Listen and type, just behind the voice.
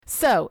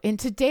So, in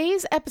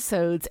today's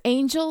episodes,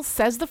 Angel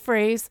says the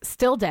phrase,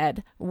 still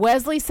dead.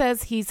 Wesley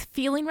says he's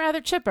feeling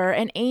rather chipper,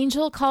 and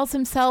Angel calls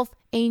himself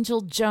Angel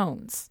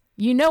Jones.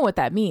 You know what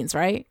that means,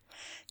 right?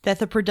 That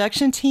the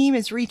production team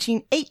is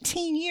reaching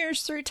 18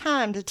 years through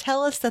time to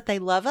tell us that they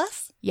love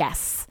us?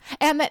 Yes.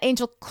 And that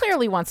Angel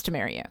clearly wants to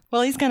marry you.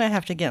 Well, he's going to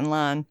have to get in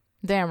line.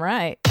 Damn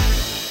right.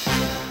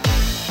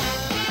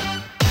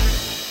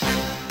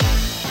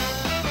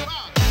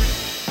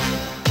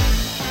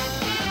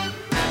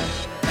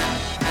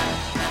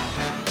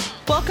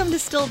 Welcome to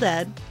Still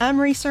Dead. I'm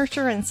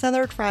researcher and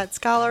Southern Fried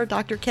Scholar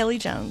Dr. Kelly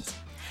Jones.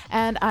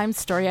 And I'm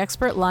story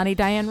expert Lonnie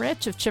Diane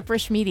Rich of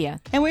Chipperish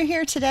Media. And we're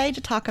here today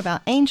to talk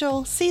about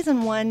Angel,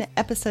 Season 1,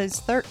 Episodes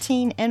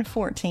 13 and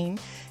 14,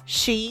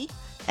 She,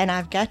 and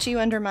I've Got You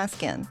Under My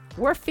Skin.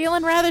 We're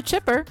feeling rather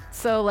chipper,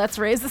 so let's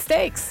raise the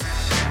stakes.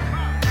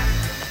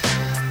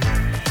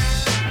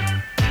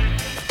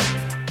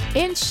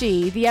 In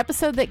She, the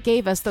episode that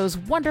gave us those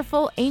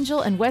wonderful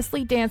Angel and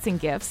Wesley dancing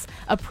gifts,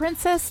 a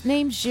princess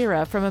named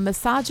Jira from a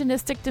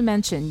misogynistic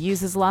dimension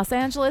uses Los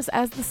Angeles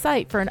as the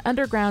site for an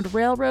underground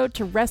railroad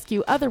to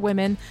rescue other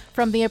women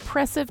from the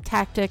oppressive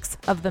tactics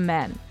of the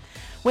men.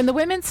 When the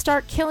women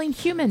start killing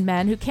human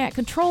men who can't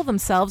control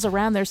themselves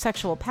around their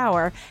sexual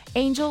power,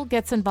 Angel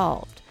gets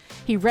involved.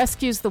 He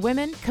rescues the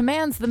women,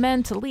 commands the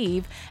men to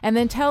leave, and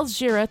then tells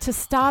Jira to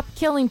stop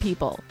killing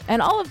people.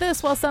 And all of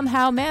this while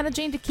somehow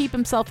managing to keep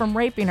himself from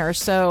raping her,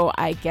 so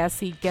I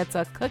guess he gets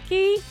a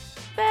cookie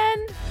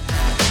then?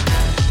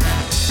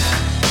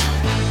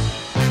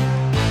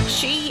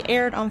 She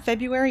aired on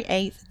February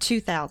 8th,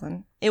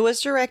 2000. It was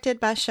directed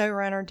by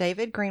showrunner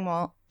David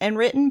Greenwalt and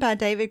written by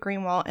David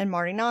Greenwalt and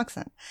Marty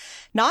Noxon.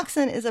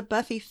 Noxon is a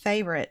Buffy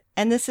favorite,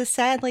 and this is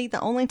sadly the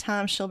only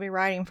time she'll be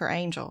writing for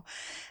Angel,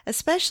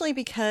 especially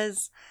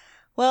because,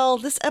 well,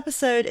 this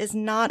episode is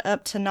not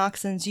up to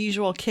Noxon's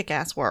usual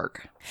kick-ass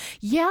work.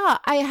 Yeah,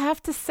 I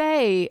have to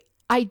say,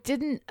 I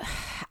didn't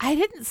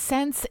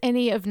sense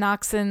any of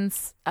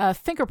Noxon's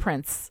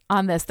fingerprints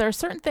on this. There are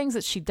certain things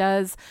that she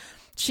does.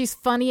 She's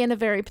funny in a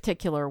very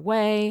particular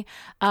way.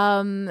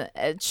 I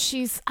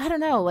don't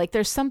know, like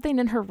there's something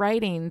in her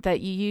writing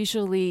that you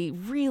usually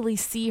really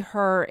see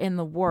her in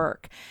the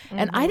work. Mm-hmm.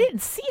 And I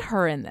didn't see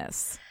her in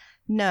this.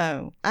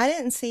 No, I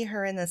didn't see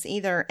her in this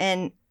either.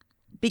 And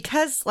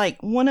because like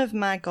one of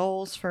my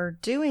goals for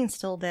doing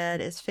Still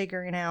Dead is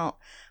figuring out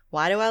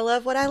why do I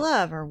love what I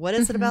love, or what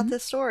is it about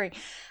this story?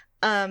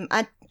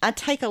 I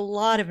take a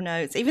lot of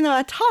notes. Even though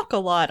I talk a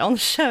lot on the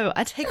show,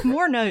 I take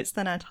more notes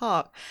than I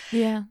talk.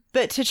 Yeah.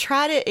 But to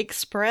try to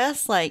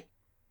express like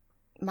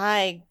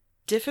my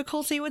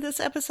difficulty with this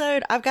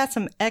episode, I've got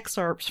some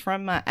excerpts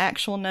from my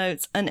actual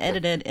notes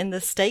unedited in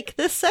the Stake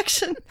This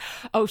section.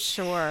 Oh,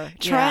 sure.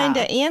 Trying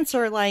to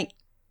answer like,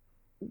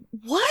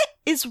 what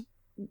is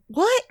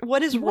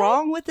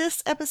wrong with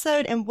this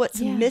episode, and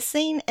what's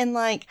missing, and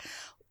like,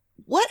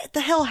 what the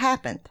hell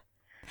happened?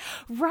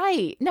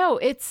 Right. No,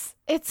 it's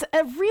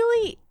a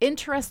really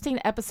interesting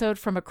episode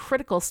from a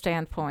critical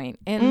standpoint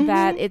in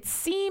that it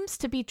seems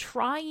to be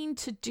trying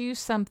to do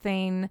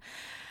something,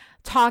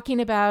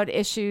 talking about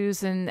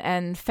issues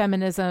and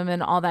feminism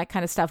and all that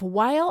kind of stuff,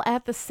 while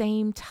at the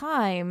same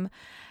time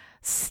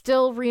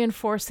still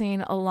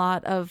reinforcing a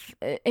lot of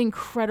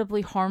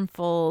incredibly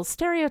harmful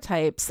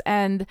stereotypes,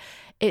 and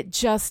it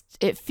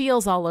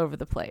feels all over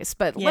the place.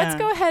 But let's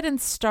go ahead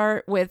and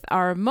start with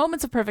our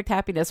moments of perfect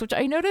happiness, which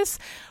I notice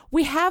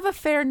we have a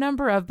fair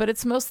number of, but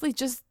it's mostly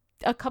just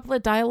a couple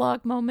of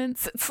dialogue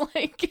moments. It's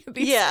like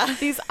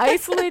these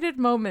isolated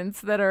moments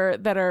that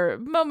are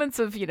moments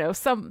of,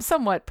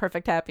 somewhat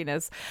perfect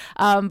happiness,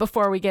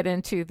 before we get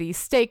into the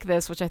Stake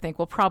This, which I think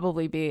will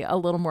probably be a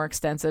little more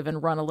extensive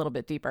and run a little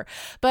bit deeper.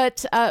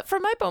 But for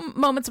my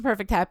moments of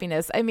perfect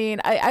happiness, I mean,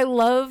 I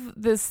love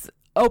this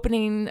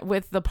opening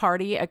with the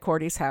party at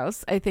Cordy's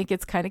house. I think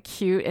it's kind of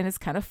cute and it's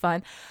kind of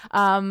fun.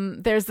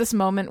 There's this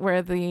moment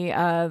where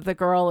the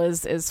girl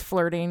is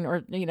flirting,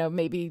 or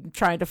maybe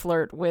trying to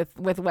flirt with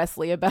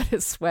Wesley about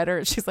his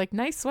sweater. She's like,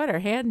 "Nice sweater,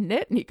 hand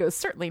knit," and he goes,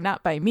 "Certainly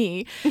not by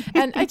me."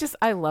 And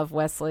I love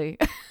Wesley.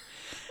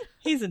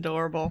 He's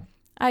adorable.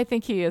 I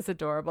think he is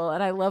adorable,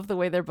 and I love the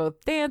way they're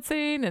both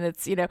dancing, and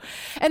it's, and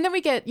then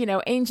we get,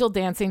 Angel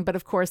dancing, but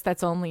of course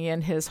that's only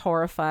in his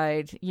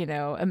horrified,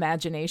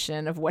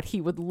 imagination of what he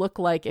would look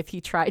like if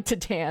he tried to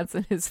dance,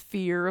 and his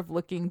fear of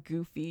looking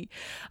goofy.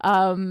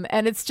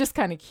 And it's just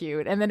kind of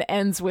cute. And then it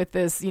ends with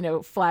this,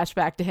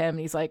 flashback to him, and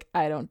he's like,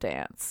 "I don't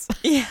dance."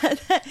 Yeah,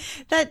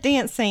 that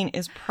dance scene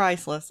is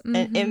priceless.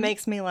 And it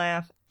makes me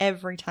laugh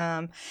every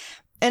time.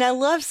 And I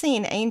love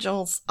seeing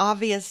Angel's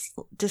obvious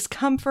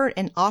discomfort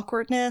and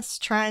awkwardness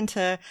trying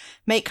to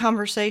make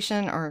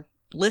conversation or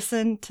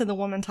listen to the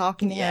woman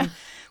talking to him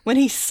when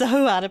he's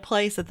so out of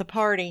place at the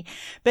party.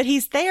 But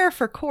he's there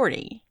for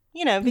Cordy,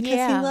 because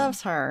he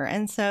loves her.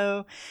 And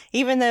so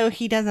even though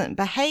he doesn't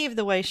behave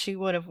the way she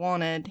would have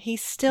wanted,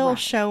 he's still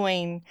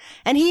showing.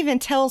 And he even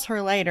tells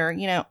her later,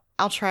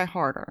 "I'll try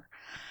harder."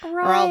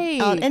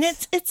 Right. And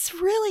it's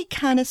really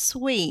kind of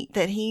sweet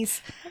that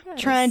he's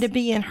trying to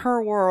be in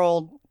her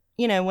world,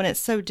 when it's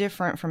so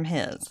different from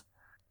his.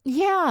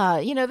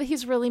 Yeah, that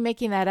he's really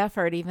making that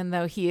effort, even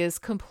though he is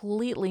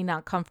completely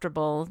not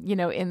comfortable,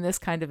 in this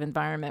kind of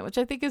environment, which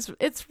I think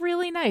it's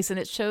really nice. And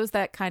it shows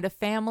that kind of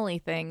family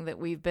thing that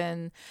we've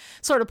been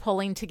sort of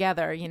pulling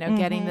together,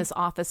 getting this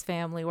office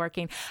family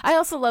working. I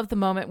also love the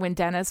moment when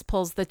Dennis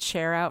pulls the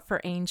chair out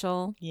for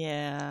Angel.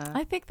 Yeah.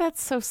 I think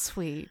that's so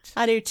sweet.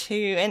 I do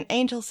too. And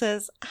Angel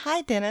says,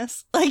 "Hi,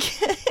 Dennis." Like,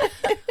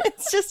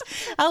 it's just,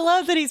 I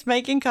love that he's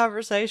making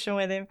conversation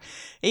with him,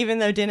 even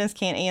though Dennis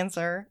can't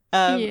answer.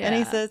 And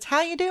he says,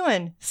 "How you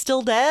doing?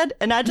 Still dead?"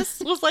 And I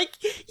just was like,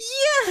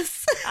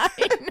 yes. I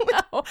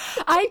know.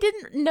 I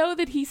didn't know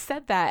that he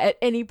said that at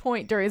any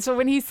point during. So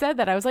when he said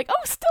that, I was like,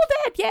 "Oh, still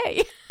dead.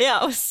 Yay." Yeah,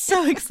 I was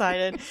so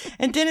excited.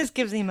 And Dennis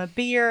gives him a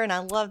beer. And I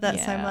love that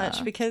so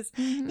much because,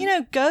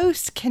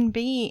 ghosts can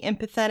be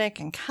empathetic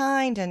and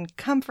kind and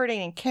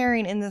comforting and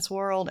caring in this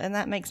world. And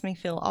that makes me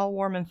feel all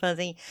warm and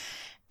fuzzy.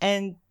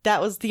 And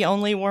that was the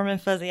only warm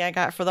and fuzzy I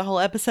got for the whole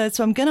episode.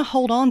 So I'm going to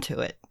hold on to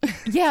it.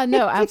 Yeah,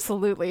 no,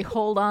 absolutely.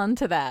 Hold on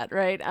to that,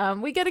 right?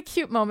 We get a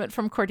cute moment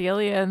from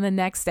Cordelia in the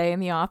next day in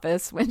the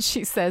office when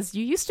she says,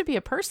 "You used to be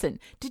a person.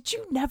 Did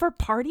you never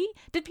party?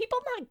 Did people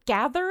not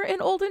gather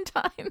in olden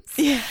times?"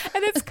 Yeah.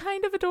 And it's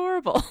kind of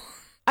adorable.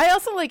 I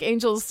also like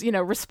Angel's,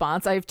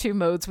 response. I have two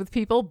modes with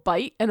people: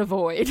 bite and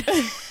avoid.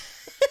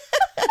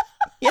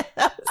 Yeah,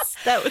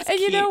 that was and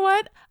cute. You know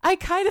what? I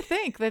kind of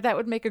think that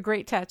would make a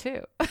great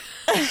tattoo.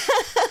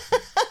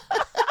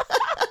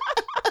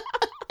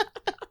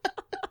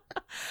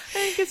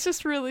 I think it's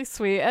just really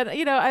sweet. And,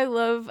 I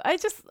love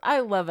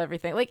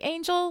everything. Like,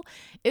 Angel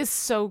is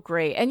so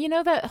great. And,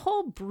 that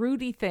whole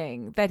broody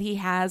thing that he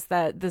has,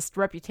 this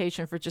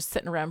reputation for just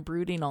sitting around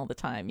brooding all the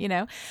time,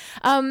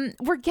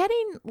 we're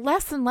getting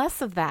less and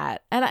less of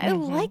that. And I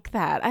like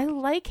that. I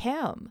like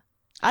him.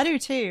 I do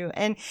too.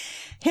 And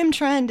him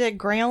trying to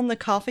ground the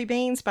coffee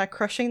beans by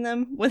crushing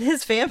them with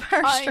his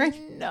vampire strength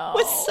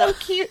was so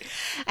cute.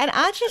 And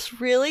I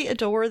just really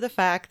adore the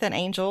fact that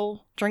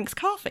Angel drinks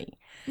coffee.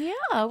 Yeah.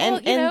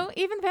 Well,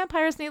 even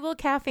vampires need a little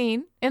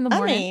caffeine in the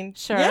morning. I mean,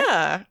 sure.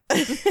 Yeah.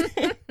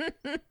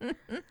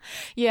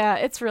 Yeah,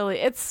 it's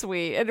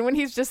sweet. And when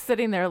he's just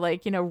sitting there,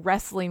 like,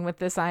 wrestling with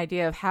this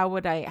idea of how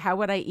would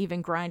I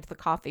even grind the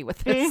coffee with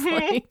this?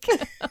 Like,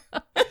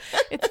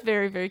 it's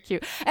very, very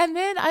cute. And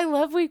then I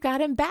love we've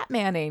got him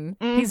Batmaning.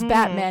 He's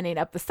Batmaning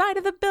up the side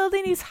of the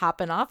building. He's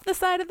hopping off the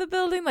side of the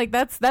building. Like,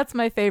 that's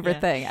my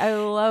favorite thing. I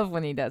love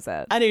when he does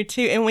that. I do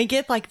too. And we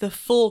get like the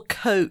full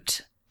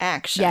coat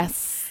action.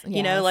 Yes.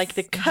 Like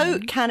the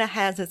coat kind of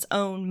has its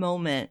own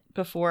moment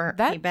before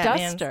that he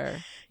Batmans. Duster.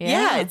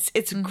 Yeah,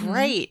 it's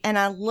great. And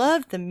I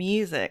loved the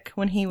music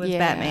when he was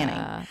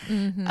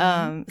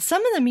Batmaning.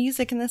 Some of the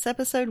music in this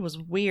episode was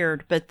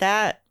weird, but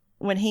that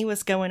when he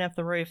was going up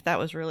the roof, that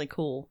was really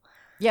cool.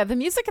 Yeah, the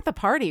music at the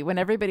party when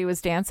everybody was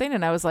dancing,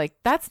 and I was like,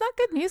 that's not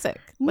good music.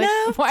 Like,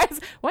 no.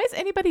 Why is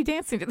anybody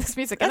dancing to this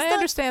music? And I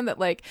understand that,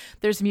 like,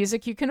 there's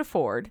music you can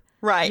afford.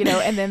 Right.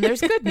 And then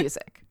there's good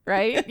music,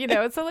 right?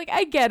 So, like,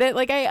 I get it.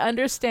 Like, I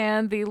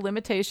understand the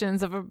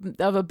limitations of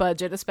a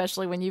budget,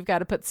 especially when you've got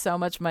to put so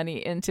much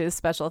money into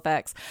special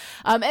effects.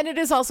 And it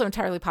is also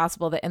entirely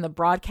possible that in the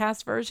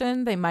broadcast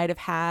version, they might have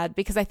had,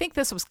 because I think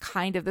this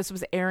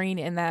was airing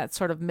in that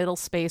sort of middle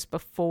space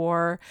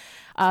before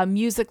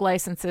music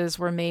licenses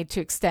were made to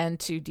extend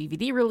to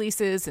DVD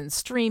releases and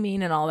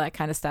streaming and all that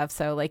kind of stuff.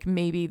 So, like,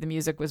 maybe the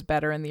music was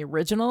better in the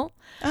original.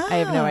 I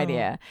have no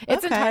idea.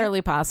 It's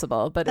entirely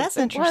possible, but that's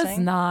it was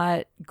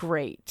not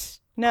great.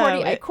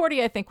 No,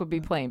 Cordy, I think, would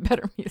be playing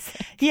better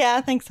music. Yeah,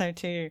 I think so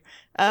too.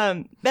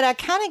 But I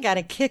kind of got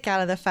a kick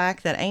out of the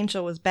fact that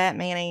Angel was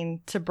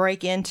Batmaning to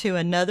break into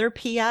another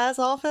PI's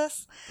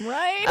office.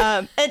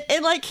 Right.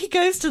 And like he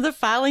goes to the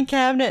filing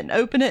cabinet and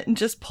open it and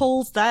just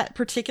pulls that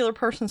particular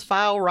person's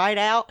file right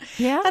out.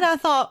 Yeah. And I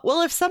thought,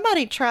 well, if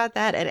somebody tried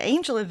that at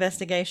Angel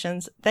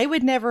Investigations, they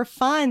would never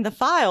find the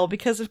file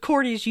because of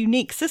Cordy's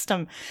unique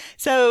system.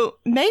 So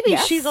maybe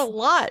she's a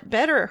lot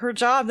better at her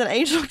job than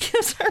Angel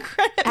gives her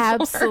credit for.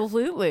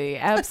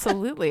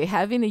 Absolutely.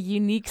 Having a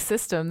unique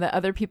system that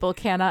other people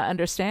cannot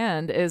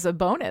understand is a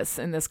bonus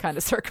in this kind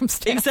of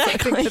circumstance.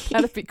 Exactly. I think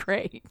that'd be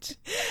great.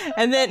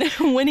 And then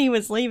when he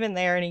was leaving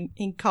there and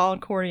he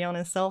called Cordy on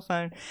his cell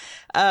phone,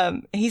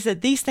 he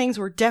said, "These things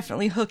were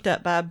definitely hooked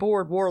up by a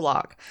bored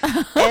warlock."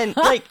 And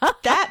like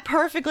that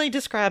perfectly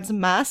describes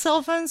my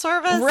cell phone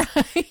service.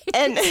 Right.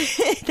 And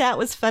that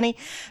was funny.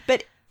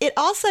 But it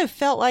also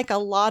felt like a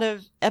lot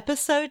of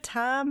episode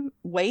time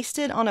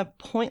wasted on a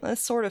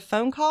pointless sort of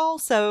phone call.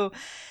 So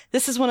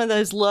this is one of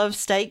those love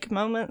steak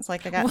moments.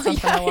 Like I got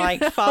something I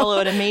like,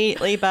 followed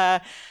immediately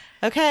by,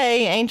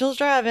 okay, Angel's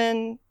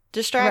driving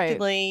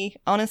distractedly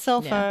on his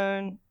cell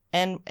phone.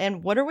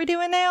 And what are we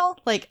doing now?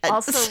 Like,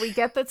 also, we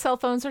get that cell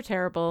phones are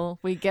terrible.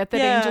 We get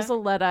that Angel's a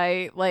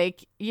Luddite.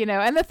 Like,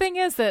 and the thing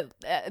is that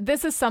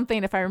this is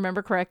something, if I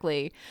remember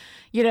correctly,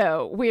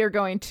 we are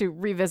going to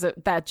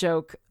revisit that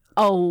joke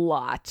a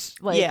lot.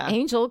 Like,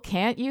 Angel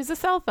can't use a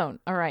cell phone.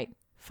 All right,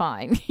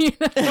 fine.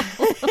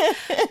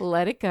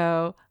 Let it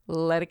go.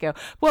 Let it go.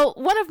 Well,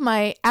 one of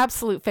my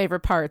absolute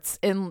favorite parts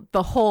in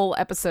the whole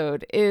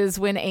episode is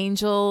when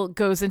Angel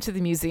goes into the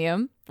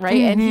museum,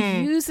 right? And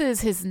he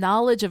uses his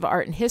knowledge of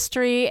art and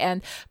history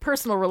and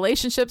personal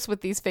relationships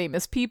with these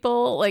famous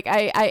people. Like,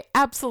 I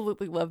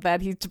absolutely love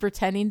that. He's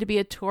pretending to be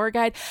a tour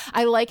guide.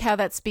 I like how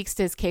that speaks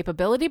to his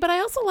capability, but I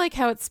also like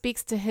how it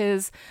speaks to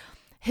his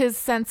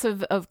sense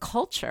of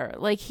culture.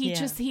 Like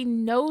he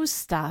knows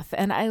stuff,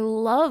 and I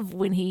love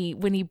when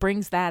he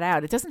brings that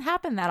out. It doesn't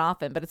happen that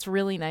often, but it's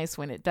really nice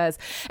when it does.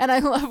 And I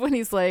love when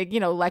he's like,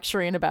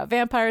 lecturing about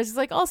vampires. He's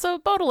like, also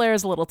Baudelaire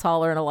is a little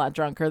taller and a lot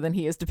drunker than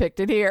he is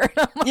depicted here.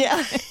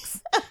 Yeah.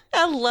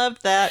 I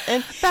love that.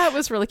 And that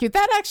was really cute.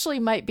 That actually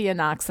might be a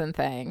Noxon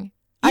thing.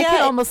 Yeah, I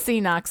could almost see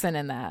Noxon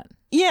in that.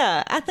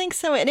 Yeah, I think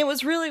so. And it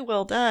was really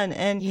well done.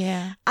 And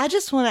I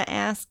just want to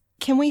ask,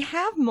 can we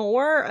have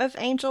more of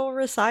Angel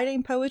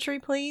reciting poetry,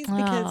 please?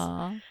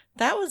 Because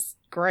that was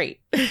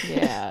great.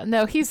 Yeah.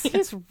 No,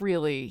 he's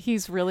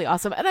really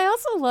awesome. And I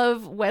also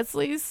love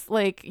Wesley's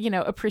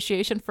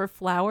appreciation for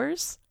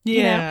flowers.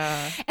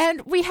 Yeah.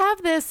 And we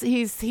have this,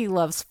 he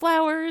loves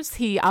flowers.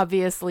 He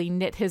obviously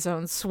knit his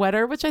own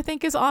sweater, which I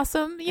think is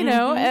awesome,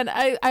 and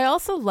I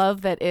also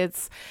love that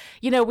it's,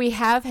 we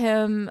have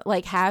him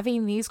like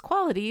having these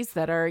qualities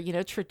that are,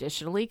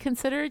 traditionally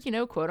considered,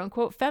 quote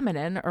unquote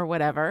feminine or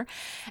whatever.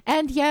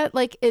 And yet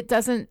like it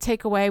doesn't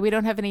take away, we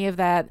don't have any of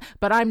that,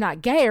 but I'm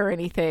not gay or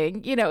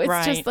anything,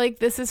 it's just like,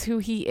 this is who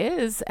he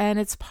is. And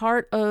it's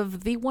part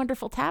of the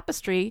wonderful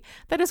tapestry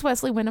that is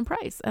Wesley Wyndham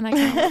Pryce. And I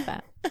kind of love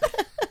that.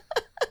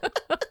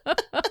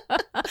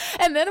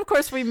 And then, of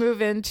course, we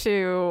move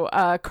into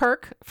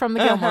Kirk from the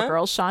Gilmore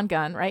Girls, Sean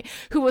Gunn, right?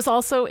 Who was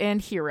also in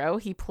Hero.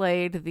 He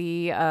played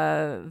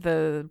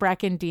the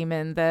Bracken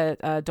demon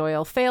that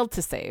Doyle failed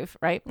to save,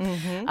 right?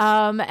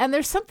 And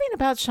there's something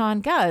about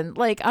Sean Gunn.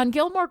 Like on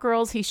Gilmore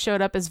Girls, he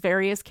showed up as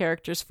various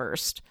characters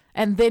first.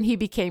 And then he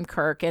became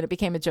Kirk, and it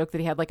became a joke that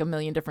he had like a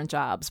million different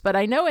jobs. But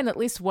I know in at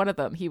least one of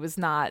them, he was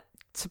not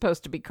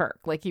supposed to be Kirk,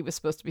 like he was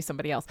supposed to be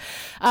somebody else.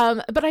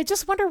 But I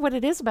just wonder what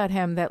it is about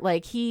him that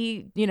like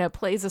he,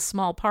 plays a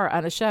small part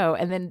on a show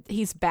and then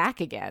he's back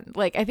again.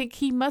 Like I think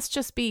he must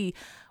just be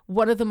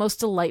one of the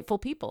most delightful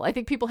people. I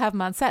think people have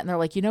him on set and they're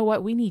like, you know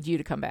what, we need you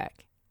to come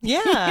back.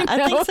 Yeah,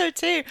 I think so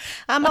too.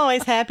 I'm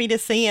always happy to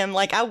see him.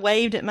 Like I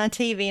waved at my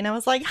TV and I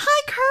was like,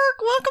 "Hi,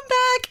 Kirk, welcome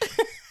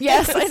back."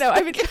 Yes, I know.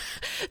 I mean,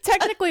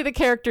 technically the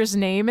character's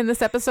name in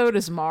this episode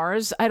is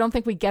Mars. I don't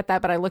think we get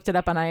that, but I looked it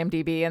up on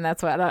IMDb, and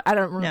that's what I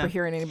don't remember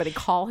hearing anybody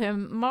call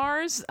him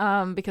Mars,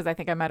 because I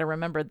think I might have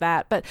remembered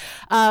that. But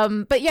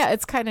yeah,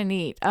 it's kind of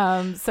neat.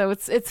 So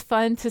it's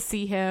fun to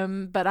see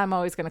him, but I'm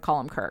always going to call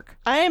him Kirk.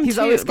 I am. He's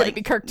too, always going to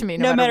be Kirk to me,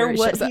 no matter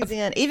what he's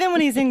in. Even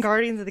when he's in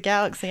Guardians of the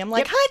Galaxy, I'm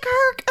like, "Hi,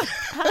 Kirk."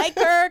 Hi,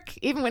 Kirk.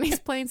 Even when he's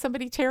playing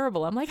somebody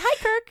terrible, I'm like, "Hi,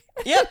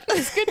 Kirk." Yep.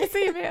 It's good to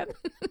see you, man.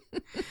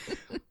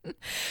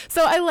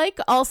 So I like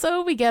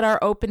also we get our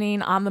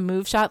opening on the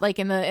move shot, like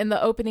in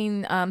the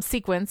opening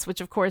sequence,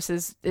 which of course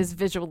is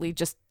visually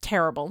just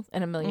terrible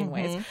in a million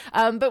ways.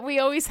 But we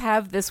always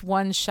have this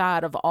one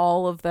shot of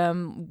all of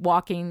them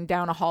walking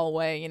down a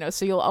hallway,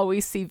 so you'll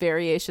always see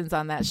variations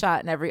on that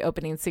shot in every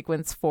opening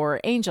sequence for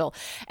Angel.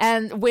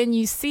 And when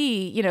you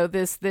see,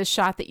 this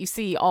shot that you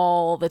see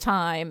all the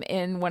time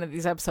in one of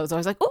these episodes, I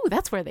was like, oh,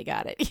 that's where they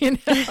got it,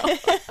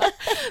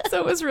 So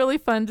it was really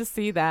fun to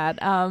see that.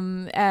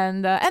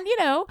 And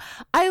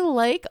I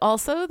like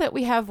also that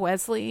we have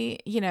Wesley,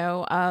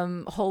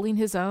 holding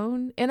his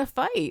own in a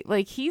fight.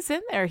 Like he's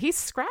in there, he's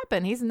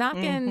scrapping, he's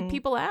knocking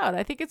people out.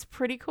 I think it's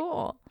pretty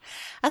cool.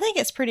 I think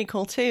it's pretty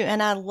cool too.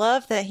 And I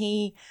love that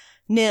he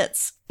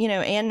knits,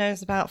 Anne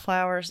knows about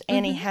flowers,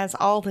 and he has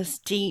all this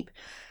deep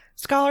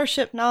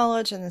scholarship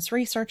knowledge and this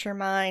researcher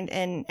mind.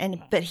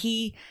 But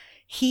he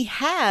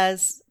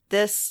has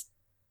this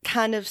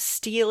kind of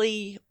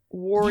steely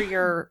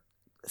warrior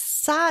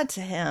side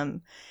to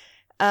him.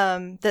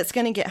 That's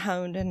going to get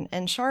honed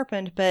and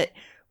sharpened, but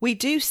we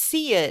do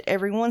see it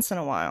every once in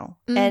a while.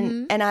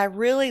 And I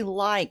really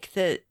like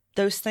that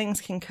those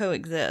things can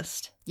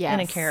coexist in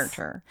a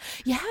character.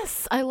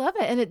 Yes, I love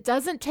it. And it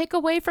doesn't take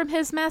away from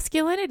his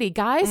masculinity.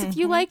 Guys, if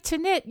you like to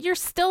knit, you're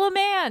still a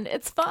man.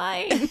 It's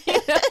fine.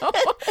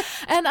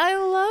 And I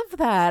love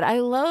that,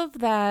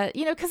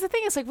 because the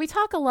thing is, like, we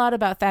talk a lot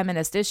about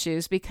feminist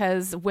issues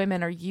because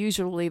women are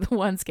usually the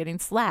ones getting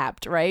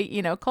slapped, right?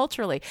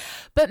 Culturally.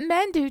 But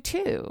men do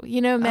too.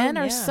 Men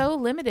are so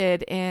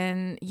limited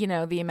in,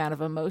 the amount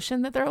of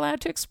emotion that they're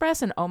allowed to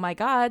express. And oh my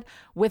God,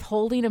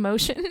 withholding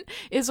emotion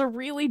is a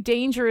really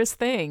dangerous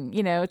thing,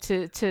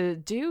 to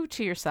do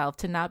to yourself,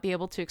 to not be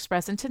able to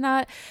express and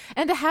to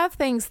have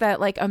things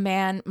that like a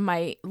man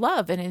might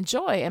love and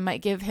enjoy and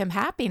might give him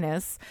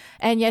happiness,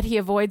 and yet he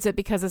avoids it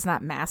because it's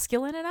not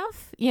masculine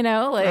enough.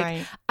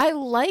 Right. I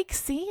like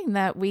seeing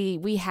that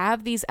we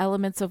have these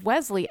elements of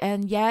Wesley,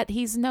 and yet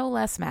he's no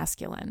less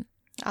masculine.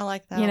 I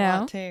like that a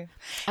lot too.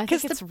 I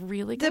think it's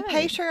really good. The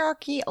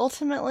patriarchy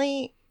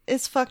ultimately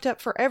is fucked up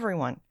for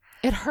everyone.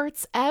 It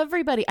hurts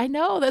everybody. I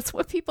know that's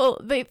what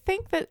they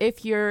think, that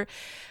if you're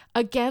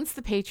against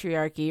the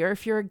patriarchy, or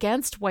if you're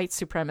against white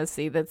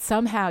supremacy, that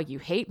somehow you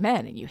hate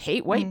men and you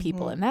hate white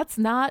people. And that's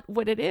not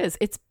what it is.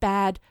 It's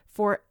bad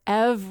for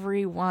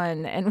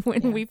everyone. And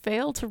when we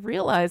fail to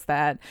realize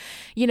that,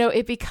 you know,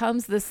 it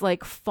becomes this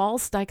like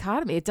false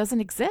dichotomy. It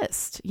doesn't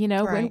exist. You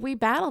know, when we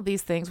battle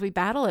these things, we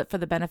battle it for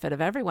the benefit of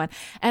everyone.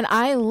 And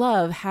I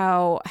love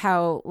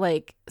how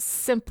like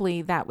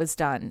simply that was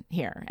done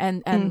here,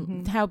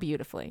 and how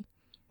beautifully.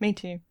 Me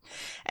too.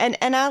 And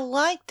I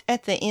liked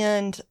at the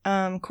end,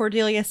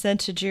 Cordelia said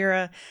to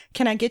Jira,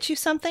 "Can I get you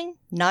something?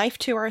 Knife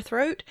to our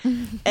throat."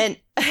 And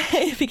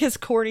because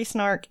Cordy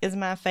snark is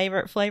my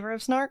favorite flavor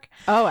of snark.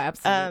 Oh,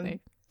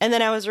 absolutely. And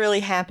then I was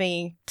really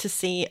happy to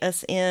see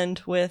us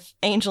end with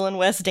Angel and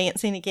Wes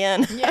dancing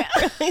again. Yeah.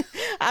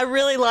 I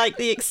really like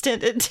the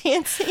extended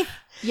dancing.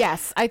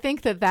 Yes, I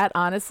think that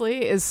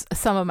honestly is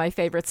some of my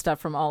favorite stuff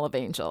from all of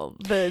Angel.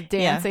 The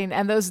dancing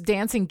and those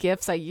dancing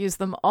GIFs, I use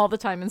them all the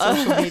time in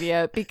social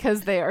media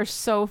because they are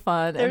so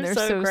fun and they're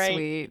so great.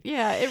 Sweet.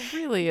 Yeah, it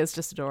really is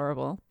just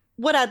adorable.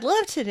 What I'd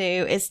love to do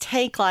is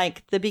take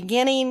like the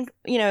beginning,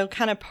 you know,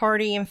 kind of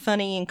party and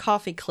funny and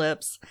coffee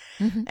clips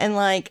and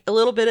like a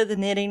little bit of the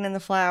knitting and the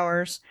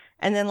flowers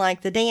and then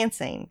like the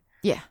dancing.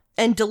 Yeah.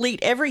 And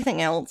delete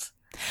everything else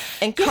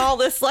and call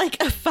this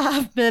like a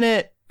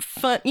 5-minute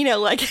fun, you know,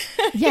 like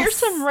here's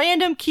some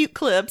random cute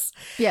clips.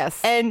 Yes.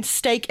 And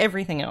stake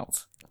everything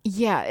else.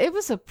 Yeah, it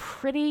was a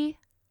pretty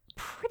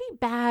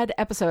bad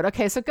episode.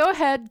 Okay, so go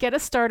ahead, get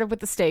us started with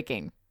the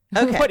staking.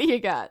 Okay. What do you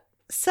got?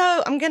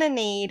 So I'm going to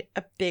need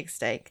a big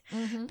stake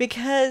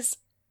because,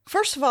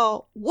 first of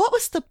all, what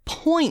was the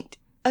point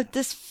of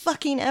this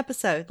fucking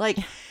episode? Like,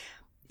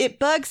 it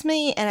bugs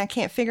me and I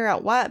can't figure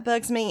out why it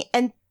bugs me.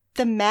 And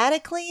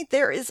thematically,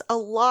 there is a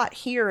lot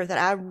here that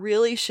I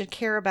really should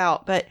care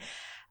about, but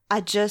I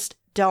just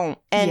don't.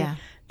 And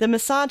the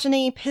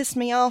misogyny pissed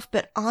me off,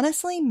 but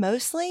honestly,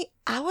 mostly,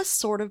 I was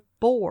sort of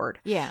bored.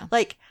 Yeah.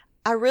 Like,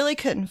 I really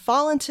couldn't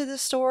fall into the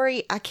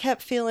story. I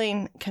kept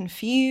feeling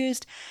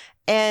confused.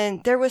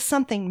 And there was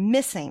something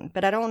missing,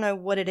 but I don't know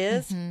what it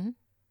is.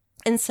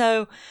 And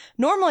so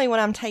normally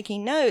when I'm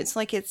taking notes,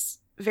 like it's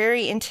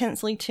very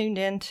intensely tuned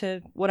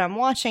into what I'm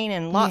watching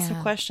and lots of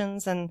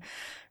questions and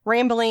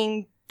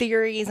rambling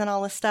theories and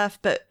all this stuff.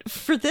 But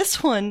for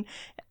this one,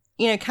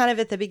 you know, kind of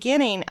at the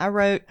beginning, I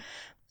wrote,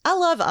 "I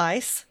love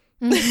ice."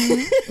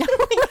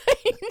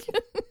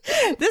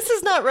 This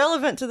is not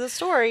relevant to the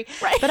story,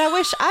 but I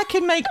wish I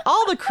could make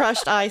all the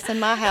crushed ice in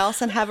my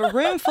house and have a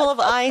room full of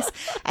ice.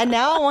 And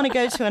now I want to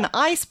go to an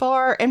ice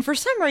bar. And for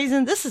some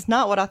reason, this is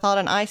not what I thought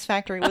an ice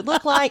factory would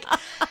look like.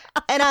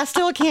 And I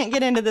still can't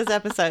get into this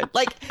episode.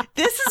 Like,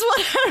 this is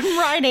what I'm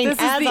writing as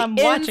I'm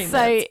watching this.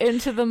 Insight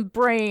into the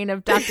brain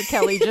of Dr.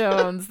 Kelly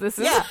Jones. This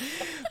is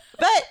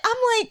But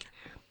I'm like,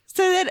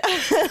 so then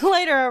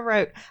later I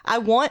wrote, "I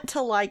want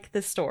to like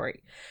this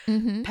story.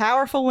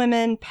 Powerful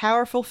women,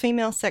 powerful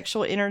female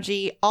sexual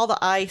energy, all the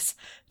ice,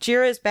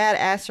 Jira's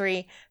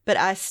badassery, but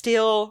I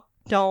still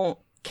don't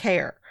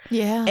care."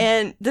 Yeah.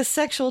 And the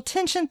sexual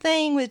tension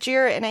thing with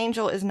Jira and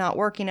Angel is not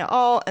working at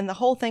all, and the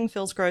whole thing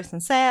feels gross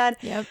and sad.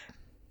 Yep.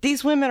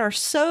 These women are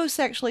so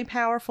sexually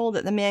powerful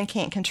that the men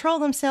can't control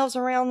themselves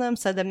around them,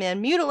 so the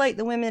men mutilate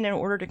the women in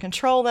order to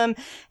control them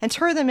and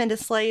turn them into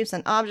slaves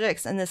and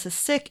objects, and this is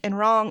sick and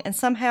wrong, and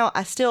somehow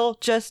I still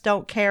just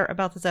don't care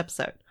about this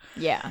episode.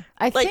 Yeah.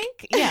 I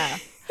think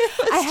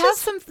I have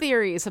some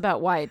theories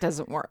about why it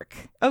doesn't work.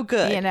 Oh,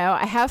 good. You know,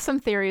 I have some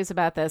theories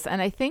about this, and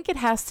I think it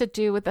has to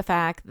do with the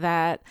fact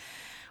that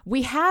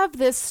we have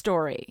this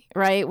story,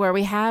 right, where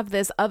we have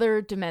this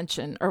other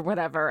dimension or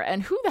whatever,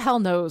 and who the hell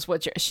knows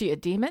what is she a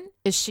demon?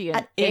 Is she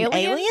an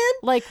alien?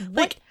 Like,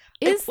 what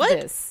is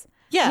this?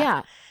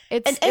 Yeah.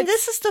 And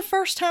this is the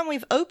first time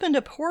we've opened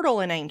a portal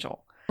in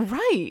Angel.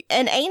 Right.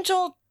 And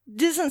Angel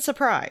isn't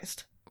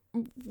surprised.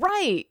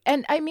 Right.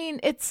 And I mean,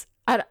 it's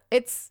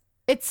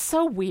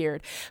so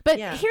weird. But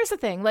here's the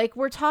thing, like,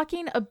 we're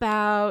talking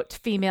about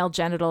female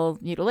genital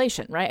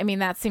mutilation, right? I mean,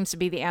 that seems to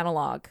be the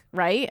analog,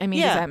 right? I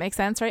mean, does that make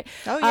sense, right?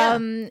 Oh,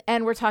 yeah.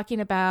 And we're talking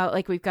about,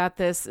 like, we've got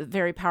this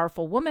very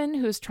powerful woman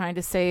who's trying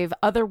to save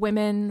other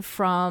women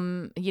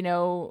from, you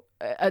know,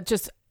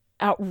 just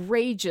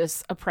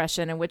outrageous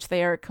oppression in which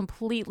they are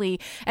completely,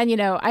 and you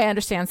know, I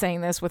understand saying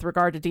this with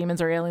regard to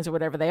demons or aliens or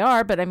whatever they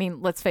are, but I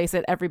mean, let's face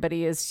it,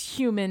 everybody is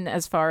human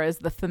as far as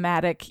the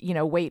thematic, you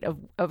know, weight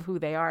of who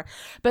they are,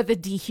 but the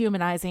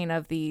dehumanizing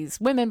of these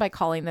women by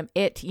calling them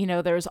it, you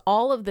know, there's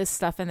all of this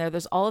stuff in there,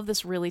 there's all of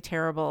this really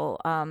terrible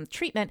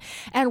treatment,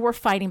 and we're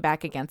fighting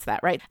back against that,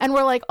 right? And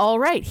we're like, all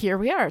right, here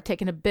we are,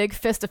 taking a big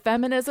fist of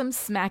feminism,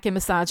 smacking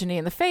misogyny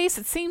in the face.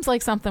 It seems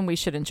like something we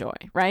should enjoy,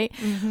 right?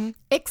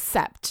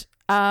 Except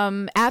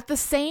At the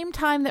same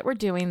time that we're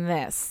doing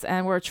this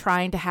and we're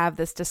trying to have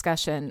this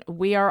discussion,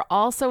 we are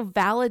also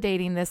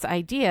validating this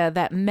idea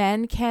that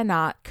men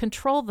cannot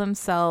control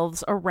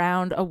themselves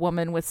around a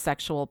woman with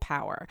sexual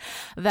power.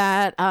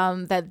 That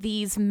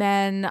these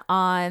men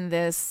on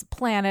this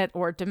planet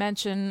or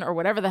dimension or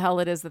whatever the hell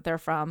it is that they're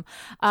from,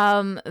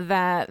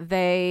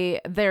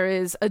 there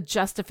is a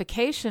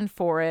justification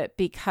for it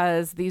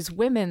because these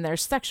women, their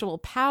sexual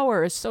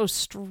power is so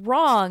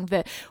strong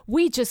that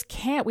we just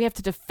can't. We have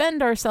to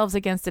defend ourselves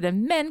against it,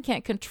 and men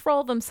can't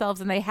control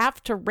themselves and they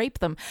have to rape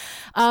them.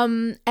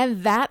 And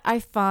that I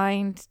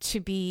find to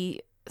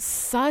be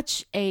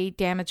such a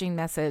damaging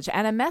message,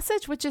 and a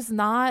message which is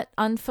not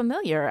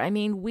unfamiliar. I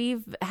mean,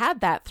 we've had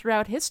that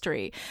throughout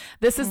history.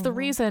 This is the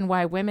reason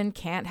why women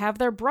can't have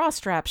their bra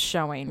straps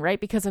showing, right?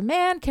 Because a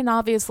man can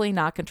obviously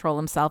not control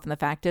himself. And the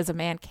fact is, a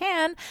man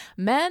can.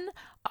 Men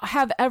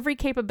have every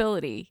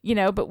capability,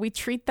 but we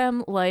treat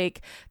them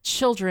like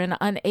children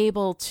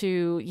unable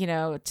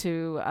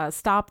to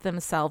stop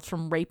themselves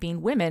from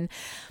raping women.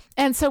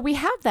 And so we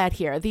have that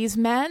here. These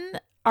men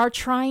are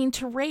trying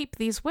to rape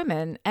these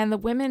women, and the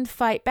women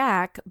fight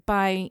back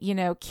by,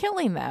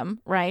 killing them,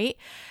 right?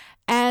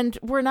 And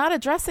we're not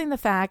addressing the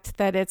fact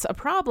that it's a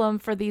problem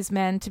for these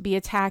men to be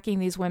attacking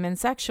these women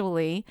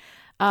sexually,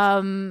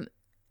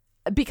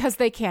 because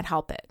they can't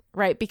help it,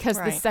 right? Because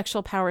the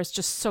sexual power is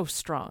just so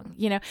strong,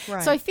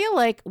 Right. So I feel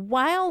like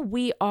while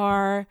we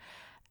are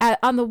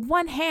on the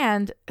one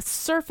hand,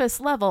 surface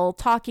level,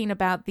 talking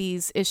about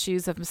these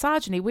issues of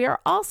misogyny, we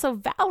are also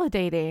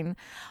validating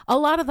a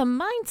lot of the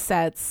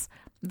mindsets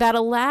that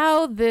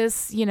allow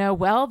this,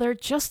 they're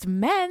just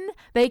men.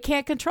 They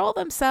can't control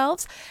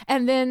themselves.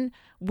 And then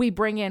we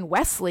bring in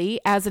Wesley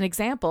as an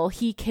example.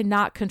 He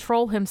cannot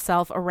control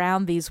himself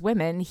around these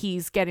women.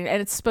 He's getting,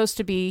 and it's supposed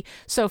to be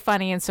so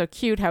funny and so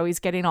cute how he's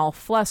getting all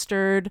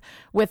flustered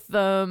with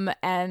them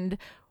and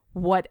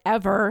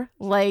whatever.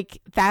 Like,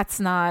 that's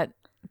not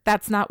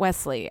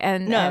Wesley.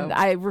 And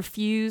I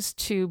refuse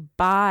to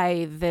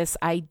buy this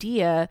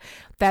idea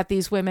that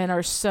these women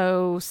are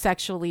so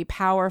sexually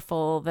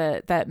powerful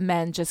that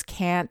men just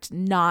can't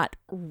not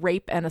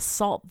rape and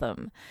assault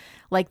them.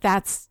 Like,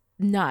 that's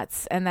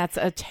nuts. And that's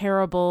a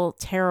terrible,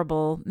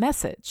 terrible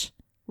message.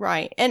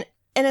 Right. And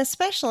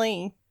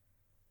especially,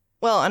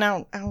 well, and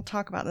I'll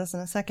talk about this in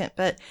a second,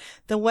 but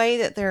the way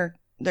that they're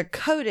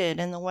coded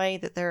and the way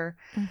that they're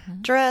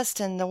dressed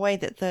and the way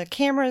that the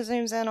camera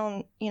zooms in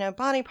on,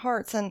 body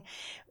parts. And,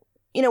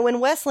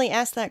 when Wesley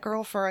asked that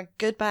girl for a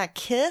goodbye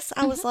kiss,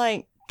 I was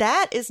like,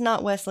 that is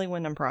not Wesley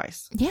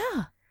Wyndham-Pryce.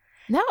 Yeah.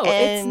 No,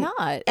 it's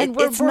not. And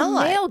we're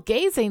male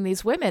gazing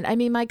these women. I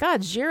mean, my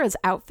God, Jira's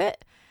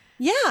outfit.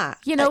 Yeah.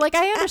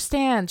 I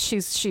understand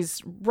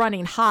she's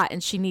running hot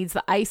and she needs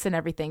the ice and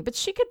everything, but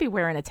she could be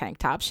wearing a tank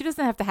top. She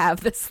doesn't have to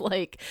have this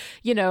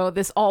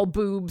this all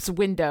boobs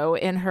window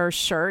in her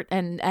shirt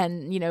and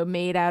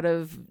made out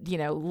of,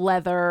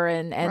 leather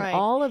and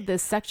all of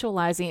this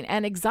sexualizing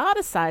and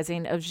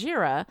exoticizing of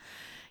Jira,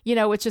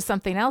 which is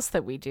something else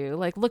that we do.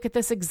 Like, look at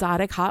this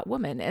exotic hot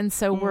woman. And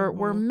so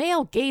we're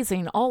male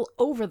gazing all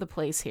over the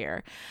place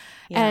here.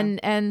 Yeah.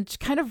 And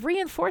kind of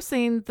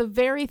reinforcing the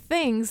very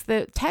things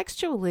that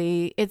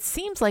textually it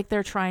seems like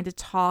they're trying to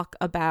talk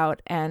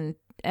about and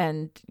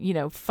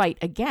fight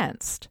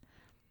against.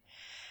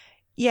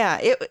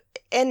 Yeah,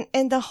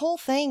 and the whole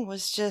thing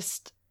was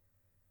just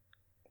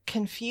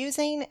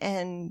confusing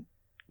and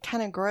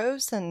kind of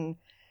gross, and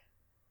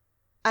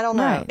I don't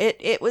know. Right.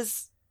 It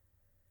was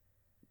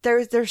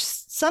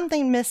there's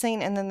something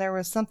missing, and then there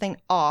was something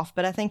off,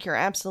 but I think you're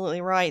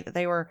absolutely right that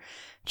they were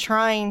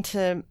trying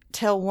to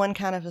tell one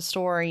kind of a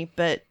story,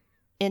 but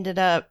ended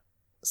up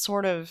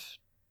sort of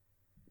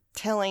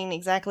telling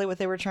exactly what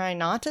they were trying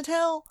not to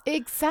tell.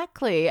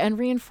 Exactly. And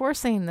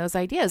reinforcing those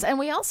ideas. And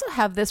we also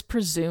have this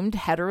presumed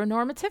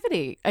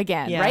heteronormativity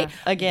again, right?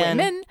 Again.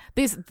 Women,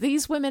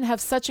 these women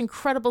have such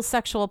incredible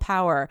sexual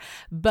power,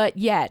 but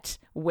yet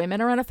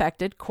women are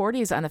unaffected.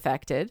 Cordy's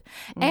unaffected.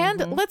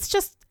 And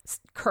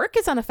Kirk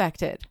is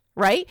unaffected.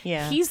 Right?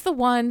 Yeah. He's the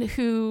one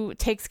who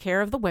takes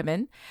care of the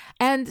women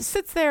and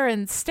sits there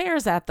and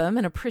stares at them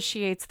and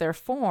appreciates their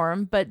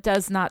form, but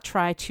does not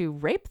try to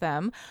rape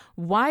them.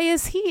 Why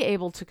is he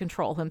able to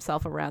control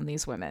himself around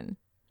these women?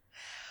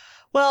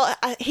 Well,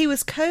 he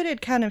was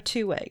coded kind of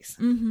two ways.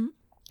 Mm-hmm.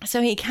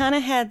 So he kind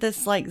of had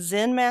this like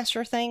Zen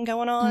master thing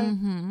going on.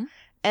 Mm-hmm.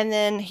 And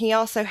then he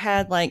also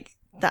had like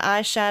the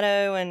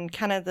eyeshadow and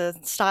kind of the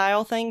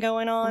style thing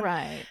going on.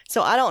 Right.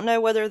 So I don't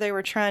know whether they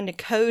were trying to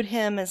code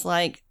him as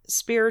like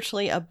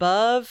spiritually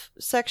above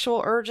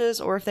sexual urges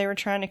or if they were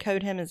trying to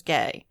code him as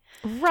gay.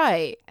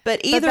 Right.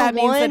 But either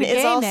one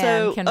is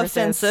also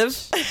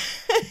offensive.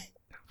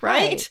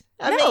 Right?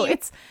 I mean,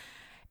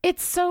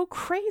 it's so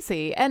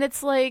crazy. And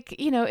it's like,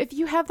 if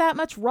you have that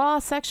much raw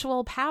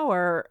sexual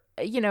power,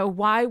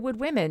 why would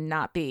women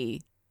not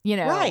be,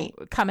 right.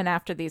 coming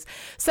after these?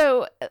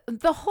 So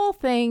the whole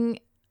thing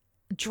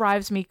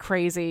drives me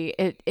crazy.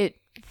 It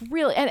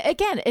really, and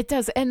again, it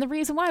does. And the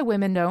reason why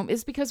women don't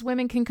is because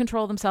women can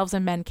control themselves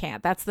and men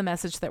can't. That's the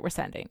message that we're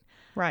sending.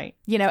 Right.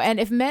 And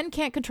if men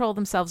can't control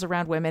themselves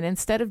around women,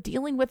 instead of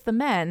dealing with the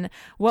men,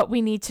 what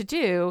we need to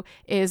do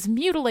is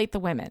mutilate the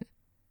women.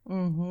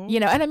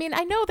 Mm-hmm. And I mean,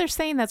 I know they're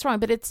saying that's wrong,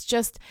 but it's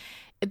just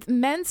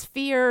men's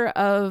fear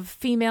of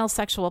female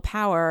sexual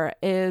power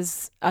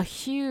is a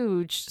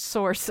huge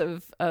source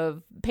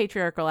of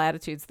patriarchal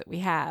attitudes that we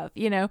have,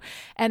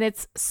 and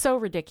it's so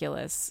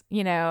ridiculous.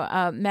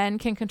 Men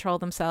can control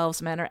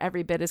themselves. Men are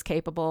every bit as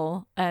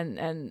capable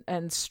and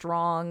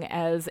strong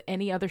as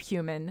any other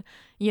human,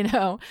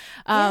 So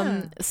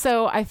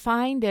I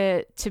find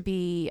it to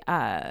be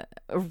a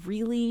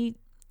really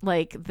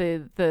like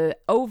the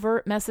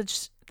overt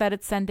message that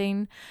it's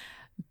sending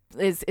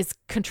is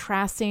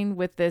contrasting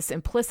with this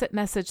implicit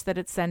message that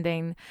it's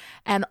sending,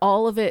 and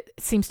all of it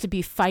seems to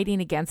be fighting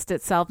against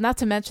itself, not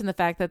to mention the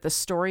fact that the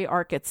story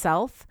arc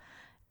itself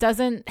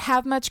doesn't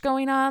have much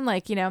going on.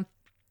 Like,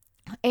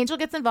 Angel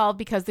gets involved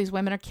because these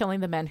women are killing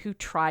the men who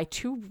try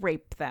to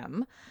rape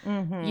them,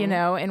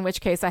 in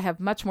which case I have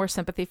much more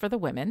sympathy for the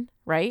women,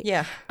 right?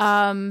 Yeah.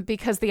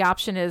 Because the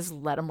option is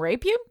let them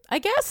rape you, I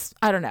guess.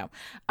 I don't know.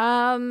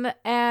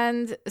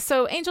 And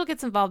so Angel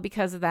gets involved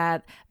because of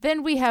that.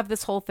 Then we have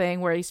this whole thing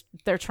where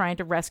they're trying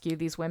to rescue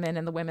these women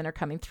and the women are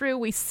coming through.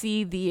 We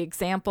see the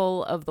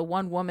example of the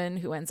one woman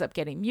who ends up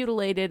getting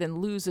mutilated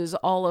and loses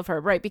all of her,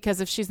 right?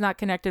 Because if she's not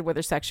connected with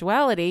her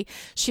sexuality,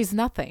 she's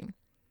nothing.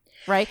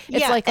 Right?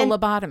 It's like a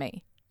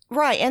lobotomy.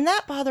 Right. And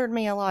that bothered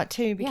me a lot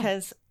too,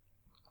 because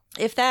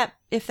if that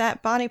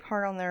body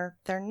part on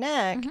their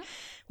neck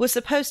was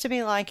supposed to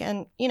be like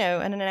an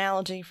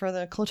analogy for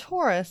the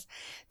clitoris,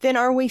 then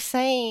are we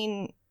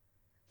saying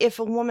if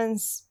a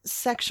woman's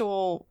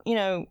sexual,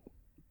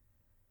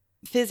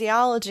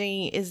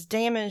 physiology is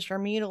damaged or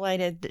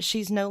mutilated, that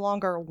she's no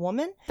longer a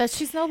woman? That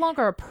she's no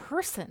longer a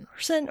person.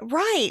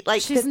 Right.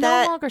 Like she's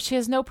no longer, she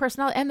has no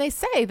personality. And they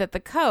say that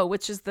the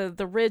which is the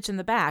ridge in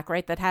the back,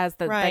 right, that has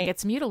that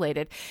gets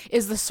mutilated,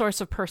 is the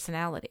source of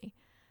personality.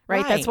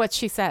 Right? That's what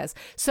she says.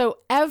 So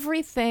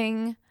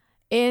everything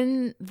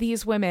in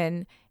these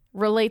women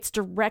relates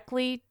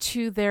directly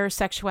to their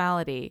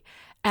sexuality.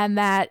 And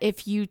that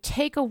if you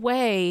take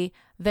away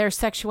their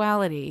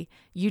sexuality,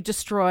 you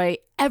destroy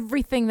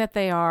everything that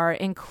they are,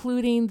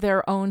 including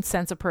their own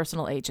sense of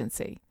personal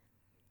agency.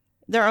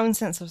 Their own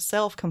sense of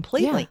self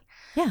completely.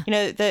 Yeah.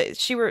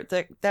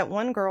 That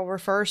one girl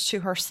refers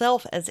to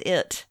herself as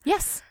it.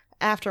 Yes.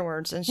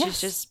 Afterwards. And she's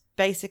just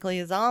basically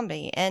a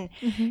zombie. And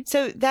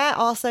so that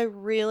also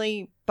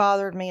really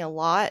bothered me a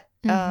lot,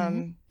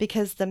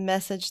 because the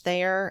message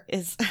there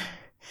is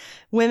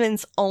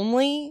women's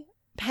only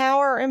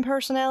power and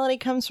personality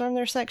comes from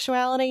their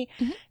sexuality,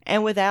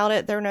 and without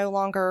it they're no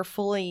longer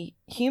fully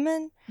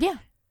human.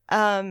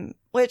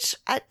 Which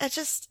I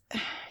just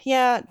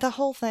the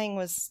whole thing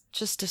was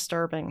just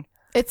disturbing.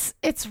 It's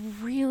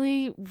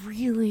really,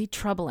 really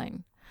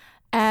troubling.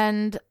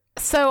 And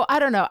so I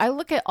don't know, I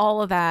look at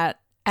all of that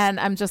and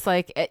I'm just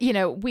like,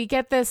 we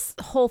get this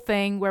whole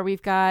thing where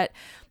we've got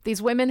these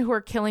women who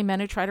are killing men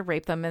who try to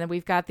rape them. And then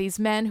we've got these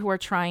men who are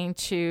trying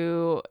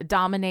to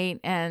dominate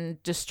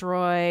and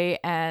destroy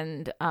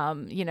and,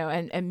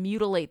 and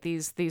mutilate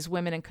these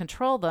women and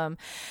control them.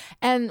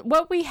 And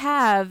what we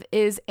have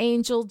is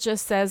Angel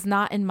just says,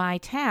 not in my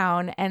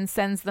town, and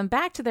sends them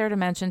back to their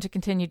dimension to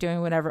continue doing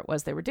whatever it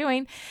was they were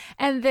doing.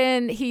 And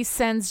then he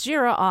sends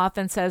Jira off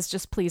and says,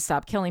 just please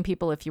stop killing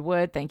people if you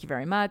would. Thank you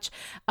very much.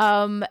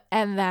 And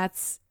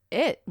that's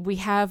it. We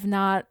have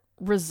not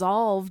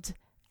resolved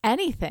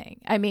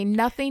anything. I mean,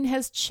 nothing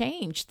has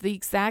changed. The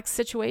exact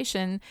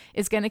situation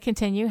is going to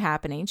continue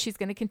happening. She's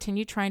going to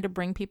continue trying to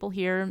bring people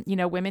here,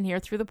 women here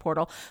through the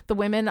portal. The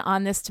women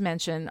on this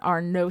dimension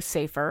are no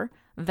safer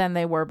than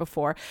they were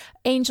before.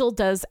 Angel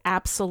does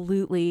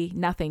absolutely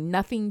nothing.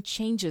 Nothing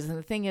changes. And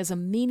the thing is, a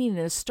meaning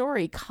in a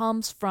story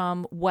comes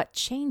from what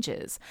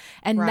changes.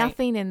 And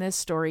nothing in this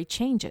story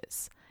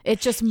changes.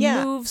 It just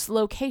moves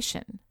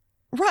location.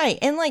 Right.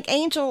 And like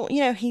Angel,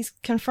 he's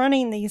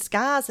confronting these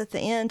guys at the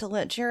end to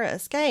let Jira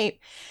escape.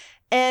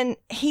 And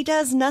he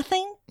does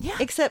nothing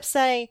except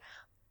say,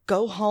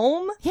 go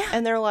home. Yeah.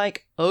 And they're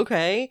like,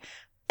 okay.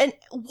 And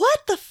what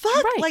the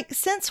fuck? Right. Like,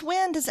 since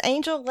when does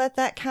Angel let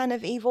that kind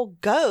of evil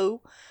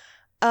go?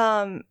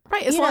 Right.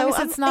 As long as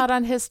it's not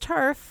on his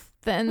turf,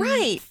 then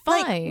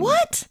fine. Like,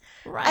 what?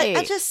 Right.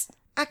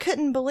 I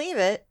couldn't believe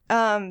it.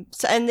 And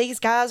these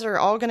guys are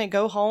all going to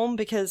go home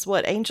because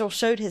Angel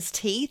showed his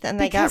teeth and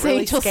they got really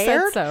Angel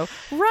scared. Said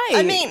so. Right.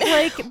 I mean,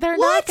 like they're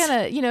not going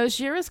to,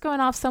 Jira's going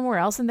off somewhere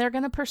else and they're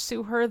going to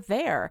pursue her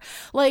there.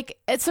 Like,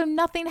 so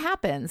nothing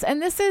happens.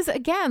 And this is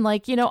again,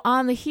 like,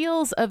 on the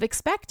heels of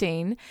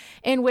Expecting,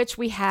 in which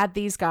we had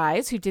these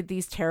guys who did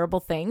these terrible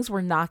things,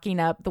 were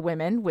knocking up the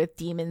women with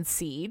demon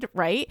seed,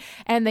 right?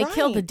 And they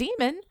killed the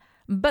demon.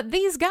 But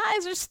these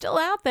guys are still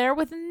out there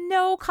with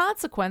no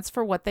consequence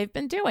for what they've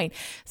been doing.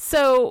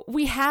 So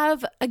we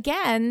have,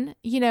 again,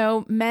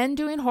 men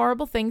doing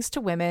horrible things to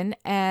women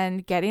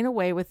and getting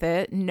away with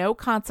it. No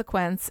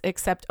consequence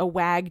except a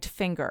wagged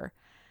finger.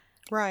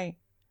 Right.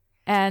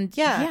 And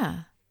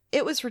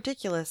it was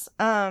ridiculous.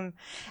 And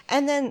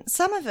then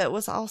some of it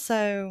was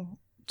also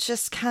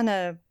just kind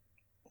of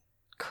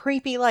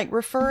creepy, like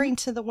referring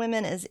to the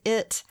women as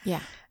it.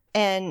 Yeah.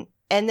 And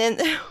then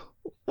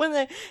when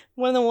the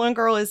one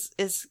girl is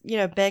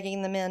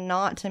begging the men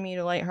not to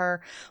mutilate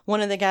her,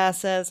 one of the guys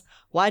says,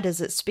 "Why does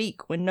it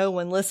speak when no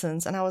one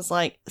listens?" And I was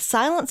like,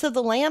 Silence of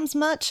the Lambs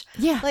much?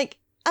 Yeah. Like,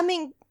 I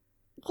mean,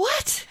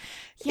 what?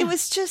 Yeah. It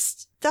was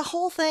just, the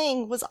whole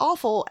thing was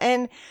awful.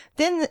 And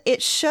then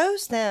it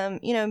shows them,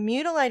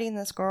 mutilating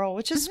this girl,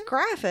 which is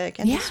graphic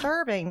and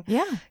disturbing.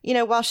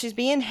 Yeah. While she's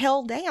being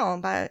held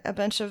down by a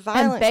bunch of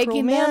violent, and cruel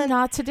begging men. them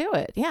not to do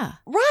it. Yeah.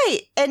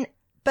 Right.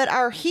 But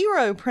our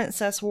hero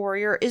princess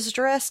warrior is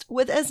dressed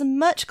with as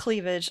much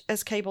cleavage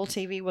as cable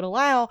TV would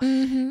allow.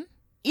 Mm-hmm.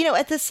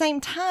 At the same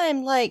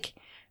time, like,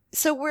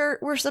 so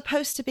we're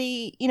supposed to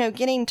be,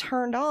 getting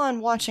turned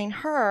on watching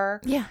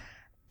her. Yeah.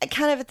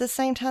 Kind of at the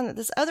same time that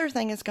this other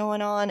thing is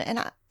going on.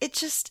 And it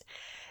just,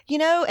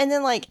 and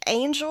then like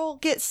Angel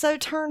gets so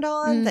turned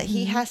on that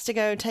he has to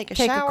go take a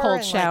shower. A cold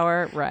and,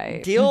 shower, like,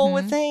 right. Deal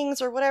with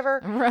things or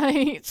whatever.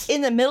 Right.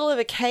 In the middle of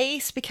a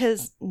case,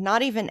 because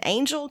not even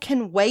Angel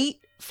can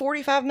wait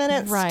 45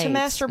 minutes to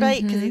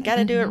masturbate because he's got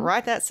to do it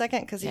right that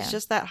second because he's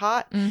just that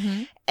hot.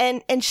 Mm-hmm.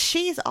 And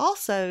she's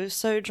also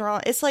so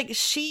drawn. It's like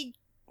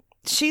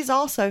she's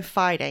also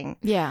fighting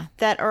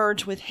that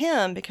urge with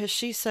him because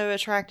she's so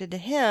attracted to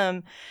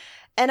him.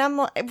 And I'm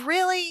like,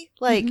 really?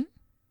 Like,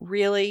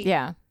 really?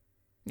 Yeah.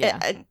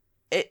 Yeah.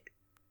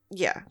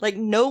 Yeah. Like,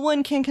 no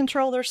one can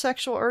control their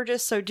sexual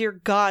urges. So, dear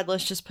God,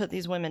 let's just put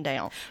these women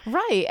down.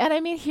 Right. And I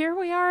mean, here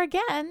we are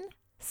again.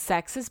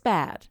 Sex is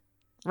bad.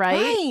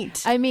 Right?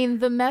 Right. I mean,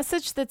 the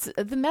messages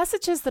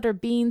that are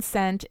being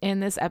sent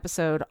in this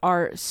episode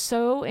are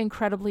so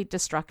incredibly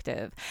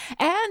destructive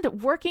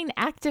and working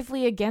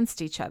actively against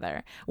each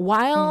other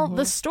while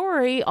the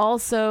story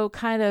also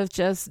kind of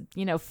just,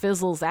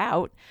 fizzles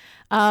out.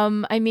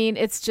 I mean,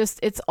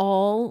 it's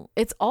all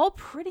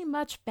pretty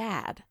much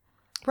bad.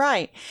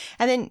 Right.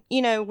 And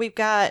then, we've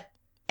got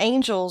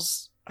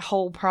Angel's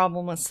whole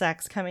problem with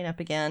sex coming up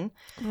again.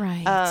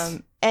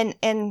 Right.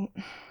 And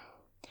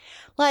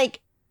like,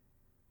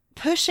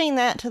 pushing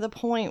that to the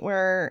point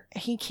where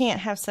he can't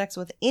have sex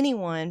with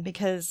anyone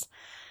because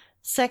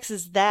sex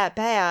is that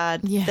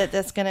bad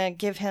that's going to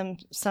give him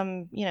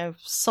some,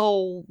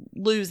 soul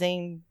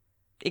losing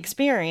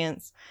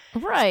experience.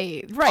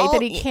 Right.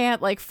 That he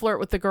can't like flirt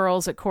with the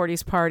girls at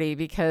Cordy's party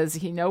because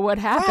what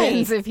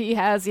happens if he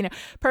has,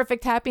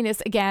 perfect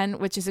happiness again,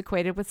 which is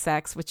equated with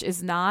sex, which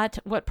is not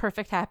what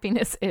perfect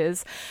happiness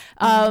is.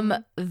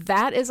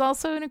 That is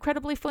also an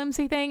incredibly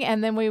flimsy thing.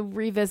 And then we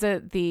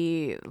revisit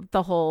the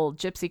whole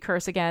gypsy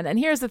curse again. And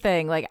here's the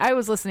thing, like I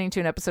was listening to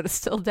an episode of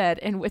Still Dead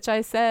in which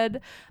I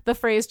said the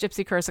phrase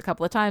gypsy curse a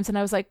couple of times. And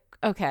I was like,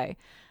 okay,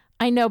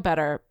 I know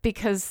better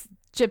because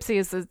gypsy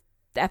is a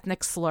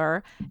ethnic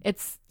slur.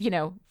 It's,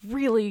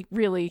 really,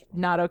 really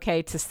not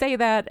okay to say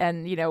that.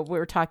 And,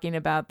 we're talking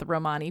about the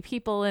Romani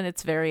people and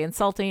it's very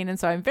insulting. And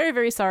so I'm very,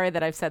 very sorry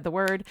that I've said the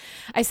word.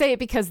 I say it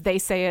because they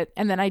say it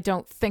and then I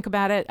don't think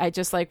about it. I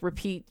just like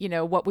repeat,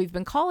 what we've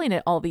been calling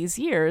it all these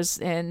years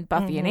in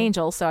Buffy and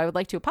Angel. So I would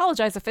like to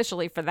apologize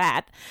officially for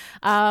that.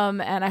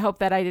 And I hope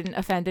that I didn't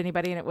offend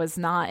anybody and it was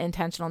not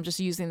intentional. I'm just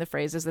using the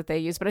phrases that they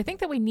use. But I think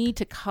that we need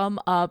to come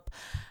up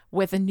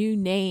with a new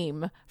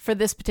name for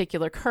this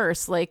particular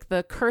curse, like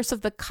the curse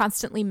of the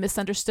constantly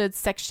misunderstood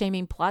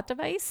sex-shaming plot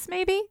device,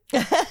 maybe?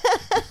 I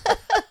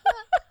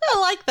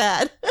like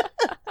that.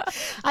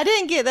 I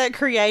didn't get that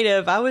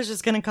creative. I was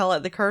just going to call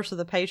it the curse of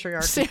the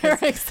patriarchy. Sure,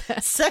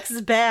 exactly. Sex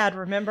is bad,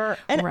 remember?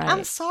 And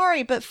I'm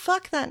sorry, but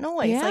fuck that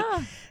noise. Yeah.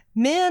 Like,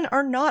 men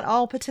are not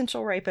all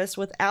potential rapists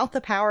without the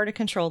power to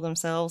control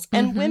themselves,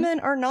 and women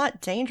are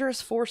not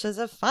dangerous forces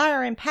of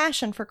fire and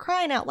passion, for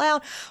crying out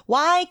loud.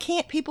 Why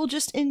can't people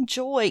just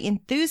enjoy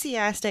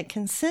enthusiastic,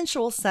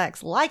 consensual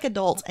sex like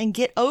adults and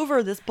get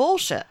over this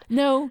bullshit?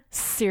 No,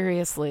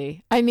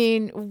 seriously. I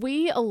mean,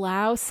 we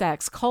allow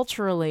sex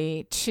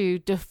culturally to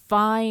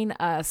define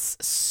us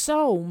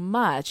so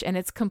much, and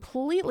it's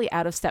completely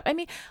out of step. I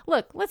mean,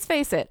 look, let's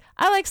face it.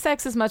 I like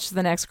sex as much as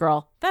the next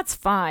girl. That's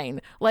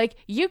fine. Like,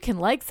 you can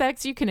like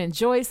sex, you can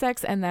enjoy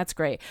sex, and that's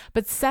great.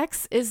 But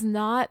sex is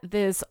not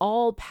this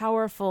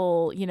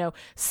all-powerful,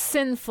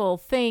 sinful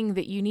thing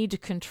that you need to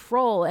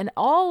control. And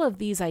all of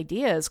these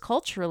ideas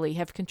culturally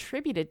have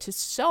contributed to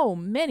so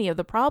many of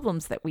the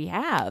problems that we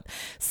have.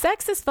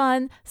 Sex is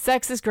fun.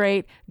 Sex is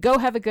great. Go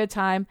have a good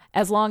time.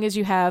 As long as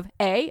you have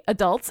A,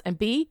 adults, and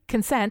B,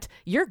 consent,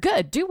 you're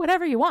good. Do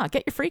whatever you want.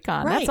 Get your freak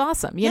on. Right. That's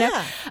awesome. You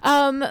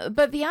know?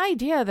 But the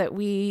idea that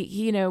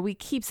we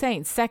keep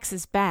saying sex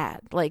is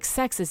bad, like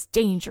sex is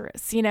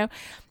dangerous,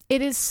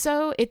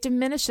 it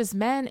diminishes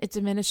men, it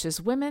diminishes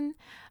women.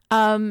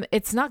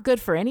 It's not good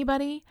for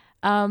anybody.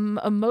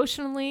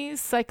 Emotionally,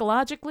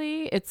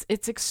 psychologically, it's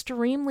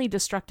extremely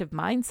destructive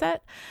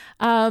mindset.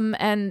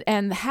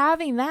 And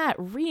having that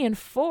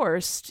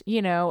reinforced,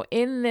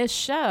 in this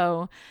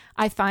show,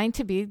 I find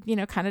to be,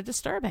 kind of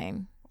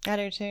disturbing. I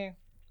do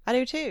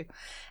too.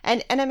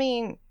 And I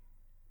mean,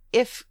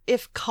 if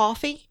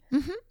coffee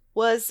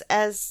was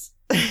as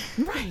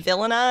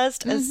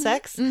villainized as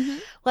sex.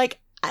 Like,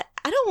 I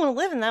don't want to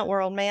live in that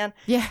world, man.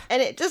 Yeah.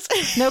 And it just...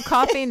 No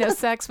coffee, no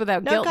sex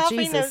without no guilt, coffee,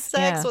 Jesus. no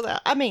sex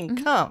without... I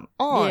mean, come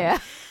on. Yeah.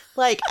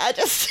 Like, I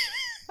just...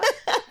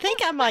 I think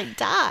I might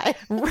die.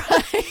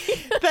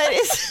 Right. But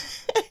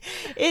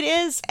it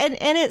is,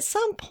 and at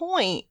some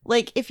point,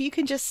 like, if you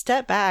can just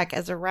step back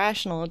as a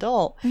rational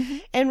adult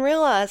and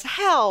realize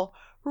how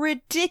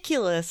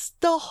ridiculous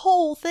the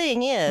whole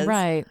thing is.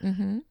 Right.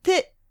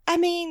 That, I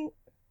mean,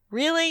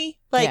 really?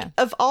 Like,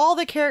 of all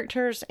the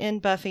characters in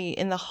Buffy,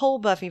 in the whole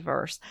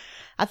Buffyverse,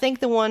 I think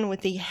the one with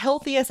the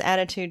healthiest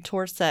attitude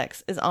towards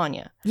sex is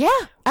Anya. Yeah,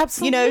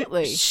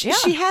 absolutely. You know,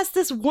 she has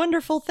this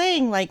wonderful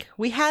thing. Like,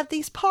 we have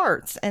these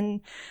parts, and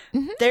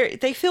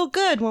they feel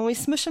good when we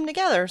smush them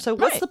together. So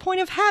what's the point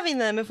of having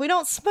them if we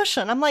don't smush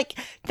them? I'm like,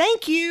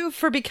 thank you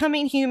for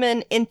becoming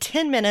human in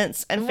 10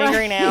 minutes and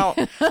figuring out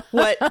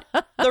what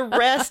the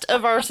rest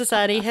of our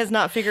society has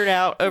not figured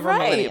out over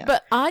millennia.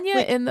 But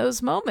Anya in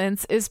those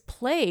moments is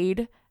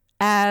played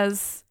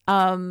as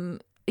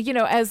you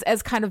know,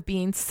 as kind of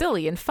being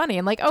silly and funny,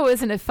 and like, oh,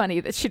 isn't it funny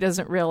that she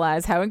doesn't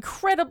realize how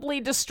incredibly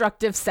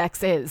destructive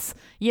sex is?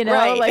 You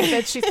know, like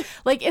that she's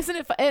like, isn't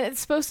it? It's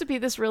supposed to be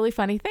this really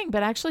funny thing,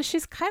 but actually,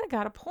 she's kind of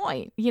got a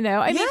point. You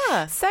know, I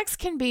mean, sex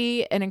can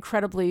be an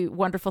incredibly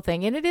wonderful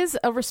thing, and it is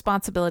a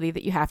responsibility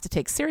that you have to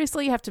take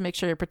seriously. You have to make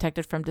sure you're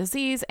protected from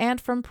disease and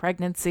from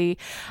pregnancy.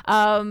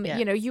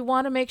 You know, you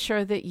want to make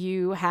sure that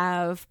you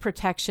have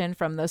protection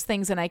from those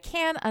things, and I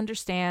can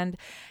understand,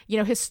 you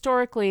know,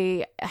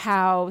 historically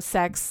how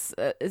sex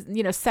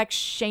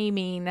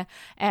shaming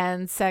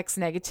and sex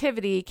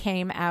negativity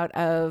came out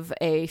of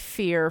a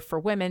fear for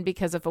women,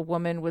 because if a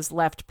woman was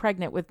left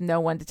pregnant with no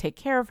one to take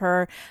care of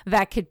her,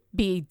 that could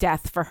be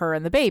death for her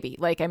and the baby.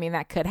 Like, I mean,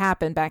 that could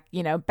happen back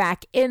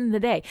in the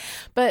day.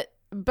 But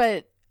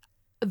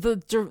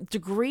the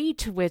degree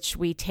to which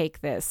we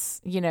take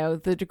this, you know,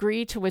 the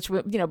degree to which,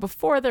 we, you know,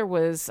 before there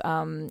was,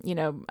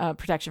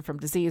 protection from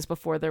disease,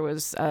 before there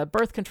was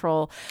birth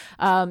control,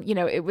 you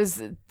know, it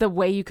was the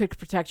way you could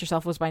protect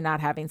yourself was by not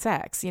having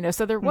sex, you know,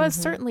 so there was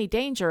certainly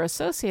danger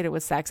associated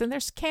with sex, and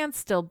there can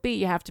still be.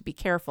 You have to be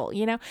careful,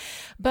 you know,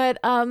 but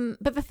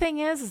the thing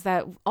is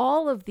that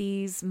all of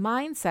these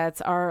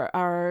mindsets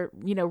are,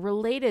 you know,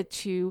 related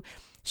to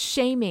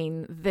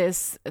shaming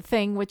this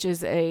thing, which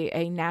is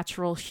a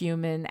natural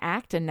human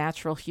act, a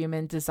natural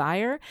human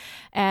desire.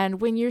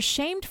 And when you're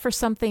shamed for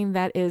something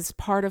that is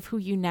part of who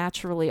you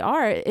naturally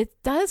are, it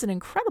does an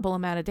incredible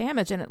amount of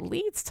damage, and it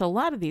leads to a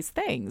lot of these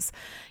things,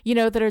 you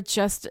know, that are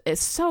just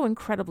so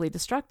incredibly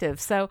destructive.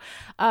 So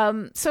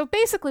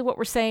basically what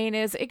we're saying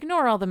is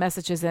ignore all the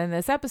messages in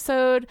this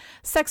episode.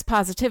 Sex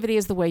positivity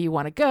is the way you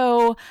want to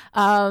go,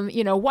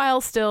 you know, while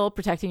still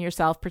protecting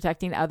yourself,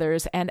 protecting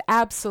others, and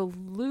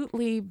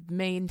absolutely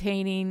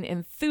maintaining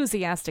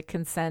enthusiastic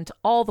consent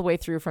all the way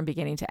through from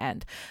beginning to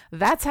end.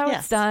 That's how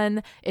it's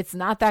done. It's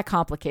not that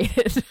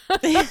complicated.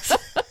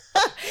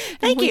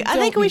 Thank you. I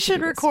think we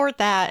should record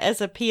that as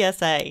a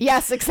PSA.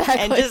 Yes, exactly.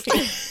 And just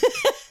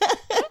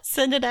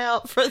send it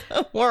out for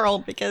the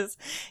world, because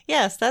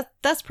yes,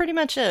 that's pretty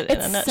much it in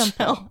a nutshell.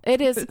 Simple.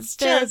 It is. It's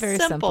very, very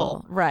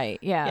simple. Right.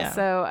 Yeah.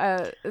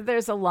 So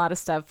there's a lot of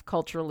stuff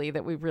culturally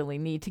that we really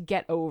need to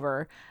get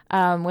over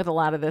with a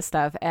lot of this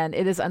stuff. And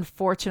it is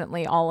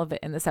unfortunately all of it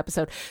in this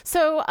episode.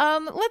 So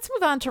let's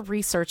move on to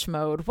research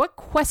mode. What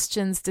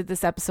questions did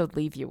this episode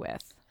leave you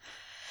with?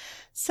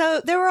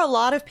 So there were a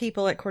lot of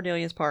people at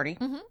Cordelia's party,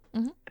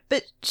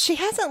 but she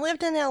hasn't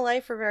lived in LA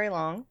for very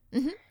long.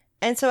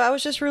 And so I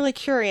was just really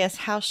curious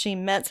how she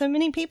met so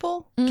many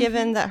people,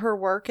 given that her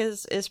work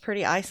is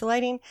pretty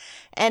isolating.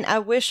 And I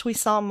wish we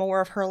saw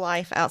more of her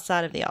life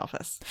outside of the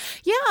office.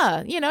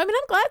 Yeah. You know, I mean,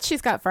 I'm glad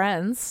she's got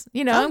friends.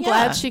 You know, I'm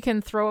glad she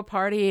can throw a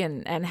party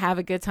and have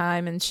a good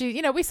time. And she,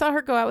 you know, we saw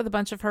her go out with a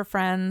bunch of her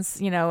friends,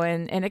 you know,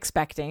 and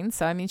expecting.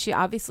 So, I mean, she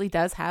obviously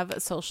does have a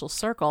social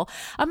circle.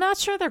 I'm not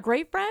sure they're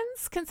great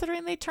friends,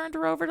 considering they turned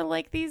her over to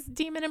like these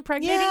demon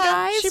impregnating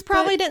guys. She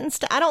probably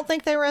didn't. I don't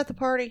think they were at the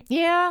party.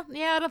 Yeah,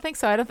 I don't think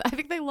so. I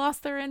think they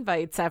lost their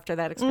invites after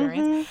that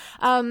experience.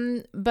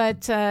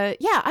 But I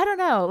don't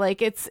know.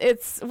 Like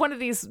it's one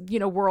of these, you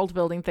know, world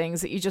building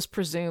things that you just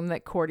presume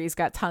that Cordy's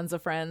got tons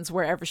of friends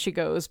wherever she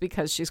goes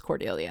because she's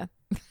Cordelia.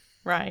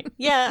 Right.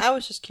 Yeah, I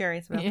was just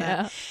curious about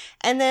that.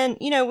 And then,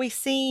 you know, we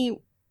see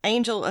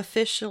Angel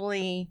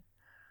officially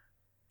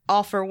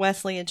offer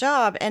Wesley a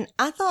job, and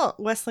I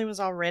thought Wesley was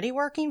already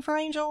working for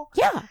Angel.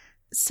 Yeah.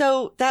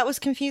 So that was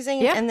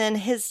confusing. Yeah. And then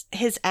his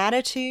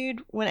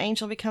attitude when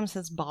Angel becomes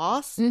his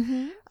boss,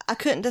 I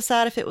couldn't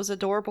decide if it was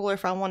adorable or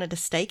if I wanted to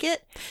stake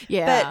it.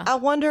 Yeah. But I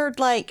wondered,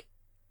 like,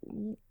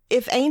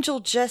 if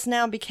Angel just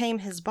now became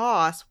his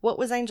boss, what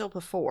was Angel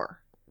before?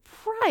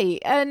 Right.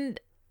 And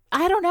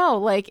I don't know,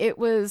 like it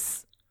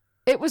was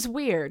It was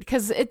weird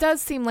because it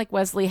does seem like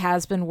Wesley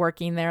has been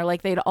working there.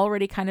 Like they'd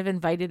already kind of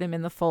invited him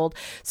in the fold.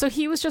 So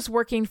he was just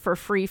working for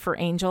free for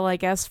Angel, I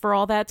guess, for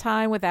all that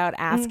time without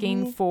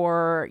asking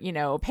for,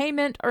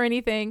 payment or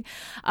anything.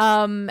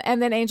 And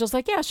then Angel's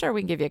like, yeah, sure, we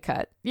can give you a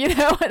cut,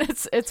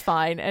 and it's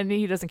fine. And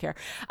he doesn't care.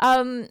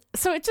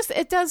 So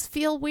it does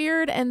feel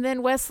weird. And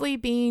then Wesley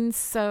being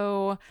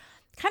so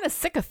kind of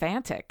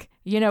sycophantic,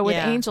 with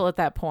Angel at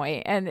that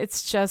point. And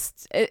it's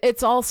just,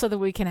 it's all so that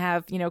we can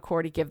have,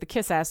 Cordy give the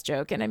kiss ass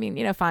joke. And I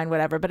mean, fine,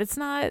 whatever, but it's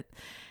not,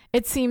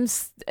 it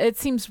seems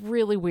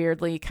really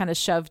weirdly kind of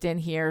shoved in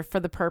here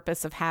for the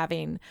purpose of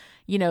having,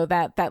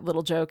 that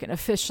little joke and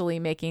officially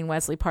making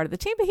Wesley part of the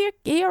team. But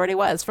he already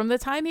was. From the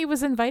time he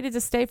was invited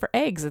to stay for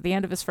eggs at the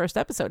end of his first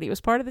episode, he was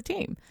part of the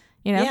team,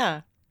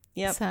 Yeah.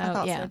 Yep, so, I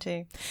thought so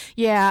too.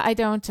 Yeah, I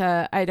don't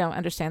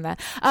understand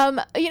that.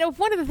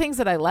 One of the things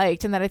that I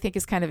liked and that I think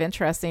is kind of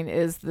interesting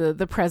is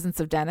the presence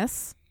of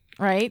Dennis,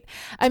 right?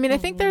 I mean, I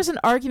think there's an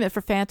argument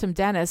for Phantom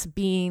Dennis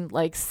being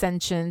like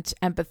sentient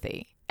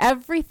empathy.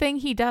 Everything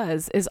he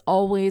does is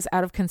always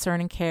out of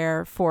concern and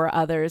care for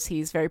others.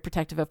 He's very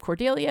protective of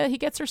Cordelia. He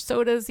gets her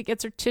sodas. He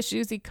gets her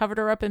tissues. He covered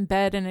her up in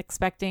bed and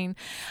expecting.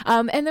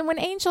 And then when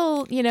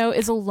Angel,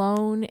 is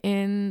alone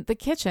in the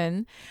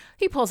kitchen,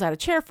 he pulls out a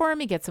chair for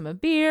him. He gets him a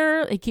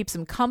beer. He keeps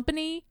him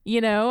company.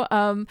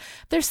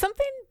 There's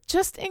something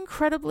just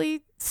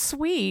incredibly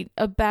sweet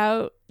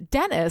about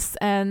Dennis.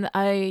 And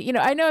I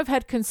know I've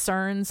had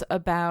concerns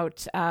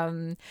about,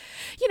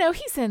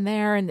 he's in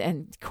there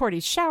and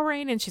Cordy's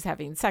showering and she's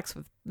having sex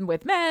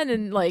with men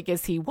and like,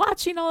 is he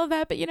watching all of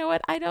that? But you know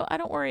what? I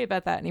don't worry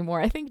about that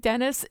anymore. I think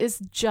Dennis is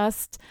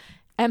just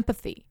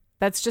empathy.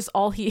 That's just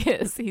all he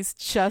is. He's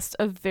just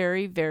a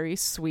very, very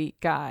sweet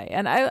guy.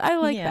 And I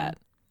like that.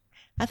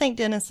 I think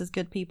Dennis is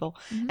good people.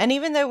 And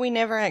even though we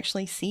never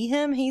actually see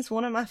him, he's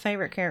one of my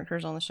favorite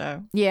characters on the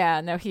show. Yeah,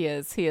 no, he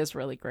is. He is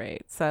really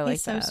great. So I like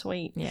he's so that.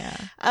 sweet. Yeah.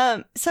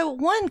 So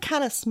one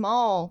kind of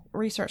small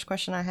research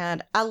question I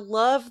had. I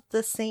love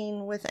the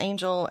scene with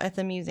Angel at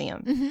the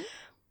museum.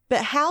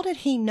 But how did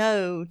he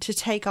know to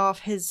take off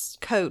his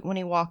coat when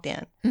he walked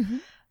in?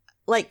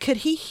 Like, could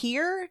he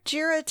hear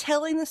Jira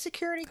telling the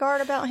security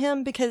guard about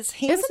him? Because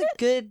he was a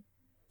good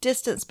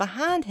distance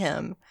behind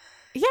him.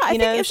 Yeah, I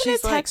think, isn't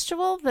it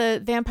textual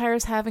that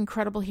vampires have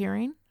incredible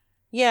hearing?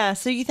 Yeah,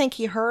 so you think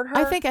he heard her?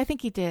 I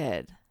think he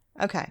did.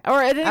 Okay.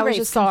 Or at any rate,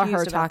 just saw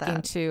her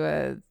talking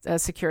to a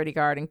security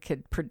guard and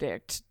could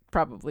predict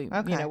probably,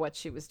 what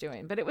she was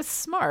doing. But it was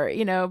smart,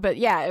 But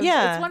yeah,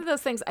 it's one of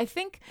those things.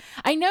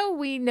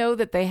 We know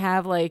that they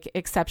have like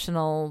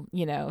exceptional,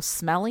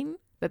 smelling,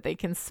 that they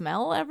can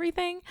smell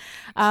everything.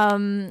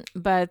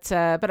 But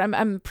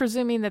I'm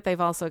presuming that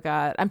they've also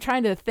got, I'm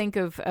trying to think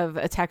of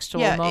a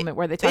textual moment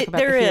where they talk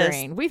about the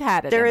hearing. We've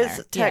had it.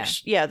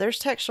 There's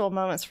textual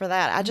moments for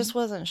that. I just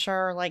wasn't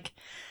sure like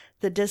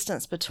the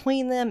distance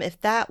between them, if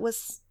that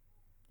was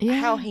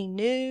how he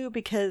knew,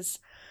 because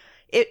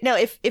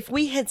if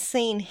we had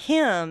seen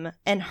him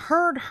and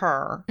heard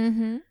her,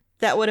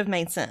 that would have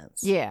made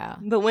sense. Yeah.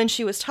 But when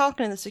she was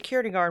talking to the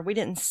security guard, we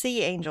didn't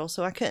see Angel,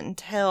 so I couldn't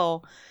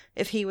tell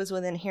if he was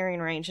within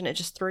hearing range, and it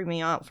just threw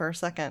me out for a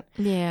second.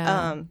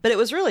 Yeah. But it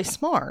was really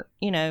smart,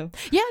 Yeah,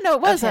 no,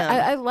 it was.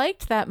 I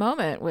liked that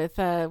moment with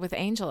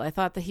Angel. I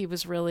thought that he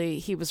was really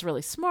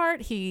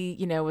smart. He,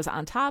 was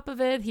on top of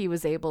it. He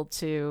was able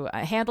to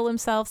handle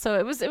himself. So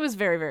it was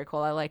very, very cool.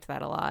 I liked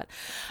that a lot.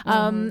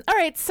 All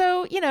right.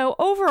 So,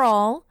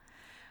 overall,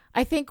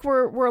 I think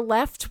we're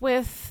left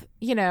with,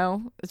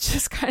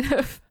 just kind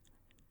of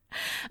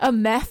a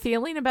meh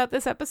feeling about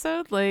this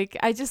episode. Like,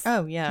 I just,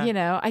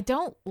 I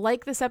don't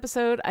like this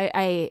episode.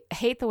 I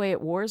hate the way it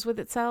wars with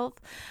itself.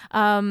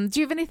 Do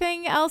you have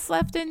anything else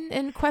left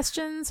in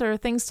questions or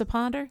things to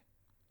ponder?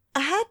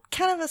 I had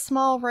kind of a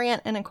small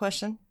rant and a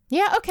question.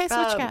 Yeah, okay,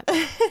 so what you got?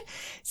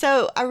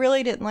 So I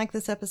really didn't like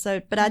this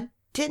episode, but I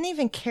didn't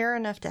even care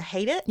enough to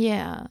hate it.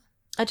 Yeah.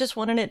 I just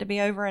wanted it to be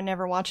over and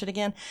never watch it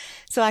again.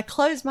 So I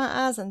closed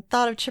my eyes and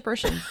thought of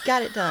Chipperish and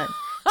got it done.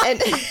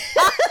 And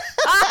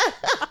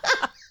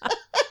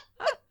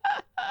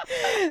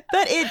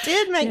but it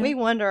did make me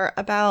wonder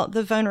about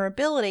the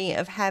vulnerability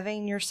of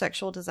having your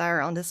sexual desire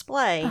on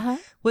display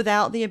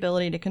without the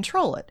ability to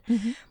control it.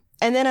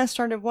 And then I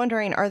started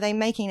wondering, are they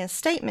making a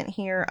statement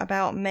here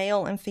about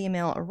male and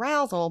female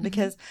arousal?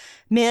 Because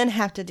men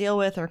have to deal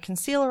with or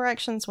conceal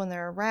erections when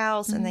they're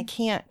aroused, and they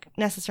can't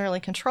necessarily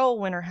control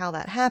when or how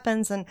that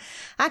happens. And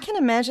I can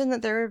imagine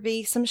that there would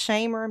be some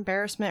shame or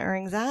embarrassment or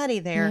anxiety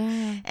there.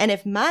 Yeah. And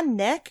if my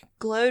neck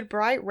glowed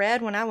bright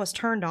red when I was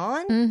turned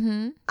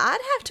on, I'd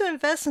have to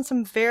invest in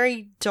some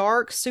very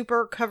dark,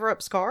 super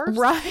cover-up scarves.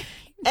 Right.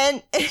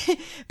 And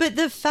but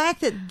the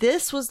fact that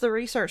this was the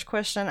research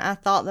question I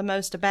thought the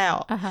most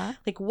about,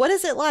 like, what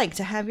is it like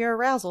to have your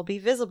arousal be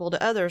visible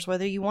to others,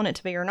 whether you want it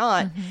to be or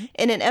not,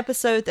 in an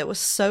episode that was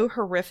so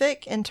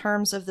horrific in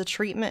terms of the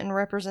treatment and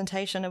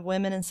representation of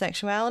women and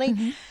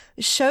sexuality,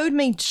 showed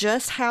me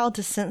just how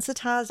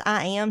desensitized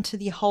I am to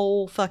the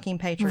whole fucking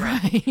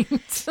patriarchy.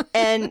 Right.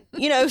 And,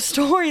 you know,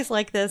 stories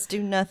like this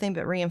do nothing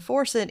but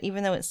reinforce it,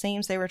 even though it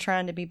seems they were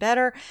trying to be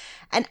better.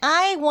 And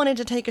I wanted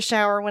to take a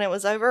shower when it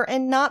was over,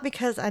 and not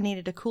because I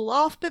needed to cool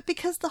off, but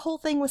because the whole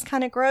thing was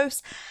kind of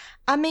gross.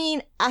 I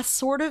mean, I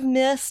sort of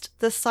missed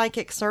the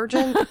psychic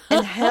surgeon,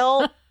 and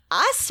hell,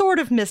 I sort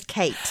of missed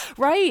Kate.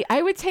 Right.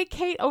 I would take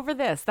Kate over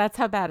this. That's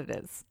how bad it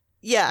is.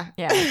 Yeah.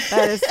 Yeah,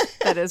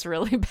 that is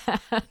really bad.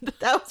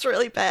 That was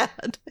really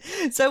bad.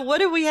 So what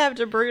do we have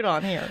to brood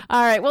on here?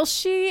 All right. Well,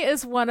 she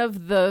is one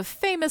of the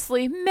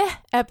famously meh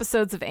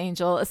episodes of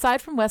Angel,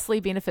 aside from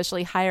Wesley being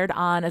officially hired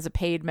on as a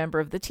paid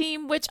member of the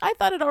team, which I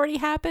thought had already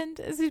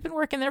happened, as he's been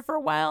working there for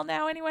a while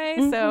now anyway.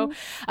 So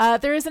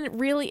there isn't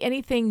really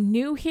anything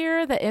new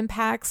here that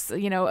impacts,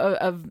 you know,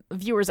 a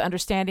viewer's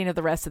understanding of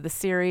the rest of the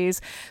series.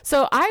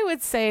 So I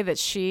would say that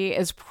she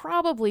is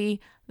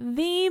probably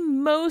the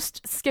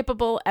most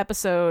skippable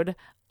episode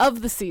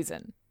of the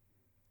season.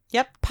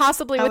 Yep.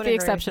 Possibly with the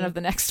exception of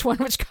the next one,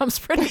 which comes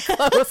pretty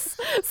close.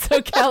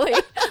 So, Kelly,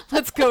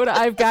 let's go to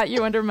I've Got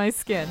You Under My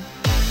Skin.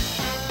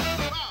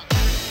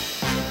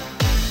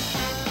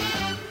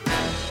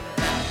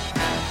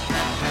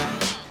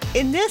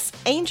 In this,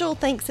 Angel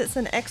Thinks It's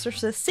an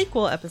Exorcist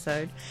sequel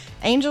episode,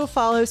 Angel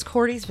follows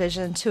Cordy's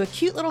vision to a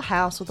cute little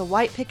house with a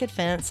white picket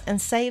fence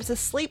and saves a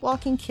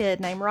sleepwalking kid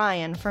named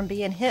Ryan from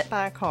being hit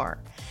by a car.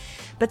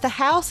 But the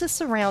house is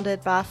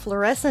surrounded by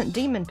fluorescent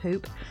demon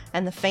poop,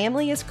 and the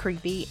family is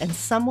creepy, and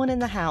someone in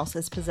the house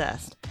is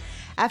possessed.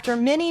 After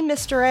many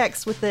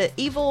misdirects with the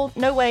evil,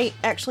 no wait,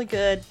 actually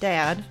good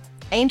dad,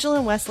 Angel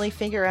and Wesley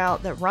figure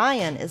out that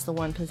Ryan is the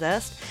one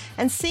possessed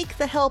and seek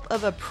the help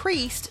of a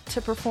priest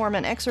to perform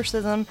an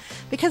exorcism,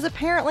 because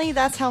apparently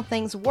that's how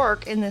things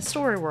work in this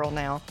story world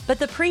now. But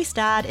the priest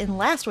died in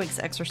last week's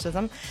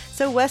exorcism,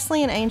 so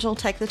Wesley and Angel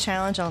take the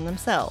challenge on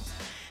themselves.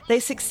 They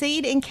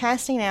succeed in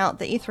casting out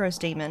the Ethros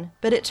demon,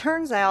 but it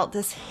turns out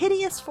this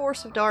hideous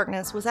force of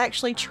darkness was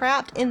actually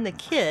trapped in the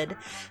kid,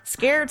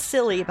 scared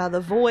silly by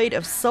the void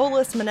of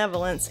soulless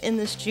malevolence in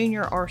this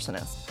junior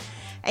arsonist.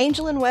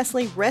 Angel and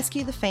Wesley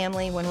rescue the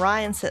family when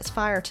Ryan sets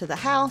fire to the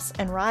house,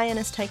 and Ryan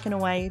is taken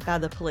away by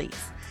the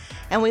police.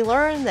 And we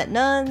learn that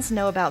nuns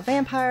know about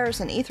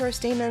vampires and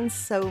Ethros demons,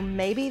 so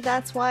maybe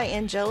that's why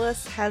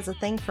Angelus has a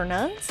thing for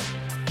nuns?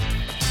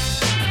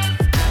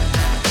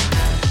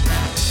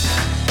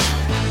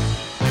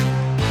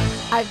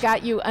 I've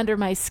Got You Under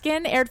My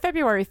Skin aired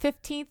February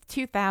 15th,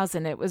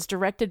 2000. It was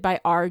directed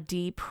by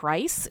R.D.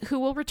 Price, who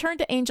will return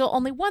to Angel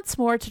only once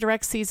more to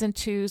direct Season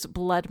 2's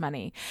Blood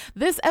Money.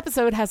 This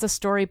episode has a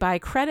story by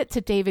credit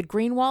to David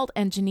Greenwald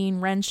and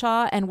Janine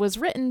Renshaw and was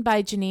written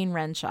by Janine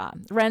Renshaw.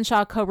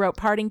 Renshaw co-wrote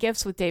Parting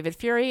Gifts with David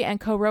Fury and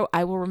co-wrote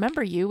I Will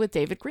Remember You with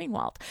David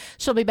Greenwald.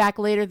 She'll be back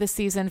later this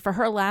season for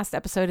her last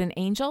episode in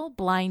Angel,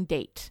 Blind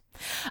Date.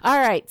 All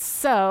right,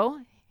 so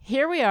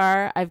here we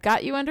are. I've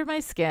Got You Under My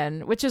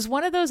Skin, which is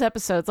one of those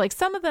episodes, like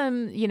some of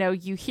them, you know,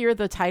 you hear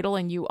the title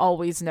and you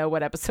always know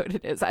what episode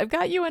it is. I've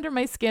Got You Under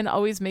My Skin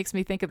always makes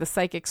me think of the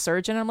psychic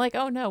surgeon. I'm like,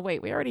 oh no,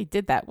 wait, we already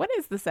did that. What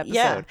is this episode?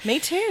 Yeah, me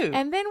too.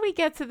 And then we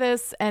get to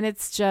this and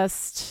it's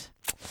just,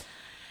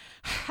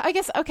 I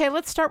guess, okay,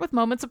 let's start with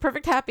Moments of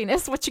Perfect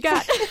Happiness. What you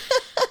got?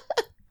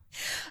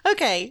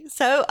 Okay,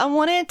 so I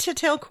wanted to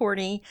tell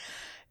Cordy,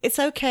 it's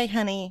okay,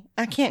 honey.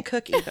 I can't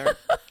cook either.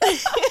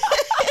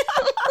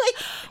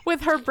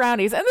 With her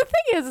brownies. And the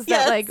thing is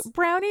that, like,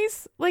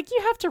 brownies, like,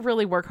 you have to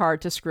really work hard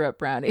to screw up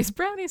brownies.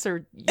 Brownies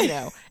are, you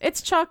know,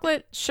 it's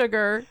chocolate,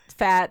 sugar,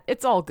 fat.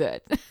 It's all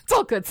good. It's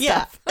all good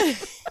stuff. Yeah.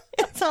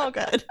 It's all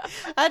good.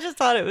 I just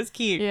thought it was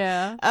cute.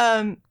 Yeah.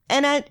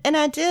 And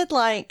I did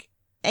like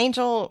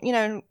Angel, you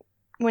know,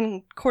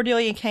 when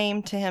Cordelia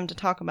came to him to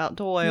talk about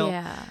Doyle.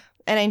 Yeah.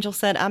 And Angel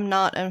said, I'm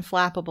not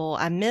unflappable.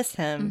 I miss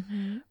him.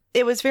 Mm-hmm.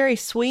 It was very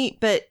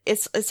sweet, but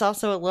it's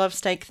also a love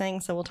stake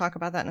thing, so we'll talk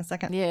about that in a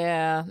second.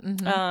 Yeah.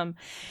 Mm-hmm.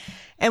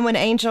 And when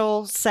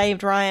Angel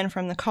saved Ryan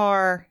from the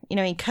car, you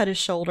know, he cut his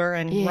shoulder,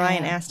 and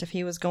Ryan asked if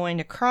he was going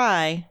to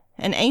cry,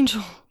 and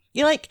Angel,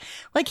 you like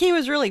he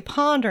was really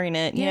pondering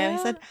it. You know, he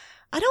said,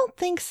 "I don't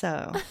think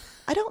so.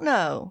 I don't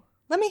know.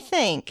 Let me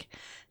think.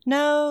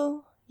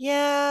 No,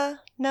 yeah,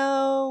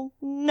 no,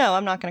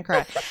 I'm not going to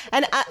cry."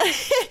 And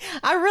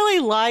I really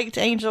liked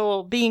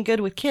Angel being good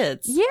with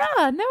kids.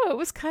 Yeah, no, it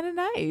was kind of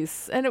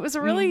nice. And it was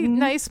a really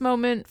nice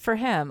moment for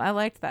him. I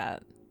liked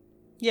that.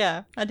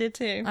 Yeah, I did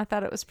too. I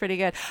thought it was pretty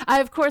good.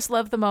 I, of course,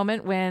 love the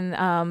moment when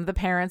the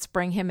parents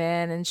bring him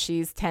in and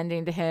she's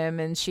tending to him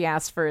and she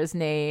asks for his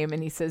name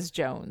and he says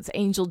Jones,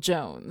 Angel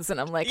Jones.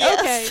 And I'm like,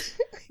 okay,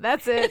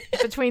 that's it.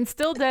 Between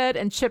Still Dead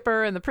and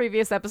Chipper and the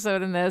previous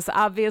episode in this,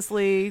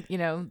 obviously, you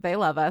know, they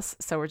love us.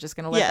 So we're just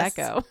going to let that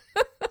go.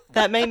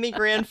 That made me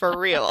grin for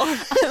real.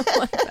 I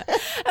like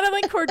that. And I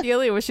like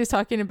Cordelia when she's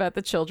talking about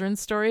the children's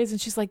stories,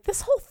 and she's like,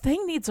 this whole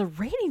thing needs a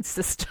rating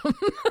system.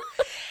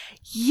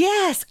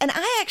 Yes. And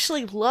I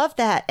actually love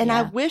that. And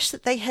I Yeah. wish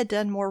that they had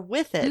done more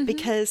with it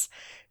because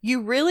you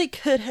really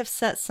could have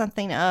set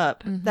something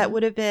up that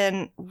would have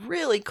been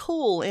really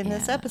cool in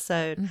this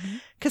episode.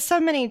 Because so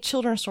many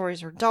children's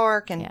stories are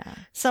dark and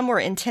some were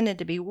intended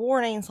to be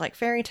warnings like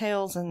fairy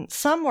tales, and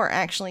some were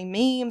actually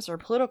memes or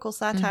political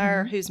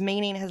satire whose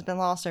meaning has been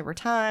lost over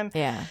time.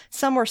 Yeah.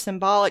 Some were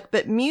symbolic,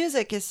 but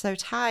music is so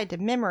tied to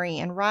memory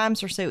and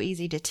rhymes are so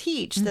easy to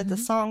teach that the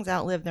songs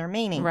outlive their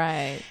meaning.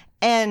 Right.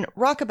 And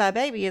Rockabye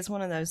Baby is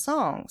one of those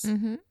songs.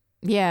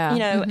 Yeah. You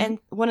know, and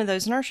one of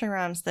those nursery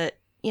rhymes that,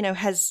 you know,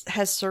 has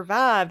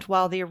survived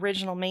while the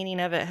original meaning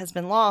of it has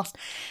been lost.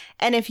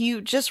 And if you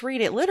just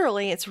read it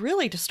literally, it's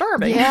really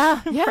disturbing.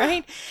 Yeah.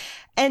 Right?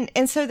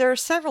 And so there are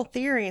several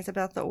theories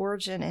about the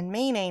origin and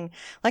meaning.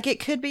 Like it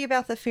could be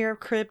about the fear of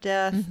crib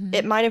death.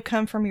 It might have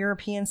come from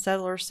European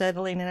settlers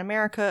settling in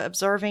America,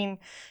 observing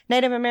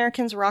Native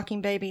Americans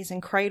rocking babies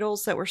in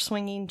cradles that were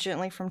swinging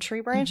gently from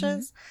tree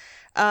branches.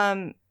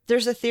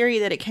 There's a theory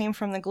that it came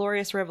from the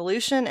Glorious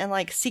Revolution and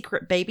like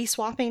secret baby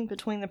swapping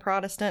between the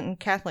Protestant and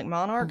Catholic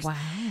monarchs.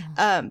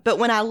 Wow. But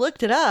when I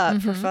looked it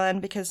up for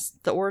fun, because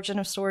the origin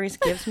of stories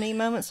gives me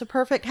moments of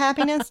perfect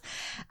happiness,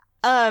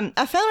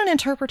 I found an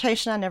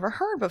interpretation I never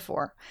heard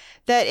before,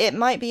 that it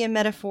might be a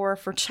metaphor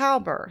for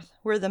childbirth,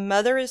 where the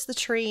mother is the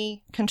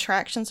tree,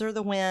 contractions are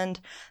the wind,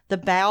 the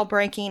bough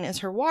breaking is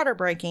her water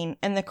breaking,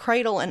 and the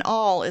cradle and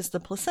all is the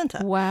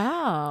placenta.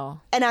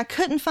 Wow. And I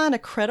couldn't find a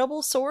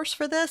credible source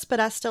for this, but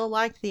I still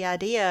liked the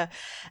idea,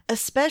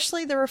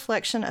 especially the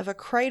reflection of a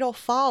cradle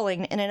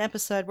falling in an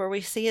episode where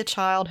we see a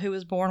child who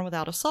was born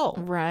without a soul.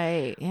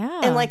 Right.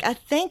 Yeah. And like, I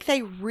think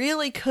they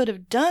really could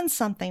have done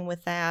something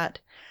with that.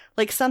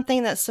 Like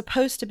something that's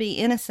supposed to be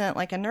innocent,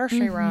 like a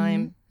nursery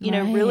rhyme, you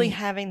know, really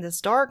having this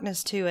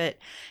darkness to it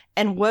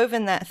and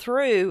woven that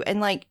through.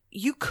 And like,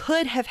 you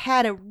could have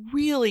had a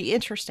really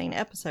interesting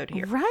episode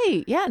here.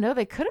 Right. Yeah. No,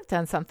 they could have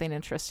done something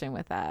interesting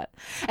with that.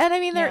 And I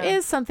mean, there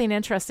is something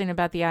interesting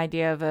about the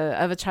idea of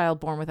a child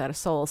born without a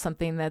soul,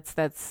 something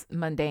that's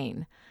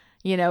mundane.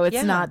 You know,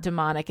 it's not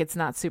demonic. It's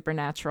not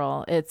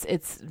supernatural.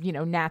 It's, you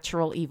know,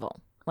 natural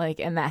evil.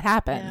 Like, and that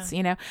happens,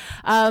 you know?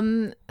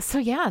 So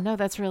yeah, no,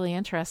 that's really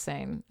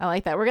interesting. I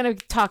like that. We're going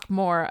to talk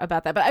more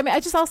about that. But I mean, I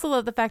just also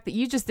love the fact that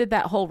you just did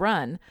that whole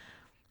run.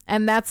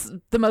 And that's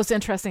the most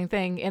interesting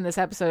thing in this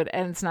episode.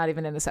 And it's not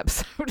even in this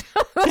episode.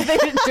 They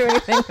didn't do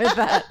anything with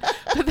that.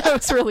 But that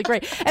was really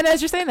great. And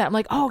as you're saying that, I'm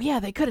like, oh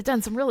yeah, they could have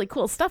done some really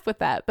cool stuff with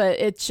that. But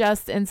it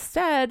just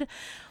instead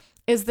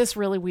is this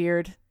really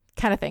weird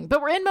kind of thing.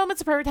 But we're in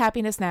moments of perfect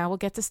happiness now. We'll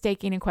get to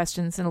staking and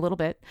questions in a little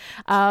bit.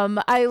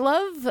 I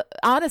love,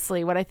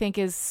 honestly, what I think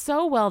is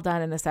so well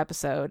done in this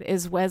episode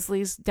is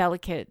Wesley's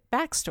delicate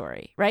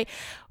backstory, right?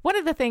 One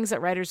of the things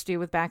that writers do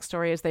with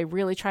backstory is they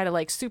really try to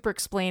like super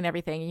explain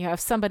everything. You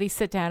have somebody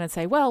sit down and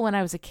say, well, when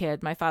I was a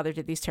kid, my father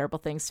did these terrible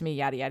things to me,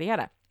 yada, yada,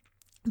 yada.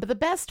 But the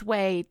best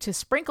way to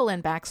sprinkle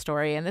in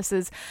backstory, and this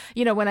is,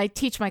 you know, when I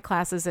teach my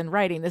classes in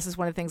writing, this is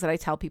one of the things that I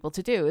tell people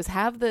to do, is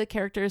have the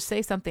characters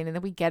say something and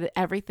then we get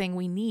everything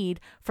we need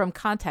from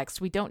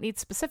context. We don't need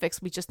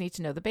specifics. We just need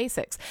to know the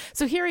basics.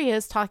 So here he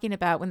is talking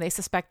about when they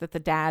suspect that the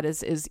dad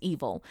is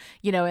evil,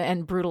 you know,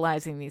 and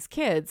brutalizing these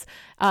kids.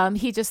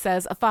 He just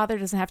says a father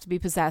doesn't have to be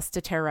possessed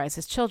to terrorize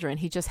his children.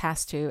 He just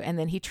has to. And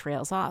then he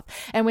trails off.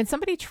 And when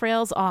somebody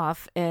trails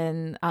off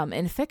in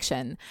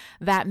fiction,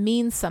 that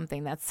means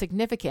something that's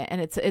significant.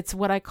 And it's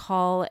what I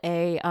call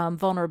a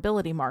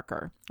vulnerability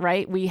marker,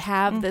 right? We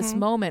have this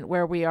moment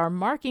where we are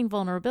marking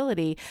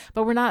vulnerability,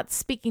 but we're not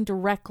speaking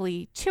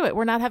directly to it.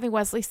 We're not having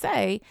Wesley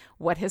say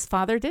what his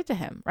father did to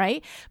him,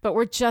 right? But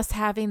we're just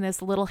having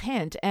this little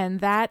hint. And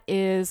that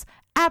is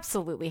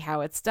absolutely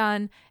how it's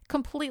done.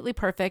 Completely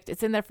perfect.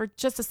 It's in there for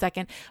just a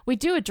second. We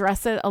do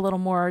address it a little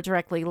more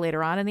directly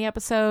later on in the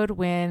episode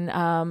when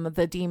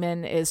the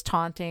demon is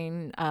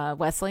taunting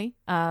Wesley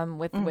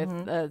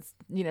with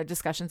you know,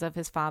 discussions of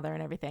his father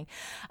and everything.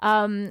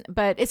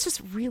 But it's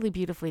just really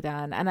beautifully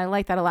done. And I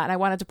like that a lot. And I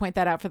wanted to point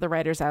that out for the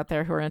writers out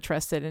there who are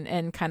interested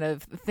in kind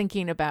of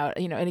thinking about,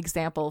 you know, an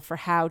example for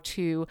how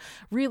to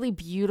really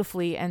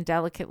beautifully and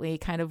delicately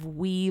kind of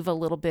weave a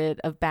little bit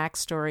of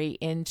backstory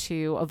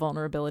into a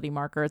vulnerability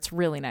marker. It's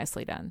really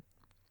nicely done.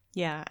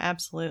 Yeah,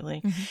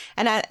 absolutely.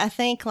 And I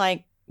think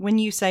like when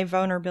you say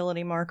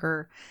vulnerability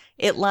marker,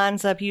 it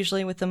lines up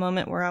usually with the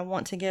moment where I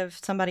want to give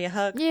somebody a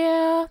hug.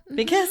 Yeah.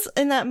 Because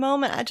in that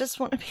moment, I just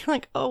want to be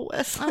like, oh,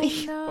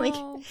 Wesley. I know. Like,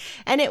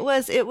 and it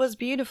was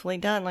beautifully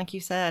done, like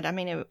you said. I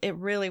mean, it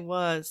really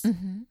was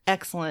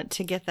excellent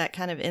to get that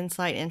kind of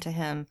insight into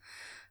him.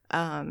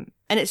 And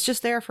it's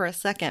just there for a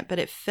second, but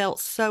it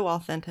felt so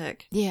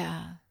authentic.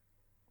 Yeah.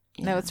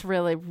 No, it's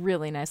really,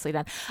 really nicely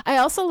done. I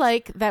also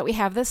like that we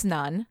have this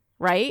nun,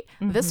 right?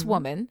 This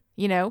woman,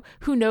 you know,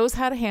 who knows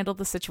how to handle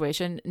the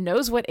situation,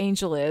 knows what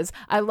Angel is.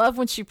 I love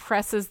when she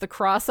presses the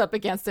cross up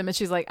against him and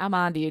she's like, I'm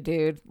on to you,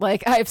 dude.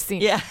 Like I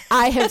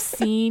have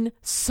seen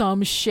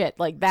some shit.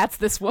 Like that's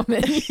this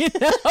woman, you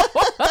know?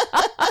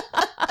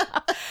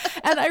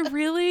 And I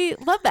really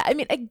love that. I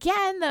mean,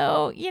 again,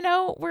 though,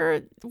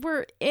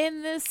 we're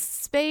in this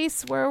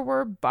space where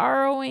we're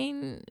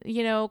borrowing,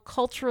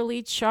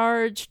 culturally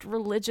charged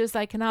religious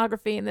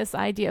iconography and this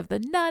idea of the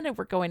nun, and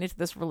we're going into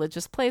this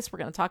religious place. We're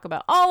going to talk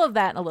about all of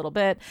that in a little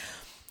bit.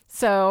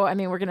 So, I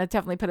mean, we're going to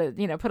definitely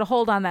put a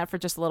hold on that for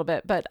just a little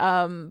bit. But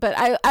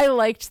I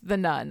liked the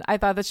nun. I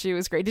thought that she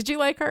was great. Did you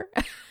like her?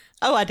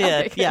 Oh, I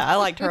did. Okay, yeah, I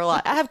liked her a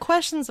lot. I have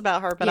questions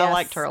about her, but I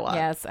liked her a lot.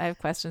 Yes, I have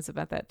questions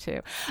about that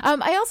too.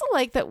 I also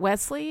like that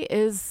Wesley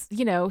is,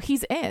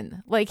 he's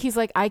in. Like, he's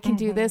like, I can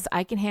do this.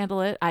 I can handle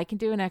it. I can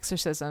do an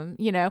exorcism,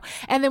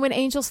 And then when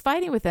Angel's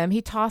fighting with him,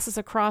 he tosses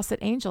a cross at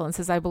Angel and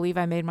says, I believe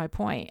I made my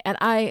point. And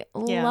I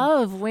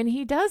love when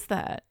he does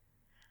that.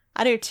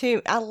 I do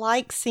too. I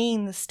like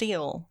seeing the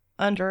steel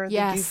under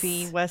the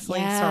goofy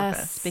Wesley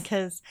surface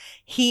because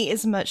he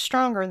is much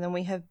stronger than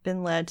we have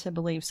been led to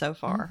believe so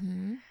far.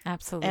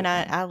 Absolutely. And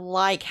I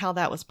like how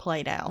that was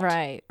played out.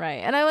 Right.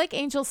 And I like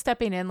Angel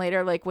stepping in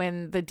later, like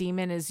when the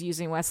demon is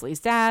using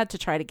Wesley's dad to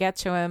try to get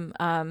to him.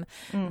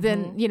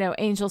 Then,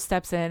 Angel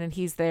steps in and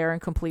he's there in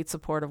complete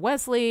support of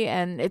Wesley.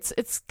 And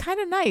it's kind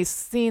of nice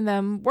seeing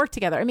them work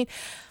together. I mean,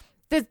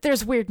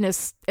 there's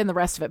weirdness in the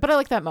rest of it, but I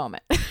like that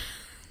moment.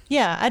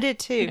 Yeah, I did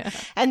too. Yeah.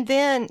 And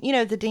then,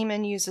 the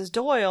demon uses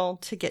Doyle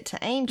to get to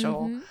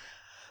Angel,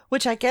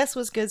 which I guess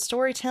was good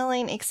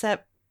storytelling,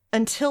 except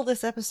until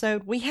this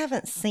episode, we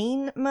haven't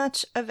seen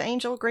much of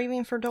Angel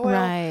grieving for Doyle.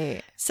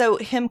 Right. So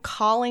him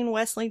calling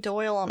Wesley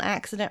Doyle on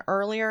accident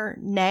earlier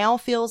now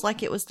feels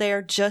like it was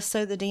there just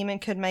so the demon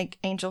could make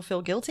Angel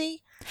feel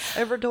guilty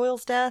over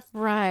Doyle's death.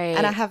 Right.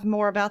 And I have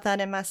more about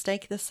that in my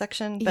stake this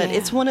section. But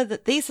it's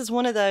this is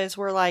one of those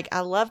where like,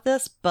 I love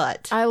this,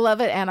 but I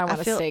love it and I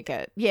want to stake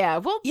it. Yeah.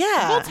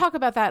 We'll talk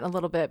about that in a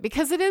little bit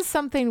because it is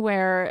something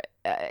where,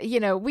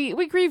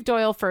 we grieve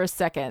Doyle for a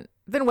second.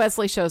 Then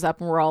Wesley shows up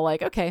and we're all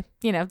like, okay,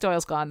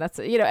 Doyle's gone. That's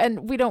it,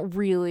 and we don't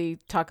really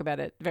talk about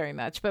it very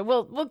much, but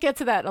we'll get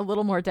to that in a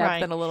little more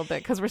depth in a little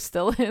bit because we're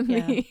still in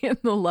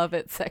the love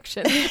it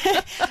section.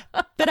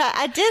 But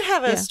I did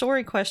have a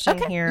story question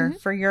here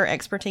for your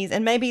expertise,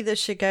 and maybe this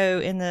should go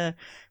in the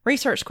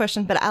research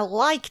question, but I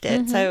liked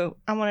it, so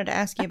I wanted to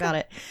ask you about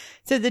it.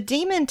 So the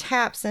demon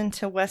taps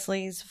into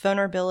Wesley's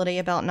vulnerability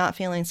about not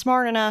feeling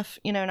smart enough,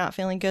 not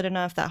feeling good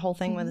enough, that whole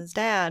thing with his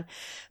dad.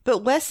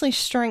 But Wesley's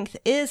strength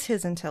is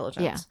his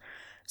intelligence. Yeah.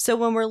 So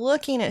when we're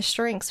looking at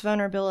strengths,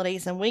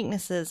 vulnerabilities, and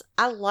weaknesses,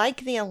 I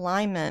like the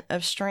alignment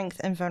of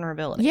strength and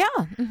vulnerability.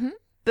 Yeah.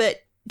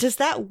 But does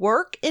that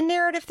work in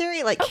narrative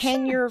theory? Like,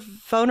 can your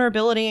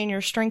vulnerability and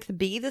your strength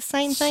be the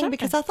same thing?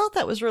 Because I thought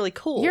that was really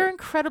cool. You're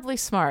incredibly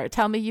smart.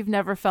 Tell me you've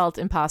never felt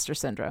imposter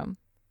syndrome.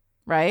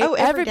 Right? Oh,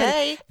 every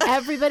day.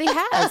 Everybody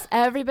has.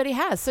 Everybody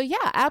has. So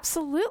yeah,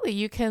 absolutely.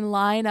 You can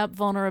line up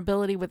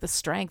vulnerability with the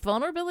strength.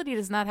 Vulnerability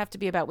does not have to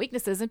be about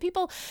weaknesses. And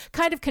people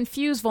kind of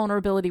confuse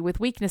vulnerability with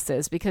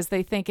weaknesses because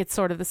they think it's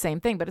sort of the same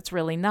thing, but it's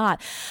really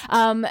not.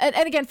 And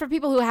again, for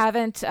people who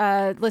haven't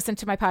listened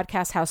to my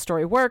podcast, How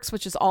Story Works,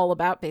 which is all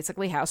about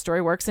basically how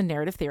story works in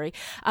narrative theory,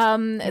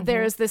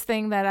 there's this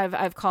thing that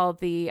I've called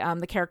the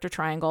character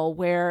triangle,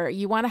 where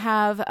you want to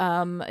have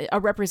a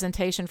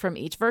representation from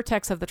each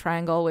vertex of the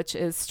triangle, which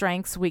is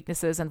strengths,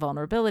 weaknesses, and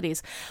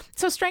vulnerabilities.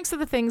 So strengths are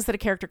the things that a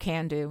character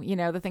can do,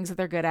 the things that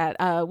they're good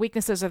at.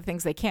 Weaknesses are the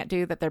things they can't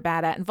do that they're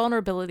bad at, and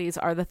vulnerabilities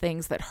are the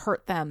things that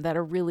hurt them, that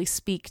are really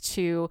speak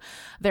to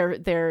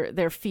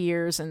their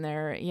fears and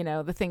their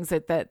the things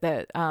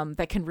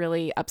that can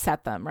really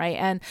upset them, right?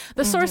 And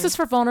the sources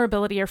for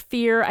vulnerability are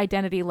fear,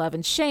 identity, love,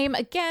 and shame.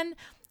 Again,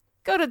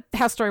 go to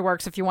How Story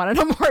Works if you want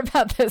to know more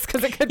about this,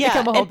 because it could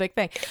become a whole big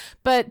thing.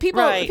 But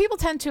people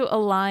tend to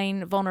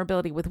align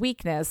vulnerability with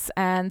weakness,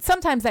 and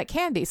sometimes that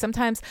can be.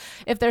 Sometimes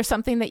if there's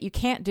something that you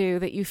can't do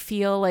that you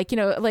feel like,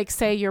 like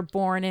say you're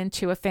born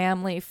into a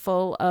family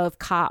full of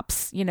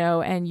cops,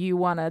 and you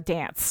want to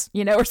dance,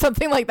 or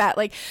something like that,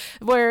 like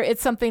where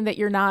it's something that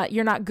you're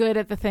not good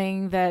at the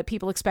thing that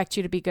people expect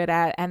you to be good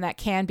at, and that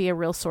can be a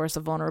real source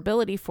of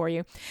vulnerability for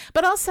you.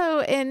 But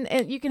also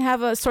you can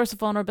have a source of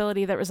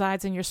vulnerability that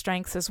resides in your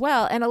strengths as well.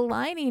 And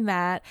aligning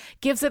that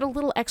gives it a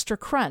little extra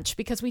crunch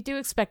because we do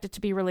expect it to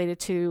be related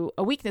to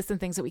a weakness and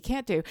things that we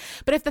can't do.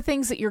 But if the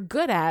things that you're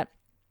good at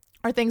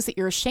are things that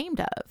you're ashamed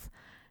of,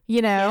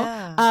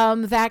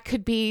 that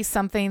could be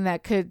something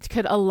that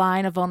could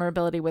align a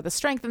vulnerability with a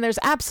strength. And there's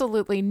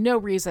absolutely no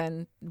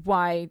reason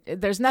why.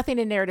 There's nothing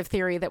in narrative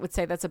theory that would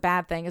say that's a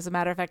bad thing. As a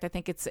matter of fact, I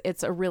think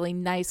it's a really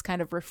nice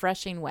kind of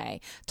refreshing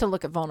way to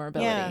look at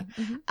vulnerability.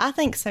 Yeah, I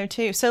think so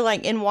too. So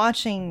like in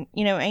watching,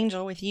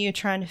 Angel with you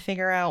trying to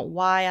figure out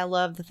why I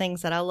love the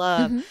things that I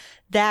love,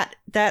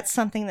 that's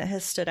something that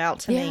has stood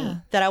out to me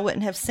that I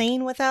wouldn't have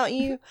seen without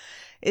you.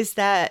 Is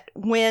that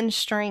when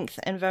strength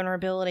and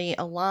vulnerability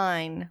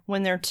align,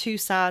 when they're two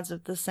sides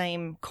of the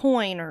same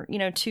coin or,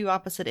 two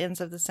opposite ends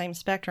of the same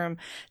spectrum,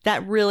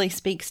 that really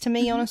speaks to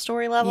me on a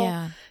story level.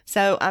 Yeah.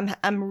 So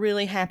I'm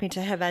really happy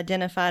to have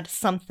identified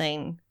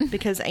something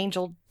because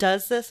Angel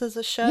does this as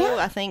a show,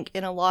 I think,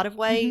 in a lot of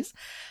ways.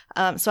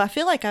 So I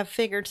feel like I've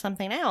figured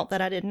something out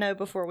that I didn't know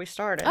before we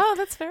started. Oh,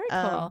 that's very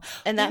cool.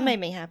 And that made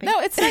me happy. No,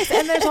 it's nice.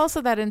 And there's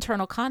also that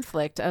internal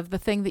conflict of the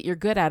thing that you're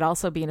good at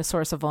also being a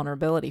source of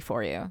vulnerability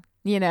for you.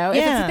 You know, if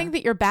it's a thing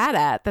that you're bad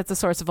at, that's a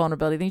source of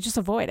vulnerability, then you just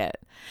avoid it.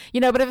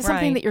 You know, but if it's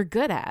something that you're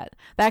good at,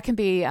 that can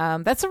be,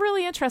 that's a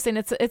really interesting,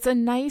 it's a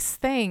nice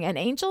thing. And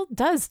Angel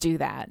does do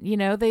that. You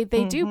know, they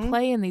do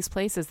play in these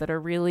places that are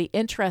really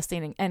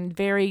interesting and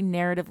very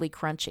narratively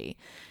crunchy,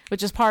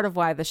 which is part of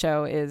why the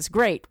show is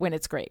great when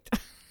it's great.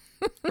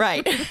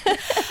 Right.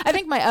 I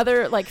think my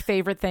other like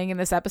favorite thing in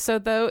this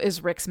episode though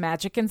is Rick's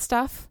magic and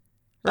stuff.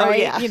 Right? Oh,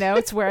 yeah. You know,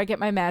 it's where I get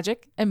my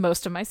magic and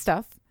most of my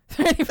stuff.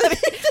 For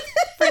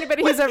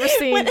anybody who's ever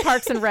seen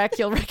Parks and Rec,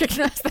 you'll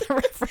recognize that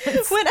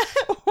reference.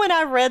 When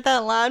I read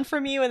that line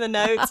from you in the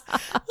notes,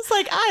 I was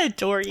like, I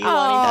adore you,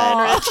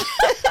 Lonnie Diane-Rich.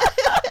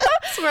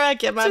 That's where I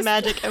get my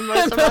magic and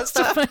most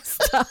of my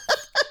stuff.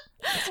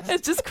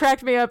 It just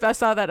cracked me up. I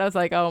saw that. I was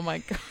like, oh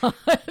my God.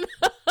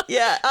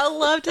 Yeah, I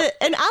loved it.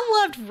 And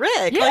I loved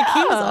Rick. Yeah, like,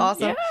 he was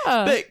awesome.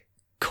 Yeah. But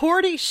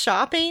Cordy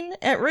shopping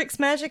at Rick's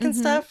magic and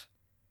stuff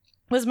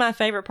was my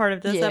favorite part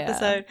of this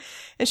episode.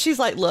 And she's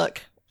like,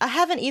 look, I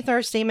have an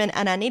ethos demon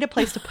and I need a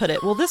place to put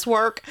it. Will this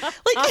work?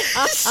 Like,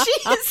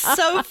 she is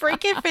so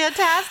freaking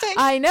fantastic.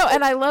 I know.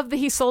 And I love that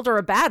he sold her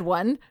a bad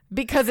one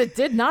because it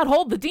did not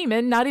hold the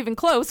demon, not even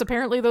close.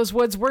 Apparently those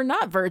woods were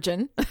not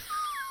virgin.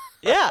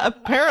 Yeah,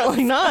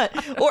 apparently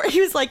not. Or he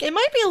was like, it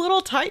might be a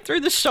little tight through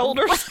the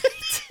shoulders.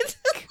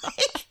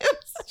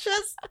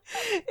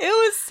 It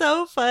was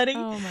so funny.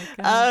 Oh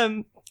my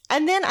God.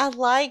 And then I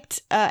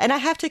liked, and I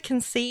have to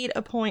concede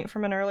a point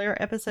from an earlier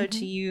episode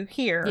to you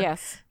here.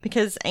 Yes.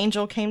 Because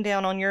Angel came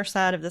down on your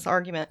side of this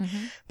argument.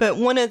 But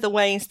one of the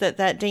ways that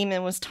that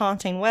demon was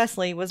taunting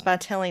Wesley was by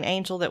telling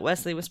Angel that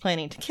Wesley was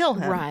planning to kill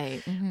him.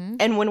 Right.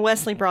 And when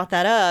Wesley brought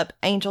that up,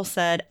 Angel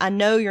said, I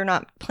know you're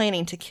not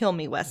planning to kill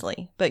me,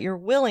 Wesley, but you're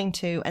willing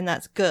to, and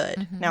that's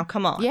good. Now,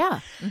 come on. Yeah.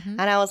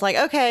 And I was like,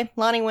 okay,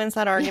 Lonnie wins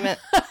that argument.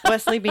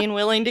 Wesley being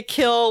willing to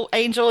kill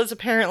Angel is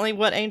apparently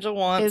what Angel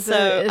wants.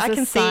 So I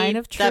can see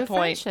that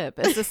point. Friendship.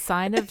 It's a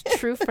sign of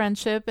true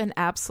friendship and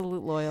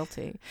absolute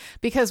loyalty.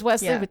 Because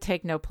Wesley would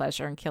take no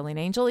pleasure in killing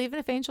Angel, even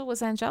if Angel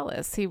was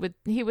Angelus. He would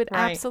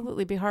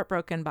absolutely be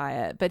heartbroken by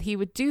it. But he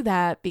would do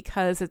that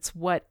because it's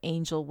what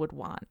Angel would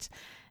want.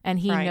 And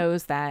he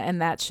knows that,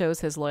 and that shows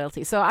his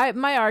loyalty. So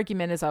my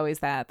argument is always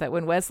that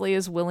when Wesley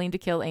is willing to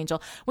kill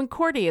Angel, when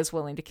Cordy is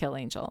willing to kill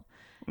Angel,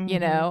 you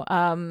know,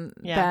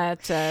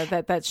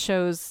 that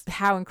shows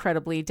how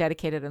incredibly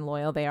dedicated and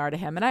loyal they are to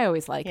him. And I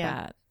always like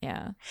that.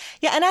 Yeah.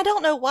 Yeah. And I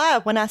don't know why.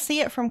 When I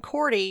see it from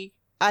Cordy,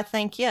 I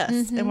think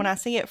yes. And when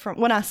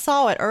I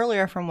saw it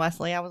earlier from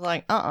Wesley, I was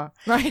like,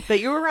 Right. But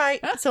you were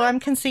right. So I'm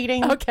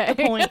conceding the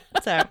point.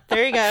 So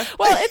there you go.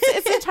 Well,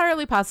 it's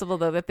entirely possible,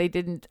 though, that they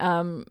didn't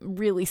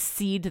really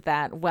seed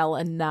that well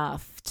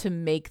enough to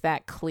make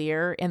that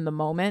clear in the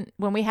moment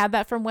when we had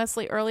that from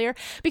Wesley earlier.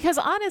 Because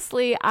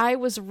honestly, I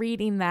was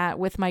reading that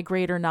with my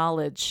greater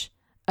knowledge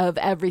of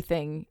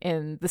everything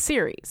in the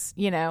series,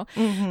 you know?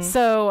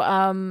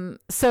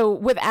 So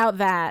without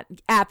that,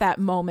 at that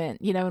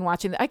moment, you know, and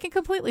watching I can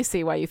completely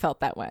see why you felt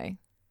that way.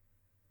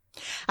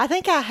 I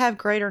think I have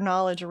greater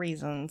knowledge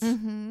reasons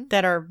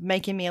that are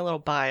making me a little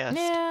biased.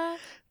 Yeah.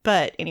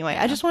 But anyway,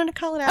 I just wanted to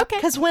call it out.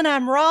 Because when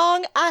I'm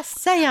wrong, I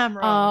say I'm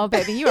wrong. Oh,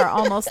 baby, you are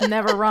almost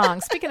never wrong.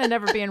 Speaking of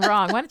never being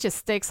wrong, why don't you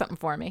stake something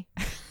for me?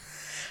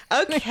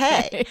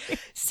 Okay.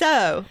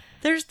 So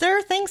there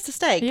are things to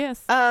stake.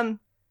 Yes.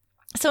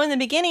 So in the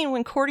beginning,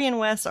 when Cordy and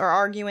Wes are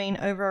arguing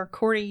over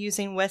Cordy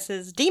using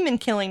Wes's demon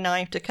killing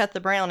knife to cut the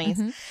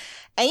brownies,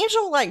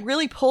 Angel like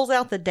really pulls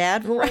out the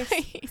dad voice.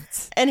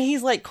 Right. And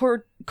he's like,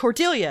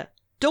 Cordelia,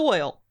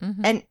 Doyle.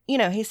 And, you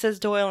know, he says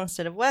Doyle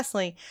instead of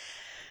Wesley.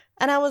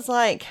 And I was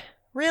like,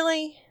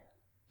 really?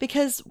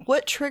 Because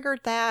what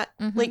triggered that?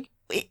 Like,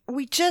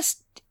 we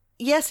just,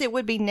 yes, it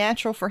would be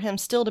natural for him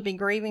still to be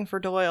grieving for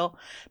Doyle,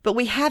 but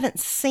we haven't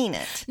seen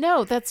it.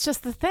 No, that's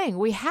just the thing.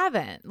 We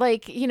haven't.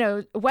 Like, you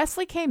know,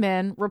 Wesley came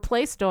in,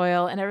 replaced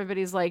Doyle, and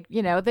everybody's like,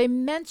 you know, they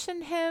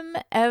mention him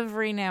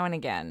every now and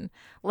again,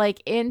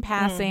 like in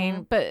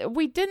passing, but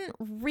we didn't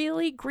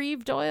really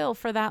grieve Doyle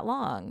for that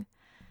long.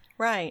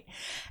 Right.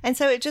 And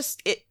so it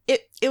just,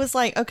 it was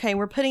like, okay,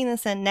 we're putting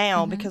this in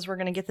now because we're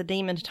going to get the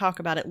demon to talk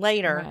about it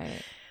later.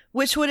 Right.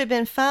 Which would have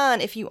been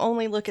fine if you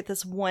only look at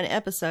this one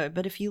episode.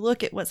 But if you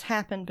look at what's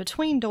happened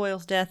between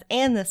Doyle's death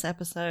and this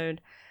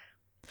episode,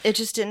 it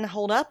just didn't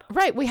hold up.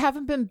 Right. We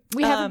haven't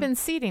been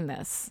seeding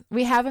this.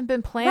 We haven't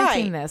been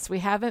planting this. We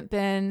haven't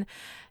been,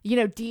 you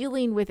know,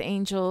 dealing with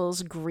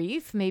Angel's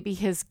grief, maybe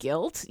his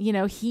guilt. You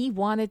know, he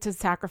wanted to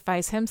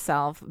sacrifice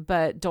himself,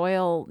 but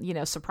Doyle, you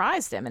know,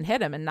 surprised him and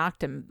hit him and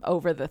knocked him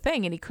over the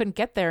thing, and he couldn't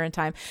get there in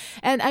time.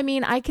 And I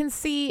mean, I can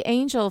see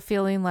Angel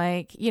feeling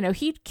like, you know,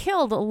 he'd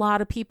killed a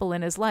lot of people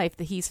in his life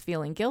that he's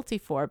feeling guilty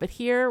for. But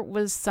here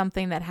was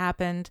something that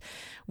happened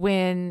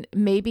when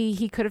maybe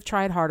he could have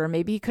tried harder.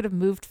 Maybe he could have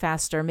moved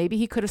faster. father. Maybe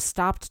he could have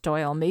stopped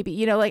Doyle. Maybe,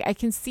 you know, like I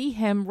can see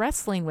him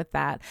wrestling with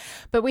that.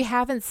 But we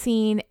haven't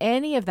seen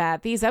any of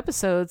that. These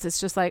episodes, it's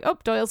just like, oh,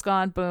 Doyle's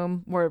gone.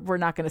 Boom. We're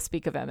not going to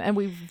speak of him. And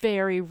we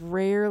very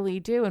rarely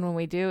do. And when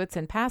we do, it's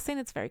in passing.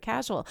 It's very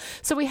casual.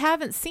 So we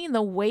haven't seen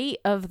the weight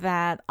of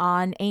that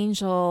on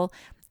Angel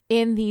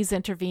in these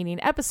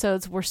intervening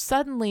episodes. We're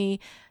suddenly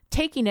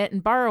taking it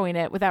and borrowing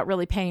it without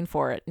really paying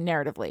for it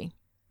narratively.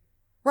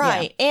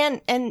 Right. Yeah.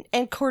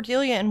 And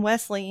Cordelia and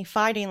Wesley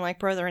fighting like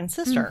brother and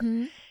sister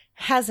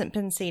hasn't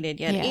been seated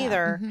yet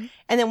either.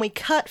 And then we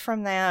cut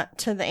from that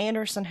to the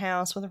Anderson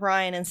house with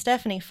Ryan and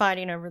Stephanie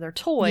fighting over their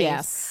toys.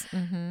 Yes.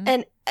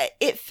 And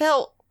it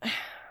felt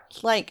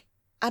like,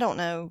 I don't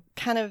know,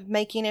 kind of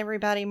making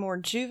everybody more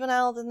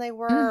juvenile than they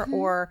were.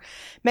 Or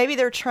maybe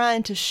they're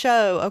trying to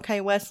show, okay,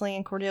 Wesley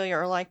and Cordelia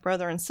are like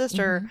brother and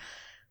sister.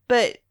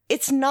 But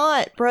it's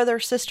not brother,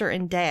 sister,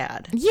 and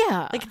dad.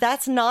 Yeah. Like,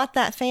 that's not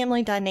that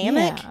family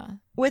dynamic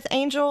with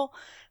Angel.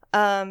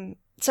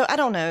 So I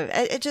don't know.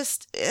 It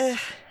just,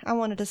 I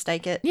wanted to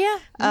stake it. Yeah.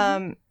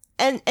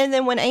 And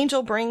then when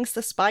Angel brings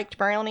the spiked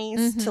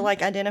brownies to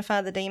like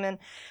identify the demon,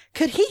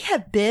 could he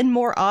have been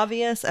more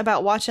obvious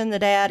about watching the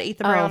dad eat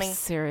the brownie? Oh,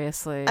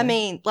 seriously. I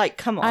mean, like,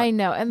 come on. I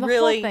know. And the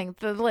really? whole thing,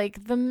 the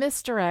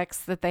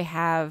misdirects that they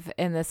have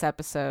in this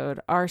episode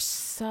are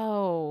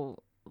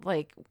so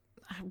like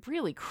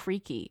really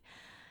creaky.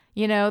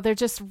 You know, they're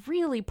just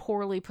really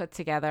poorly put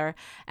together.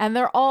 And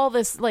they're all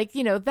this, like,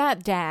 you know,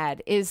 that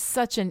dad is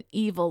such an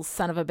evil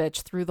son of a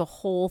bitch through the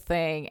whole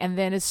thing. And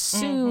then as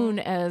soon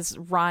as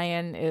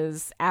Ryan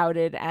is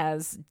outed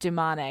as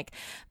demonic,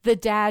 the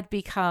dad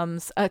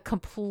becomes a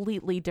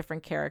completely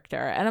different character.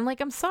 And I'm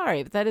like, I'm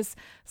sorry, but that is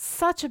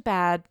such a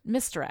bad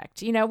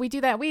misdirect. You know, we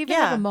do that. We even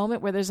have a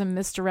moment where there's a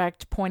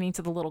misdirect pointing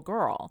to the little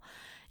girl.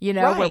 You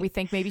know, where we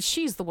think maybe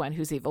she's the one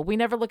who's evil. We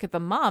never look at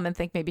the mom and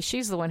think maybe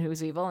she's the one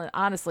who's evil. And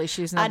honestly,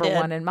 she's number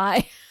one in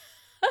my...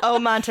 Oh,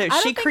 mine too.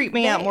 She creeped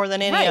me out more than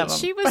any of them.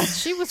 She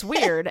was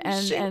weird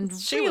and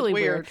she really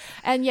weird.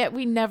 And yet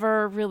we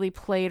never really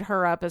played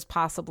her up as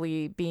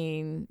possibly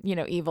being, you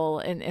know, evil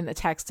in the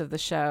text of the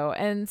show.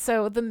 And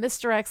so the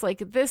misdirects,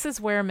 like, this is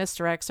where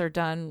misdirects are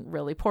done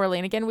really poorly.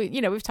 And again,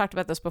 we've talked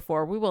about this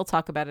before. We will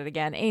talk about it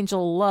again.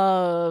 Angel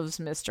loves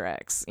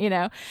misdirects, you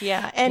know?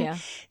 Yeah.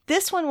 And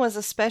this one was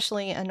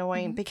especially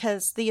annoying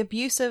because the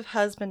abusive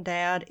husband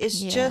dad is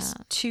just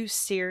too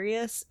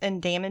serious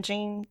and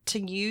damaging to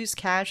use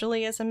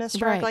casually as a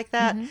misdirect like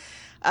that.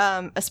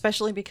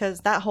 Especially because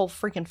that whole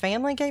freaking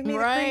family gave me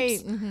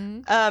the creeps.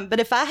 But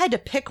if I had to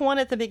pick one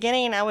at the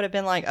beginning, I would have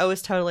been like, oh,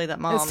 it's totally that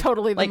mom. It's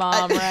totally the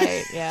mom,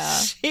 right? Yeah.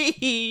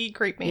 She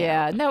creeped me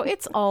out. Yeah. No,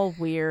 it's all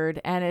weird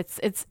and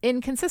it's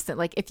inconsistent.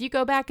 Like, if you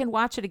go back and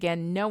watch it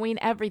again, knowing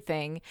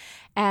everything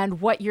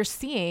and what you're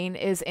seeing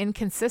is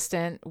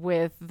inconsistent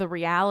with the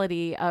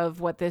reality of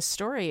what this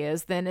story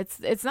is, then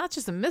it's not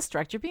just a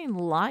misdirect. You're being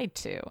lied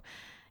to.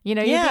 You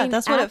know, you're being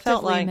that's what it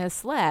felt like.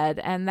 Misled,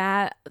 and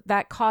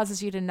that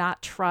causes you to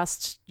not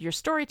trust your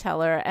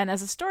storyteller. And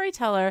as a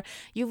storyteller,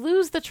 you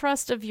lose the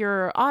trust of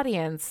your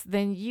audience,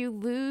 then you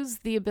lose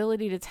the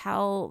ability to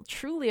tell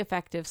truly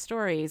effective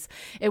stories.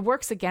 It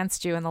works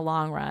against you in the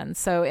long run.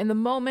 So in the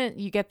moment,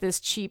 you get this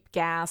cheap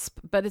gasp,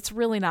 but it's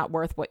really not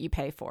worth what you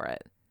pay for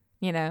it.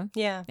 You know?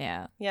 Yeah.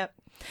 Yeah. Yep.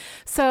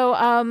 So,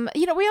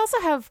 you know, we also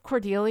have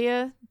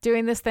Cordelia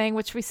doing this thing,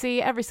 which we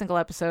see every single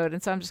episode.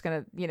 And so I'm just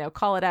going to, you know,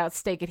 call it out,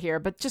 stake it here,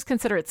 but just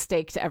consider it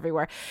staked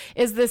everywhere.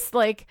 Is this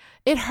like,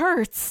 it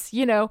hurts,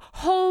 you know,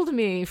 hold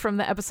me from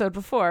the episode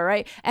before,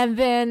 right? And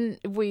then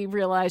we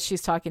realize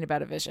she's talking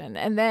about a vision.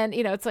 And then,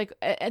 you know, it's like,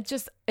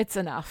 it's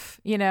enough,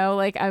 you know,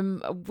 like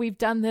we've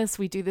done this.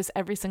 We do this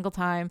every single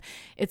time.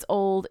 It's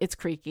old, it's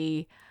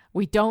creaky.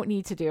 We don't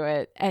need to do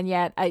it, and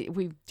yet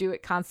we do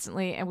it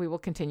constantly, and we will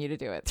continue to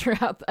do it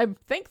throughout. I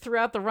think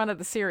throughout the run of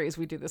the series,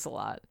 we do this a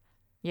lot.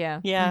 Yeah,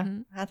 yeah,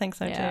 I think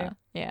so too.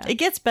 Yeah, it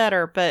gets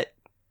better, but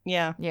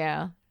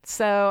yeah.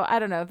 So I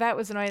don't know. That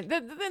was annoying.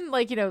 Then,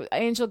 like, you know,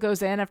 Angel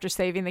goes in after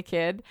saving the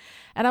kid,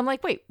 and I'm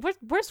like, wait,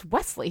 where's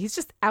Wesley? He's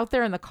just out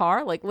there in the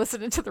car, like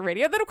listening to the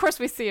radio. Then of course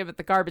we see him at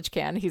the garbage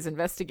can. He's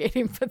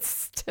investigating, but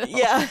still,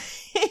 yeah,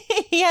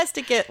 he has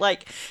to get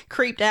like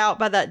creeped out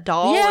by that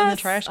doll in the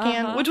trash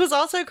can, which was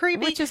also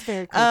creepy. Which is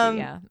very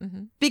creepy.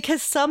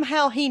 Because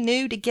somehow he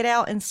knew to get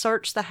out and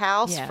search the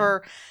house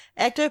for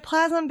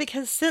ectoplasm,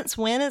 because since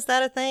when is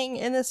that a thing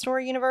in the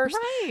story universe?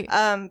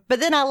 Right. But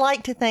then I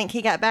like to think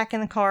he got back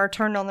in the car,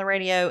 turned on the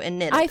radio, and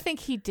knitted. I think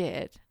he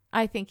did.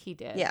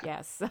 Yeah.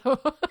 Yes.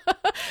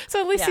 So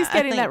at least Yeah, he's getting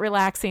I think- that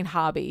relaxing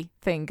hobby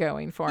thing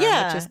going for him,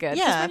 Yeah, which is good.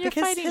 yeah, When you're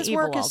because fighting his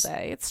evil work all is-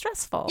 day, it's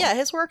stressful. Yeah,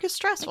 his work is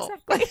stressful.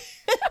 Exactly.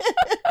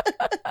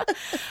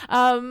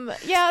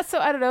 Yeah, so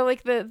I don't know,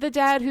 like the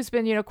dad who's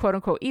been, you know, quote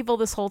unquote evil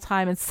this whole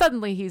time, and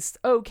suddenly he's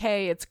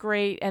okay, it's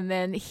great, and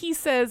then he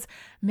says,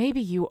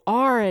 maybe you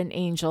are an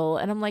angel,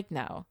 and I'm like,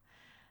 no.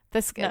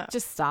 No.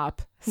 Just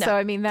stop. No. So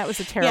I mean, that was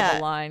a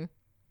terrible line.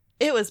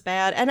 It was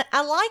bad. And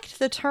I liked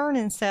the turn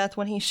in Seth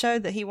when he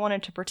showed that he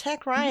wanted to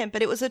protect Ryan,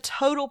 but it was a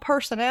total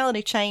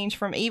personality change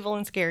from evil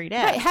and scary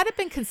dad. Right. Had it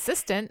been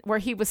consistent where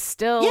he was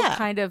still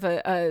kind of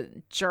a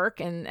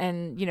jerk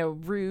and, you know,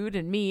 rude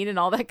and mean and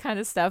all that kind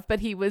of stuff, but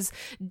he was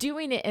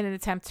doing it in an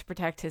attempt to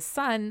protect his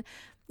son,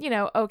 you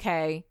know,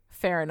 okay,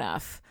 fair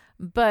enough.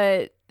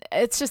 But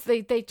it's just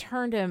they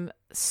turned him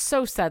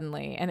so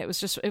suddenly, and it was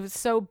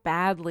so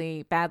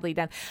badly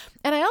done.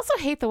 And I also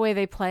hate the way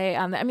they play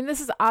on I mean,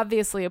 this is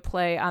obviously a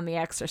play on The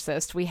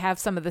Exorcist. We have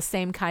some of the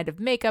same kind of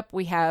makeup.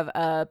 We have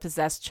a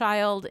possessed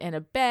child in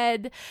a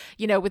bed,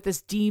 you know, with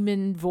this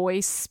demon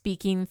voice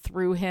speaking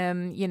through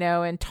him, you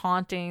know, and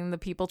taunting the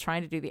people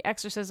trying to do the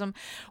exorcism.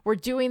 We're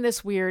doing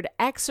this weird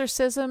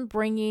exorcism,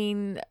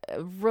 bringing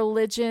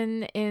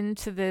religion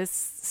into this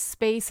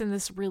space in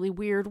this really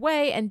weird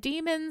way, and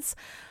demons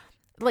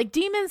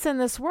in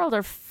this world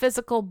are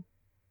physical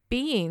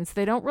beings.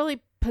 They don't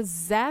really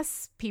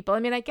possess people. I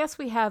mean, I guess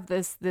we have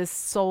this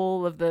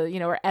soul of the, you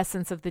know, or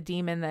essence of the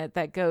demon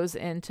that goes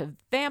into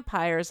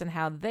vampires and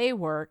how they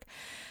work.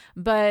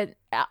 But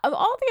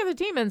all the other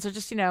demons are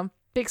just, you know,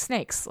 big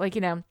snakes, like,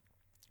 you know,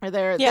 or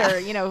they're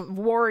you know,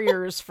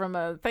 warriors from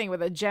a thing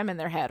with a gem in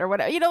their head or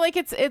whatever. You know, like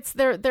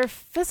they're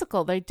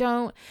physical.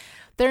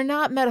 They're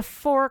not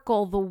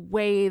metaphorical the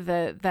way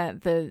that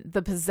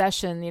the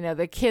possession, you know,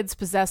 the kids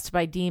possessed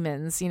by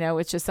demons, you know,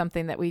 which is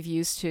something that we've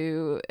used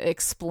to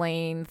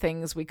explain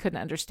things we couldn't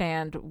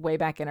understand way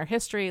back in our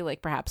history,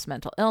 like perhaps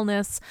mental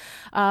illness.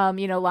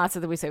 You know, lots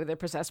of we say they're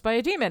possessed by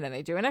a demon and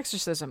they do an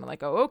exorcism, and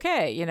like, oh,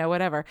 okay, you know,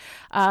 whatever,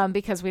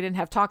 because we didn't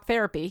have talk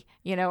therapy,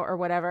 you know, or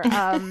whatever.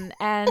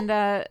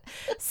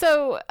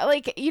 So,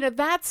 like, you know,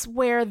 that's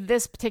where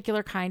this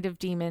particular kind of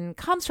demon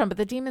comes from. But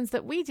the demons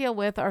that we deal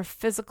with are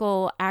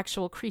physical,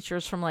 actual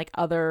creatures from like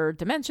other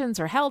dimensions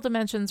or hell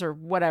dimensions or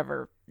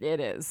whatever it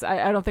is.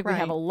 I don't think we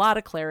have a lot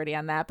of clarity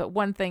on that. But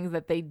one thing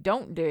that they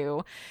don't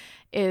do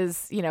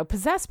is, you know,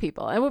 possess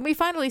people. And when we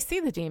finally see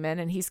the demon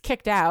and he's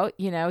kicked out,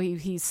 you know,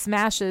 he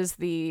smashes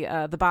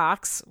the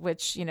box,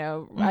 which, you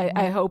know,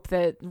 I hope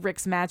that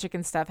Rick's Magic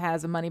and stuff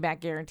has a money back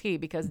guarantee,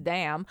 because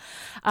damn.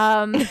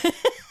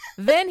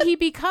 Then he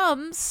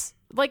becomes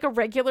like a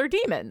regular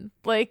demon.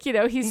 Like, you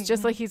know, he's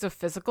just like, he's a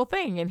physical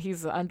thing and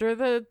he's under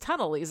the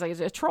tunnel. He's like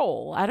a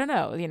troll. I don't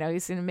know. You know,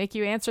 he's going to make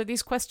you answer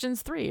these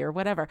questions 3 or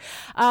whatever.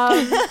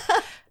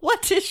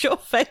 What is your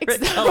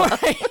favorite color?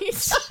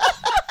 Right.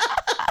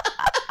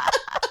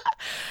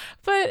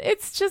 But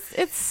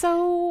it's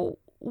so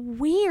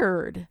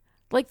weird.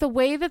 Like the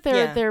way that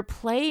they're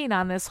playing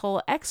on this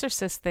whole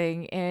exorcist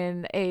thing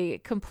in a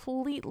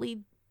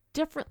completely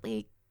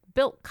differently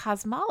built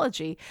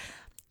cosmology.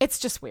 It's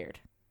just weird.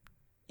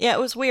 Yeah, it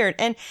was weird.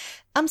 And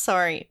I'm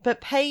sorry, but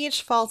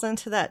Paige falls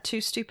into that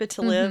too stupid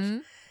to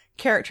live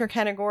character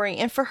category.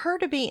 And for her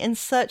to be in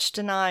such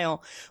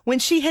denial when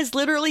she has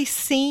literally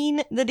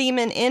seen the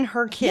demon in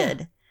her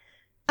kid.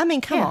 I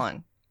mean, come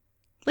on.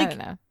 Like, I don't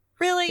know.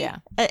 Really? Yeah.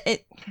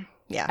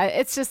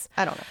 It's just,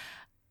 I don't know.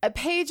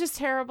 Paige is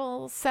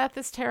terrible. Seth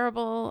is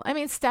terrible. I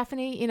mean,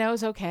 Stephanie, you know,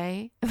 is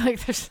okay.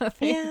 Like, there's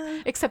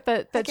nothing except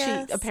that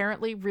she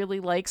apparently really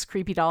likes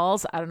creepy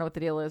dolls. I don't know what the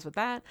deal is with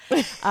that.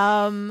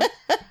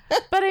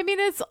 But I mean,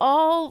 it's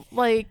all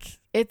like,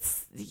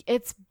 it's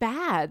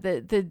bad.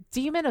 The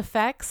demon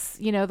effects,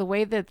 you know, the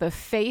way that the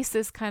face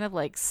is kind of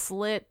like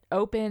slit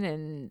open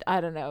and,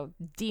 I don't know,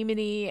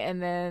 demony,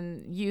 and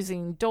then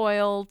using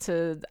Doyle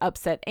to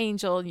upset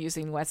Angel,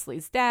 using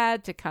Wesley's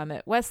dad to come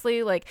at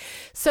Wesley. Like,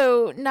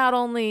 so not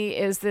only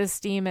is this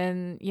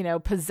demon, you know,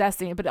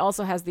 possessing, but it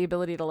also has the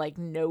ability to like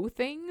know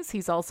things.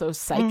 He's also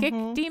psychic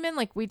demon.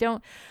 Like, we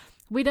don't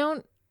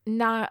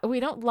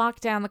lock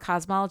down the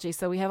cosmology,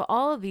 so we have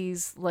all of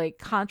these like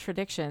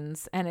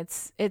contradictions, and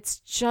it's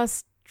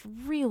just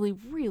really,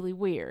 really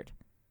weird.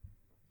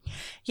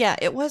 Yeah,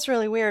 it was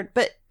really weird,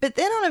 but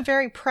then on a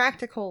very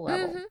practical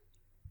level,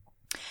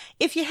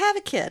 if you have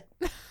a kid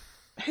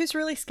who's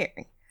really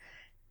scary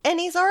and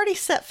he's already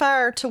set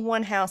fire to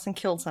one house and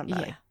killed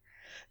somebody,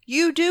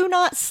 you do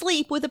not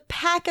sleep with a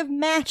pack of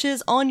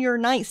matches on your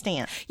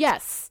nightstand.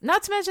 Yes.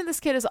 Not to mention, this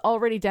kid has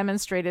already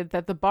demonstrated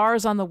that the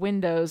bars on the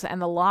windows and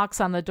the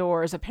locks on the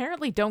doors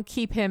apparently don't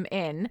keep him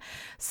in.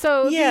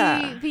 So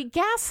the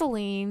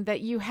gasoline that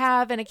you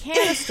have in a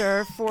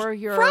canister for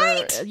your,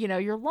 you know,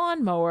 your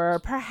lawnmower,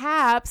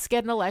 perhaps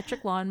get an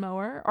electric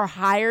lawnmower or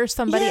hire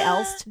somebody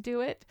else to do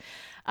it.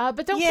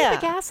 But don't keep the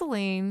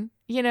gasoline,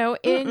 you know,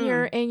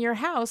 in your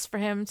house for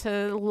him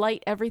to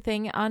light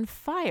everything on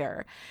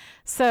fire.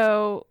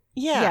 So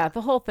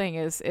the whole thing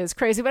is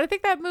crazy. But I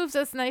think that moves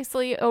us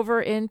nicely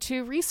over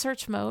into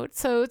research mode.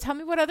 So tell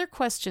me what other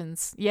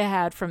questions you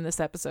had from this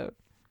episode.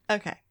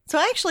 Okay. So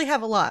I actually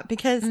have a lot,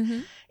 because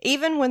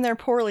even when they're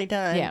poorly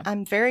done,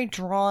 I'm very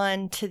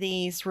drawn to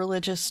these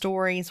religious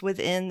stories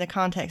within the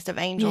context of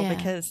Angel,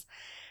 because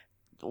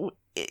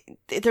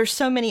there's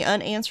so many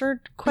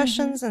unanswered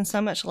questions and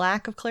so much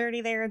lack of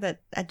clarity there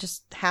that I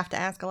just have to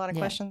ask a lot of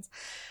questions.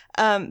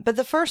 But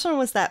the first one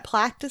was that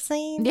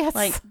Plactocene,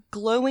 like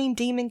glowing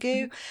demon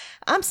goo.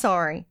 I'm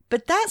sorry,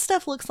 but that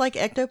stuff looks like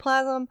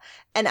ectoplasm.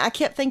 And I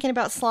kept thinking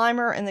about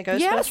Slimer and the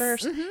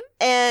Ghostbusters.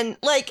 And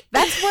like,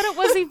 that's what it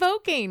was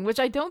evoking, which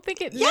I don't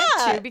think it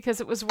meant to, because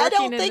it was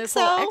working in this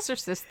whole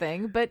exorcist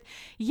thing. But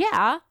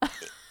yeah.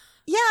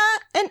 Yeah,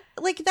 and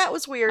like that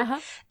was weird.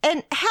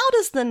 And how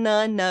does the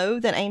nun know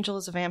that Angel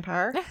is a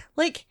vampire?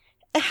 Like,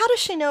 how does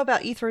she know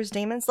about Ethros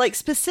demons? Like,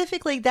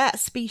 specifically that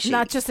species.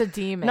 Not just a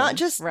demon. Not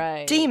just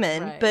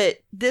demon,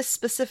 but this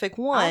specific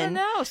one. I don't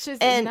know.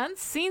 Nun's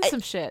seen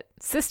some shit.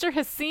 Sister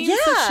has seen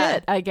some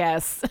shit, I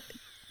guess.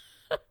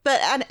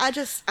 But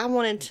I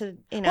wanted to,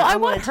 Well, I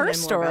want her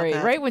story,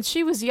 right? When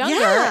she was younger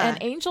and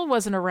Angel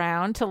wasn't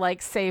around to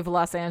like save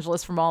Los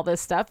Angeles from all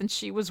this stuff, and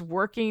she was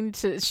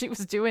she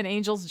was doing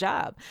Angel's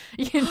job,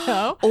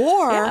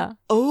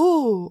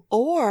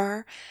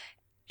 or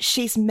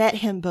she's met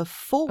him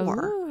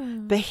before,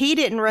 but he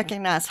didn't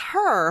recognize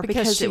her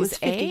because it was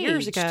 50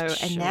 years ago,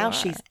 and now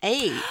she's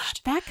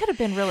aged. That could have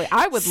been really.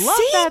 I would love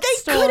that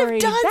story. They could have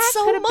done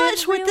so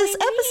much with this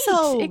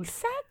episode.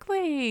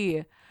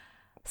 Exactly.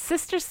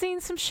 Sister's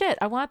seen some shit.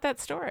 I want that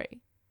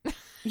story.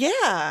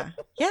 Yeah,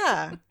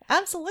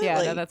 absolutely.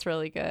 Yeah, no, that's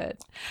really good.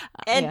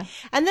 And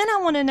then I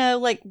want to know,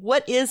 like,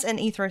 what is an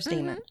Ethros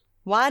demon?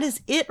 Why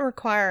does it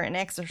require an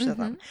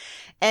exorcism?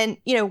 And,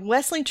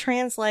 Wesley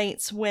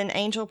translates when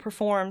Angel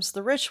performs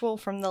the ritual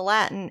from the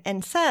Latin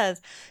and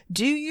says,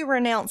 "Do you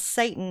renounce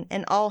Satan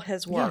and all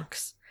his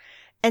works?"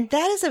 And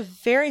that is a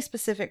very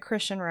specific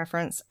Christian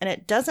reference, and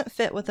it doesn't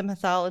fit with the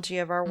mythology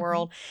of our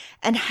world.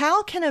 And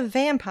how can a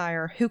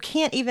vampire who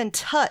can't even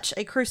touch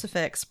a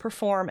crucifix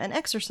perform an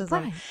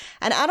exorcism? Right.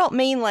 And I don't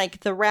mean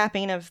like the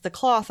wrapping of the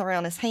cloth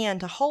around his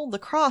hand to hold the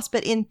cross,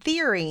 but in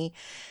theory,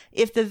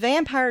 if the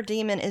vampire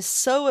demon is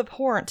so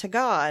abhorrent to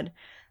God,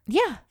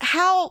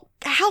 how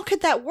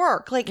could that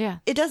work? Like,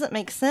 it doesn't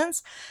make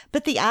sense.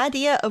 But the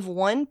idea of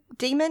one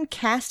demon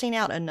casting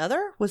out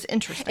another was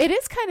interesting. It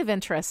is kind of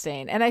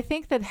interesting. And I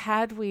think that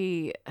had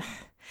we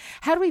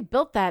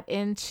built that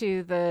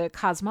into the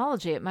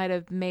cosmology, it might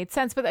have made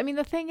sense. But I mean,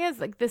 the thing is,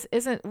 like, this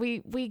isn't,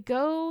 we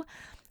go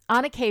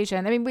on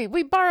occasion. I mean,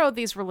 we borrow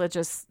these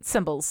religious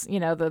symbols,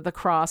 the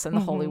cross and the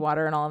holy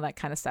water and all of that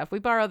kind of stuff. We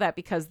borrow that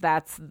because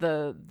that's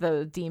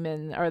the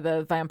demon or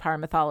the vampire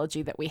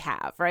mythology that we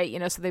have, right?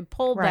 So they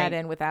pulled that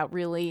in without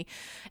really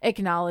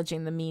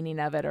acknowledging the meaning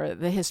of it or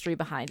the history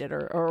behind it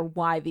or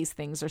why these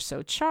things are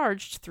so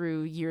charged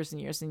through years and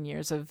years and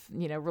years of,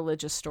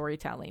 religious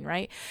storytelling,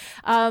 right?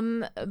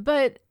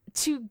 But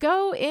to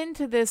go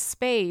into this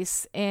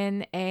space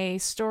in a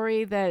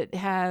story that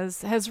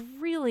has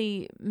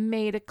really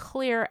made a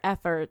clear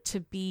effort to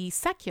be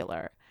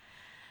secular,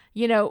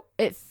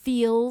 it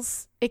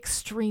feels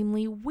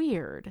extremely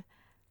weird,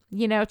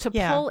 to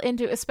pull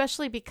into,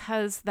 especially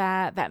because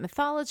that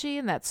mythology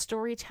and that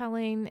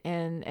storytelling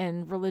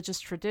and religious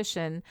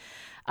tradition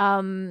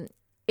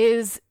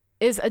is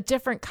a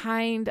different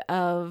kind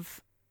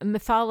of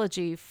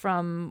mythology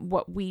from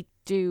what we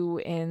do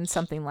in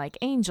something like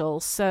Angel.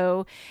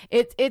 So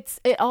it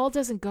all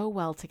doesn't go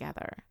well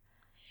together.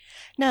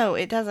 No,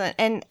 it doesn't.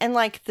 And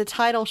like the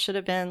title should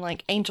have been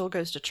like Angel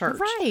Goes to Church,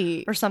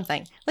 right, or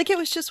something. Like, it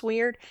was just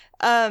weird.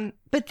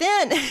 But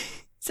then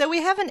so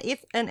we have an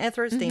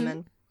Ethros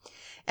demon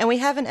and we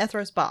have an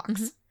Ethros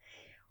box.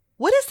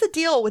 What is the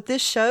deal with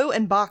this show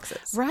and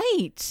boxes?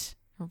 Right.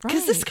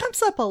 Because this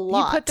comes up a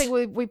lot.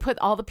 We put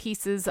all the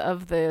pieces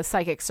of the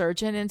psychic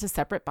surgeon into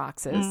separate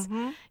boxes,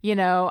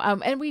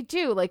 and we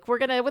do, like, we're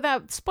going to,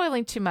 without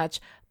spoiling too much,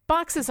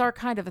 boxes are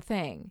kind of a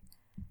thing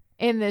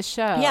in this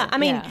show. Yeah, I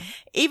mean,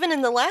 even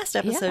in the last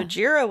episode,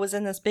 Jiro was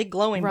in this big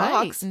glowing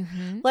box.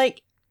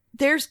 Like,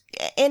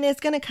 and it's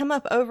going to come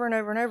up over and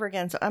over and over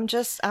again. So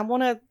I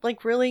want to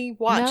like really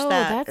watch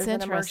that. That's as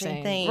an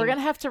emerging thing. We're going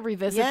to have to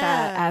revisit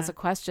that as a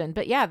question.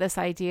 But this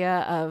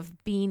idea of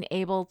being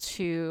able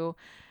to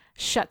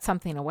shut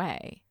something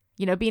away,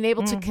 being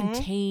able to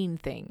contain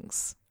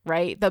things,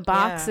 right? The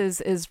box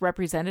is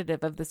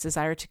representative of this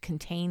desire to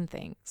contain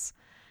things,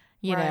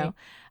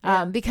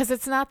 because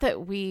it's not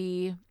that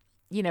we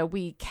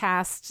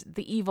cast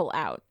the evil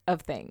out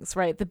of things,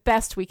 right? The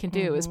best we can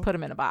do is put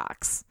them in a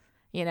box,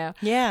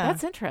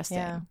 that's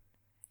interesting.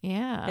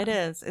 Yeah, it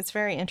is. It's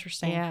very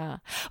interesting. Yeah.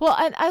 Well,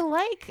 I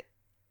like,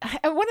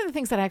 one of the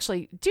things that I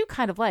actually do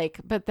kind of like,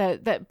 but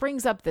that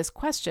brings up this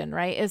question,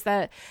 right, is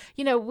that,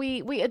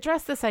 we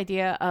address this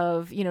idea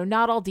of,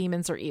 not all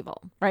demons are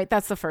evil, right?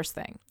 That's the first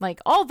thing. Like,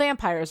 all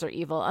vampires are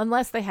evil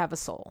unless they have a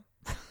soul,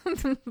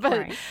 but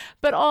Right.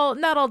 but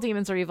not all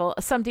demons are evil.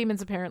 Some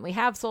demons apparently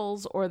have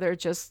souls, or they're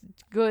just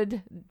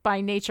good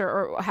by nature,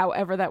 or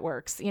however that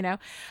works,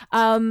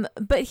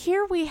 but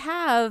here we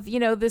have,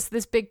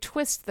 this big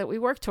twist that we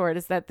work toward,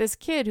 is that this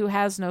kid who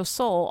has no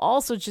soul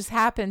also just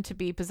happened to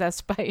be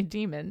possessed by a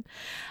demon,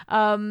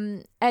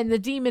 and the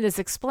demon is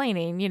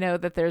explaining,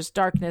 that there's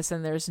darkness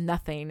and there's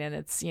nothing, and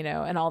it's,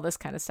 and all this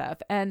kind of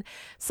stuff. And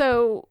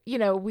so,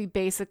 we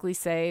basically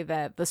say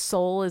that the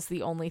soul is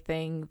the only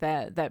thing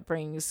that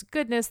brings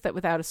goodness, that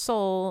without a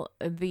soul,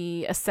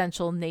 the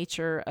essential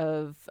nature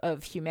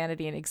of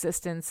humanity and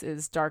existence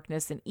is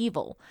darkness and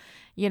evil,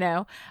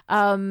 Yeah.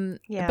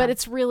 But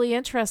it's really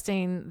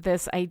interesting,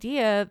 this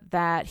idea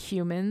that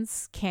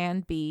humans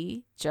can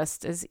be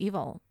just as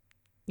evil,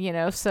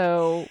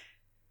 so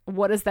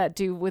what does that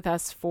do with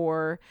us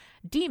for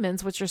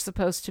demons, which are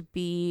supposed to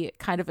be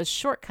kind of a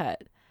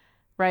shortcut,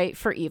 right,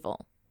 for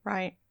evil?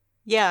 Right.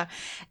 Yeah.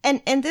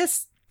 And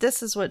this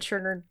is what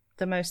triggered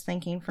the most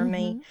thinking for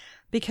me,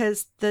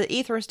 because the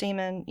Ethros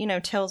demon,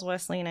 tells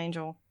Wesley and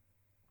Angel,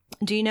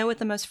 do you know what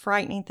the most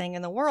frightening thing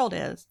in the world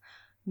is?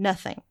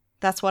 Nothing.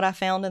 That's what I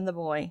found in the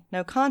boy.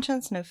 No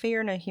conscience, no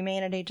fear, no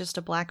humanity, just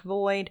a black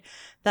void.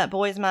 That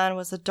boy's mind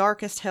was the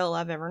darkest hell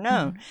I've ever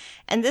known.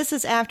 And this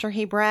is after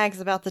he brags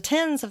about the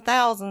tens of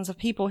thousands of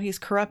people he's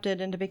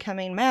corrupted into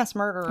becoming mass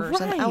murderers.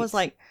 Right. And I was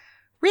like,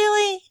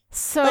 really?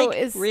 So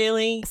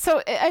really?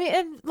 So I mean,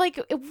 and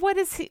what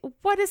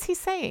is he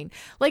saying?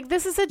 Like,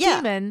 this is a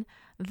demon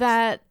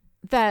that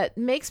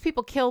makes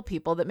people kill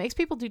people, that makes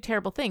people do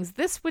terrible things.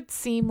 This would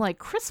seem like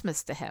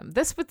Christmas to him.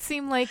 This would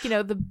seem like,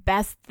 the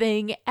best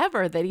thing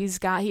ever, that he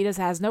just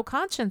has no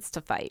conscience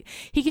to fight.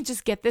 He can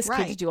just get this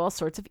kid to do all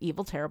sorts of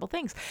evil, terrible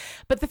things.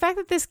 But the fact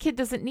that this kid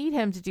doesn't need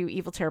him to do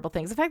evil, terrible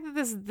things, the fact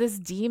that this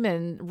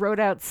demon wrote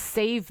out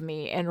 "save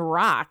me" and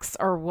rocks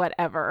or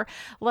whatever,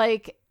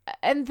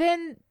 and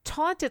then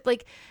taunted,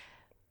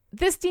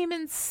 this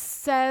demon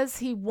says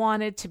he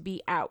wanted to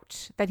be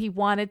out, that he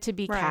wanted to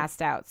be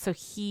cast out. So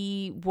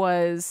he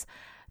was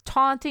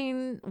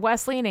taunting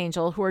Wesley and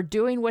Angel, who are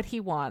doing what he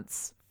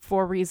wants,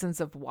 for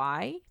reasons of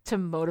why, to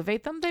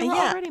motivate them. They were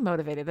already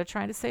motivated. They're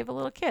trying to save a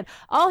little kid.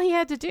 All he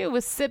had to do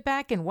was sit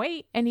back and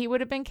wait, and he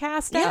would have been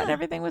cast out.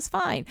 Everything was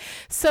fine.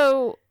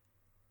 So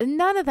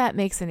none of that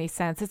makes any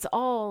sense. It's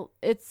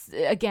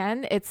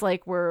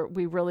like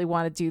we really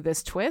want to do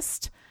this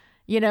twist.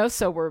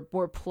 So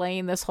we're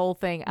playing this whole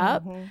thing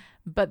up,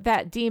 but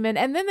that demon,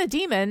 and then the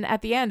demon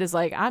at the end is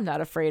like, I'm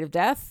not afraid of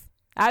death.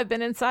 I've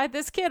been inside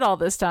this kid all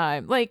this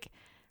time.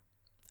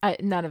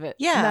 None of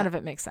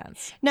it makes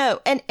sense.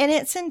 No. And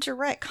it's in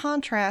direct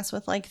contrast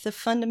with the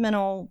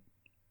fundamental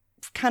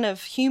kind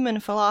of human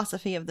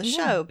philosophy of the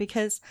show,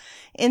 because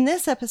in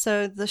this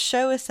episode, the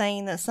show is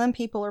saying that some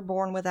people are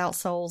born without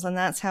souls, and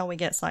that's how we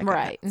get psychopaths.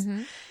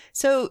 Right.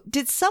 So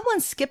did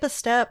someone skip a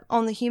step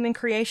on the human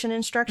creation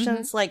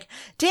instructions?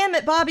 Damn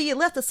it, Bobby, you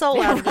left the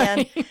soul out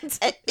again. It's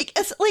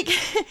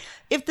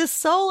if the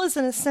soul is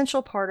an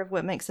essential part of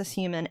what makes us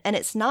human, and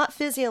it's not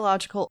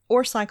physiological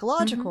or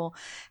psychological,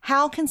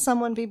 how can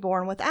someone be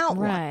born without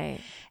one? Right.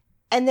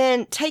 And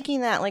then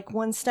taking that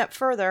one step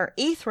further,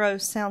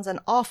 ethos sounds an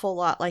awful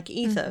lot like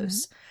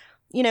ethos,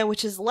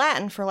 which is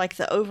Latin for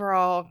the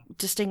overall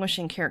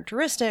distinguishing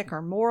characteristic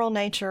or moral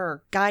nature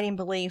or guiding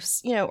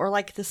beliefs,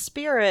 or the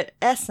spirit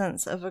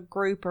essence of a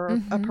group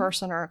or a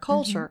person or a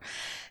culture.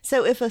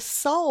 So if a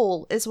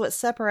soul is what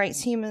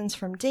separates humans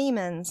from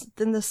demons,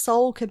 then the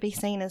soul could be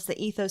seen as the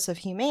ethos of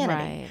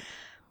humanity. Right.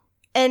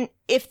 And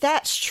if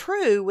that's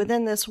true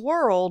within this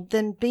world,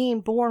 then being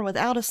born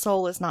without a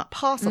soul is not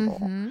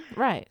possible.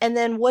 Right. And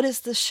then what is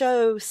the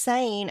show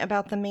saying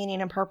about the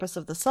meaning and purpose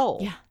of the soul?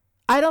 Yeah.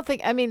 I don't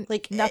think,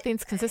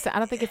 nothing's consistent. I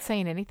don't think it's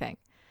saying anything.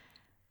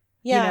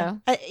 Yeah.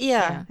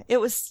 It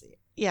was,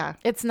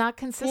 It's not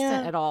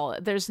consistent at all.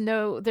 There's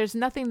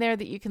nothing there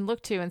that you can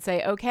look to and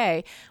say,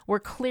 okay,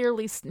 we're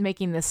clearly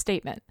making this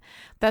statement.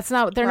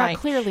 They're not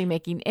clearly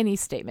making any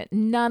statement.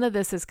 None of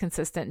this is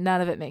consistent.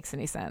 None of it makes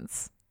any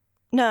sense.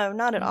 No,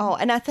 not at all.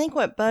 And I think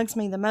what bugs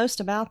me the most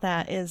about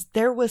that is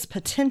there was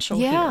potential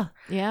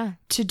here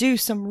to do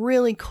some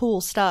really cool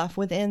stuff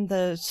within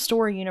the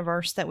story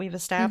universe that we've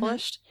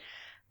established.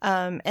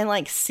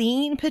 And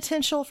seeing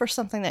potential for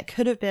something that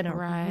could have been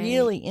a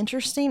really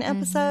interesting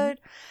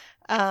episode.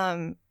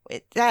 I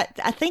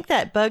think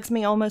that bugs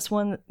me almost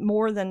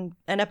more than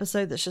an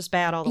episode that's just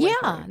bad all the way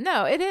through.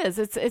 No, it is.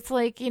 It's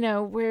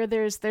where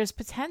there's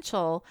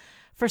potential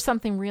for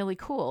something really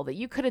cool, that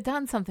you could have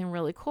done something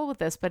really cool with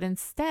this, but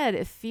instead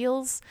it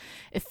feels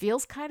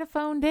kind of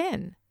phoned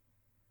in.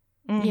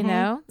 It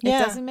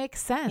doesn't make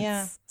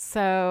sense.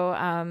 So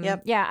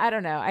I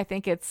don't know. I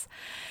think it's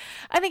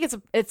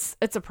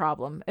a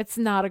problem. It's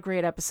not a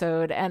great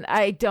episode, and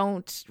I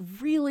don't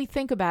really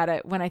think about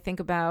it when I think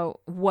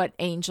about what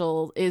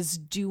Angel is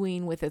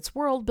doing with its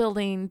world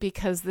building,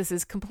 because this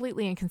is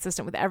completely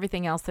inconsistent with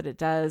everything else that it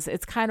does.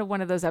 It's kind of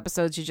one of those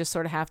episodes you just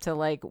sort of have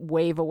to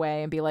wave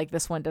away and be like,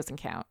 this one doesn't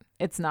count.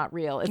 It's not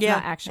real. It's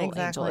not actual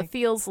Angel. It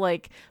feels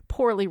like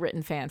poorly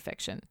written fan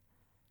fiction.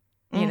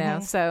 you know?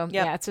 So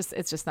Yep. yeah,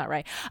 it's just not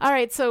right. All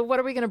right. So what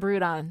are we going to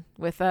brood on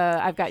with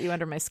I've Got You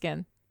Under My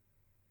Skin?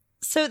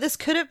 So this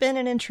could have been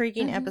an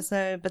intriguing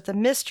episode, but the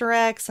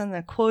misdirects and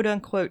the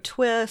quote-unquote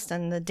twist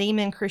and the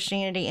demon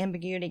Christianity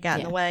ambiguity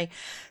got in the way.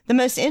 The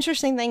most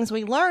interesting things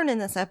we learn in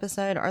this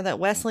episode are that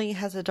Wesley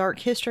has a dark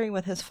history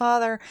with his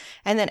father,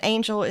 and that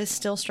Angel is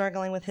still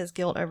struggling with his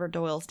guilt over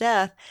Doyle's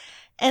death,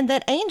 and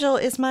that Angel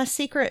is my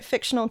secret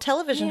fictional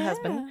television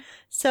husband.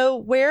 So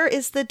where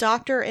is the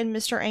Dr. and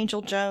Mr.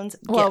 Angel Jones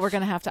gift? Well, we're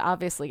going to have to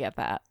obviously get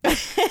that.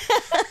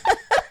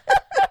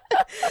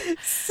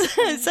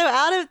 So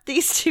out of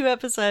these two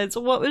episodes,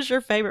 what was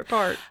your favorite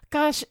part?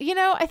 Gosh, you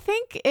know, I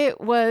think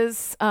it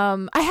was,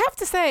 I have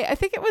to say, I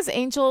think it was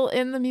Angel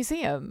in the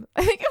museum.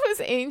 I think it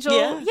was Angel.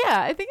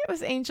 Yeah, I think it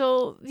was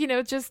Angel, you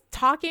know, just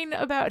talking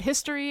about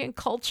history and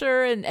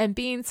culture and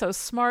being so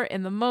smart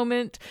in the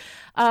moment.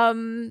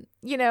 You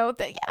know,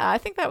 I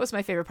think that was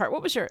my favorite part.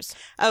 What was yours?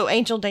 Oh,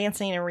 Angel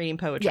dancing and reading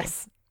poetry.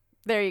 Yes.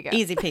 There you go.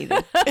 Easy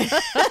peasy.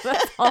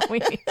 That's all we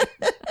need.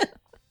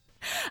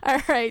 All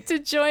right. To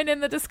join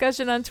in the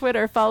discussion on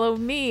Twitter, follow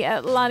me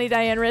at Lonnie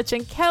Diane Rich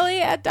and Kelly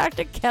at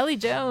Dr. Kelly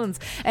Jones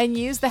and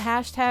use the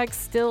hashtag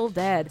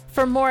StillDead.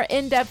 For more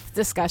in-depth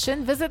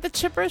discussion, visit the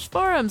Chipperish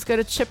forums. Go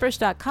to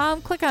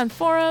chipperish.com, click on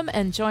forum,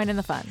 and join in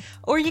the fun.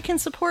 Or you can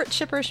support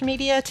Chipperish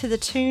Media to the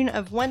tune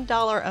of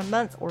 $1 a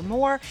month or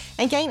more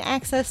and gain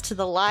access to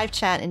the live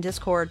chat in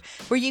Discord,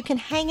 where you can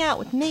hang out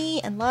with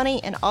me and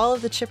Lonnie and all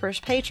of the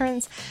Chipperish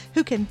patrons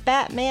who can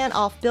Batman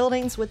off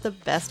buildings with the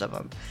best of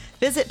them.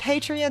 Visit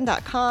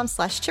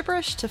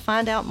patreon.com/chipperish to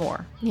find out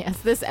more. Yes,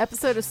 this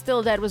episode of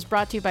Still Dead was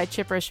brought to you by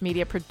Chipperish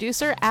Media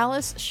producer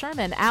Alice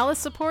Sherman. Alice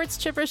supports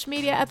Chipperish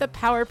Media at the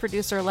power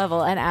producer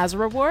level and as a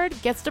reward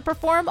gets to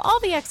perform all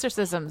the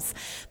exorcisms.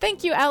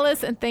 Thank you,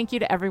 Alice, and thank you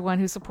to everyone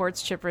who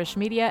supports Chipperish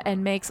Media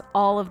and makes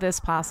all of this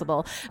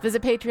possible.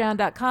 Visit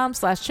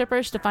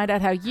patreon.com/chipperish to find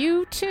out how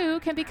you too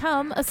can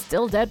become a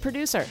Still Dead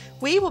producer.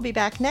 We will be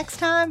back next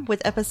time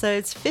with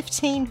episodes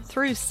 15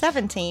 through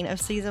 17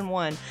 of season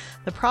 1.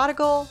 The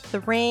Prodigal, The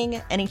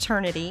Ring, and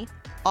Eternity,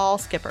 all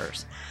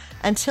skippers.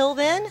 Until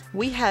then,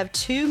 we have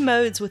two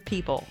modes with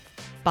people: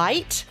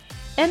 bite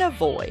and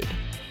avoid.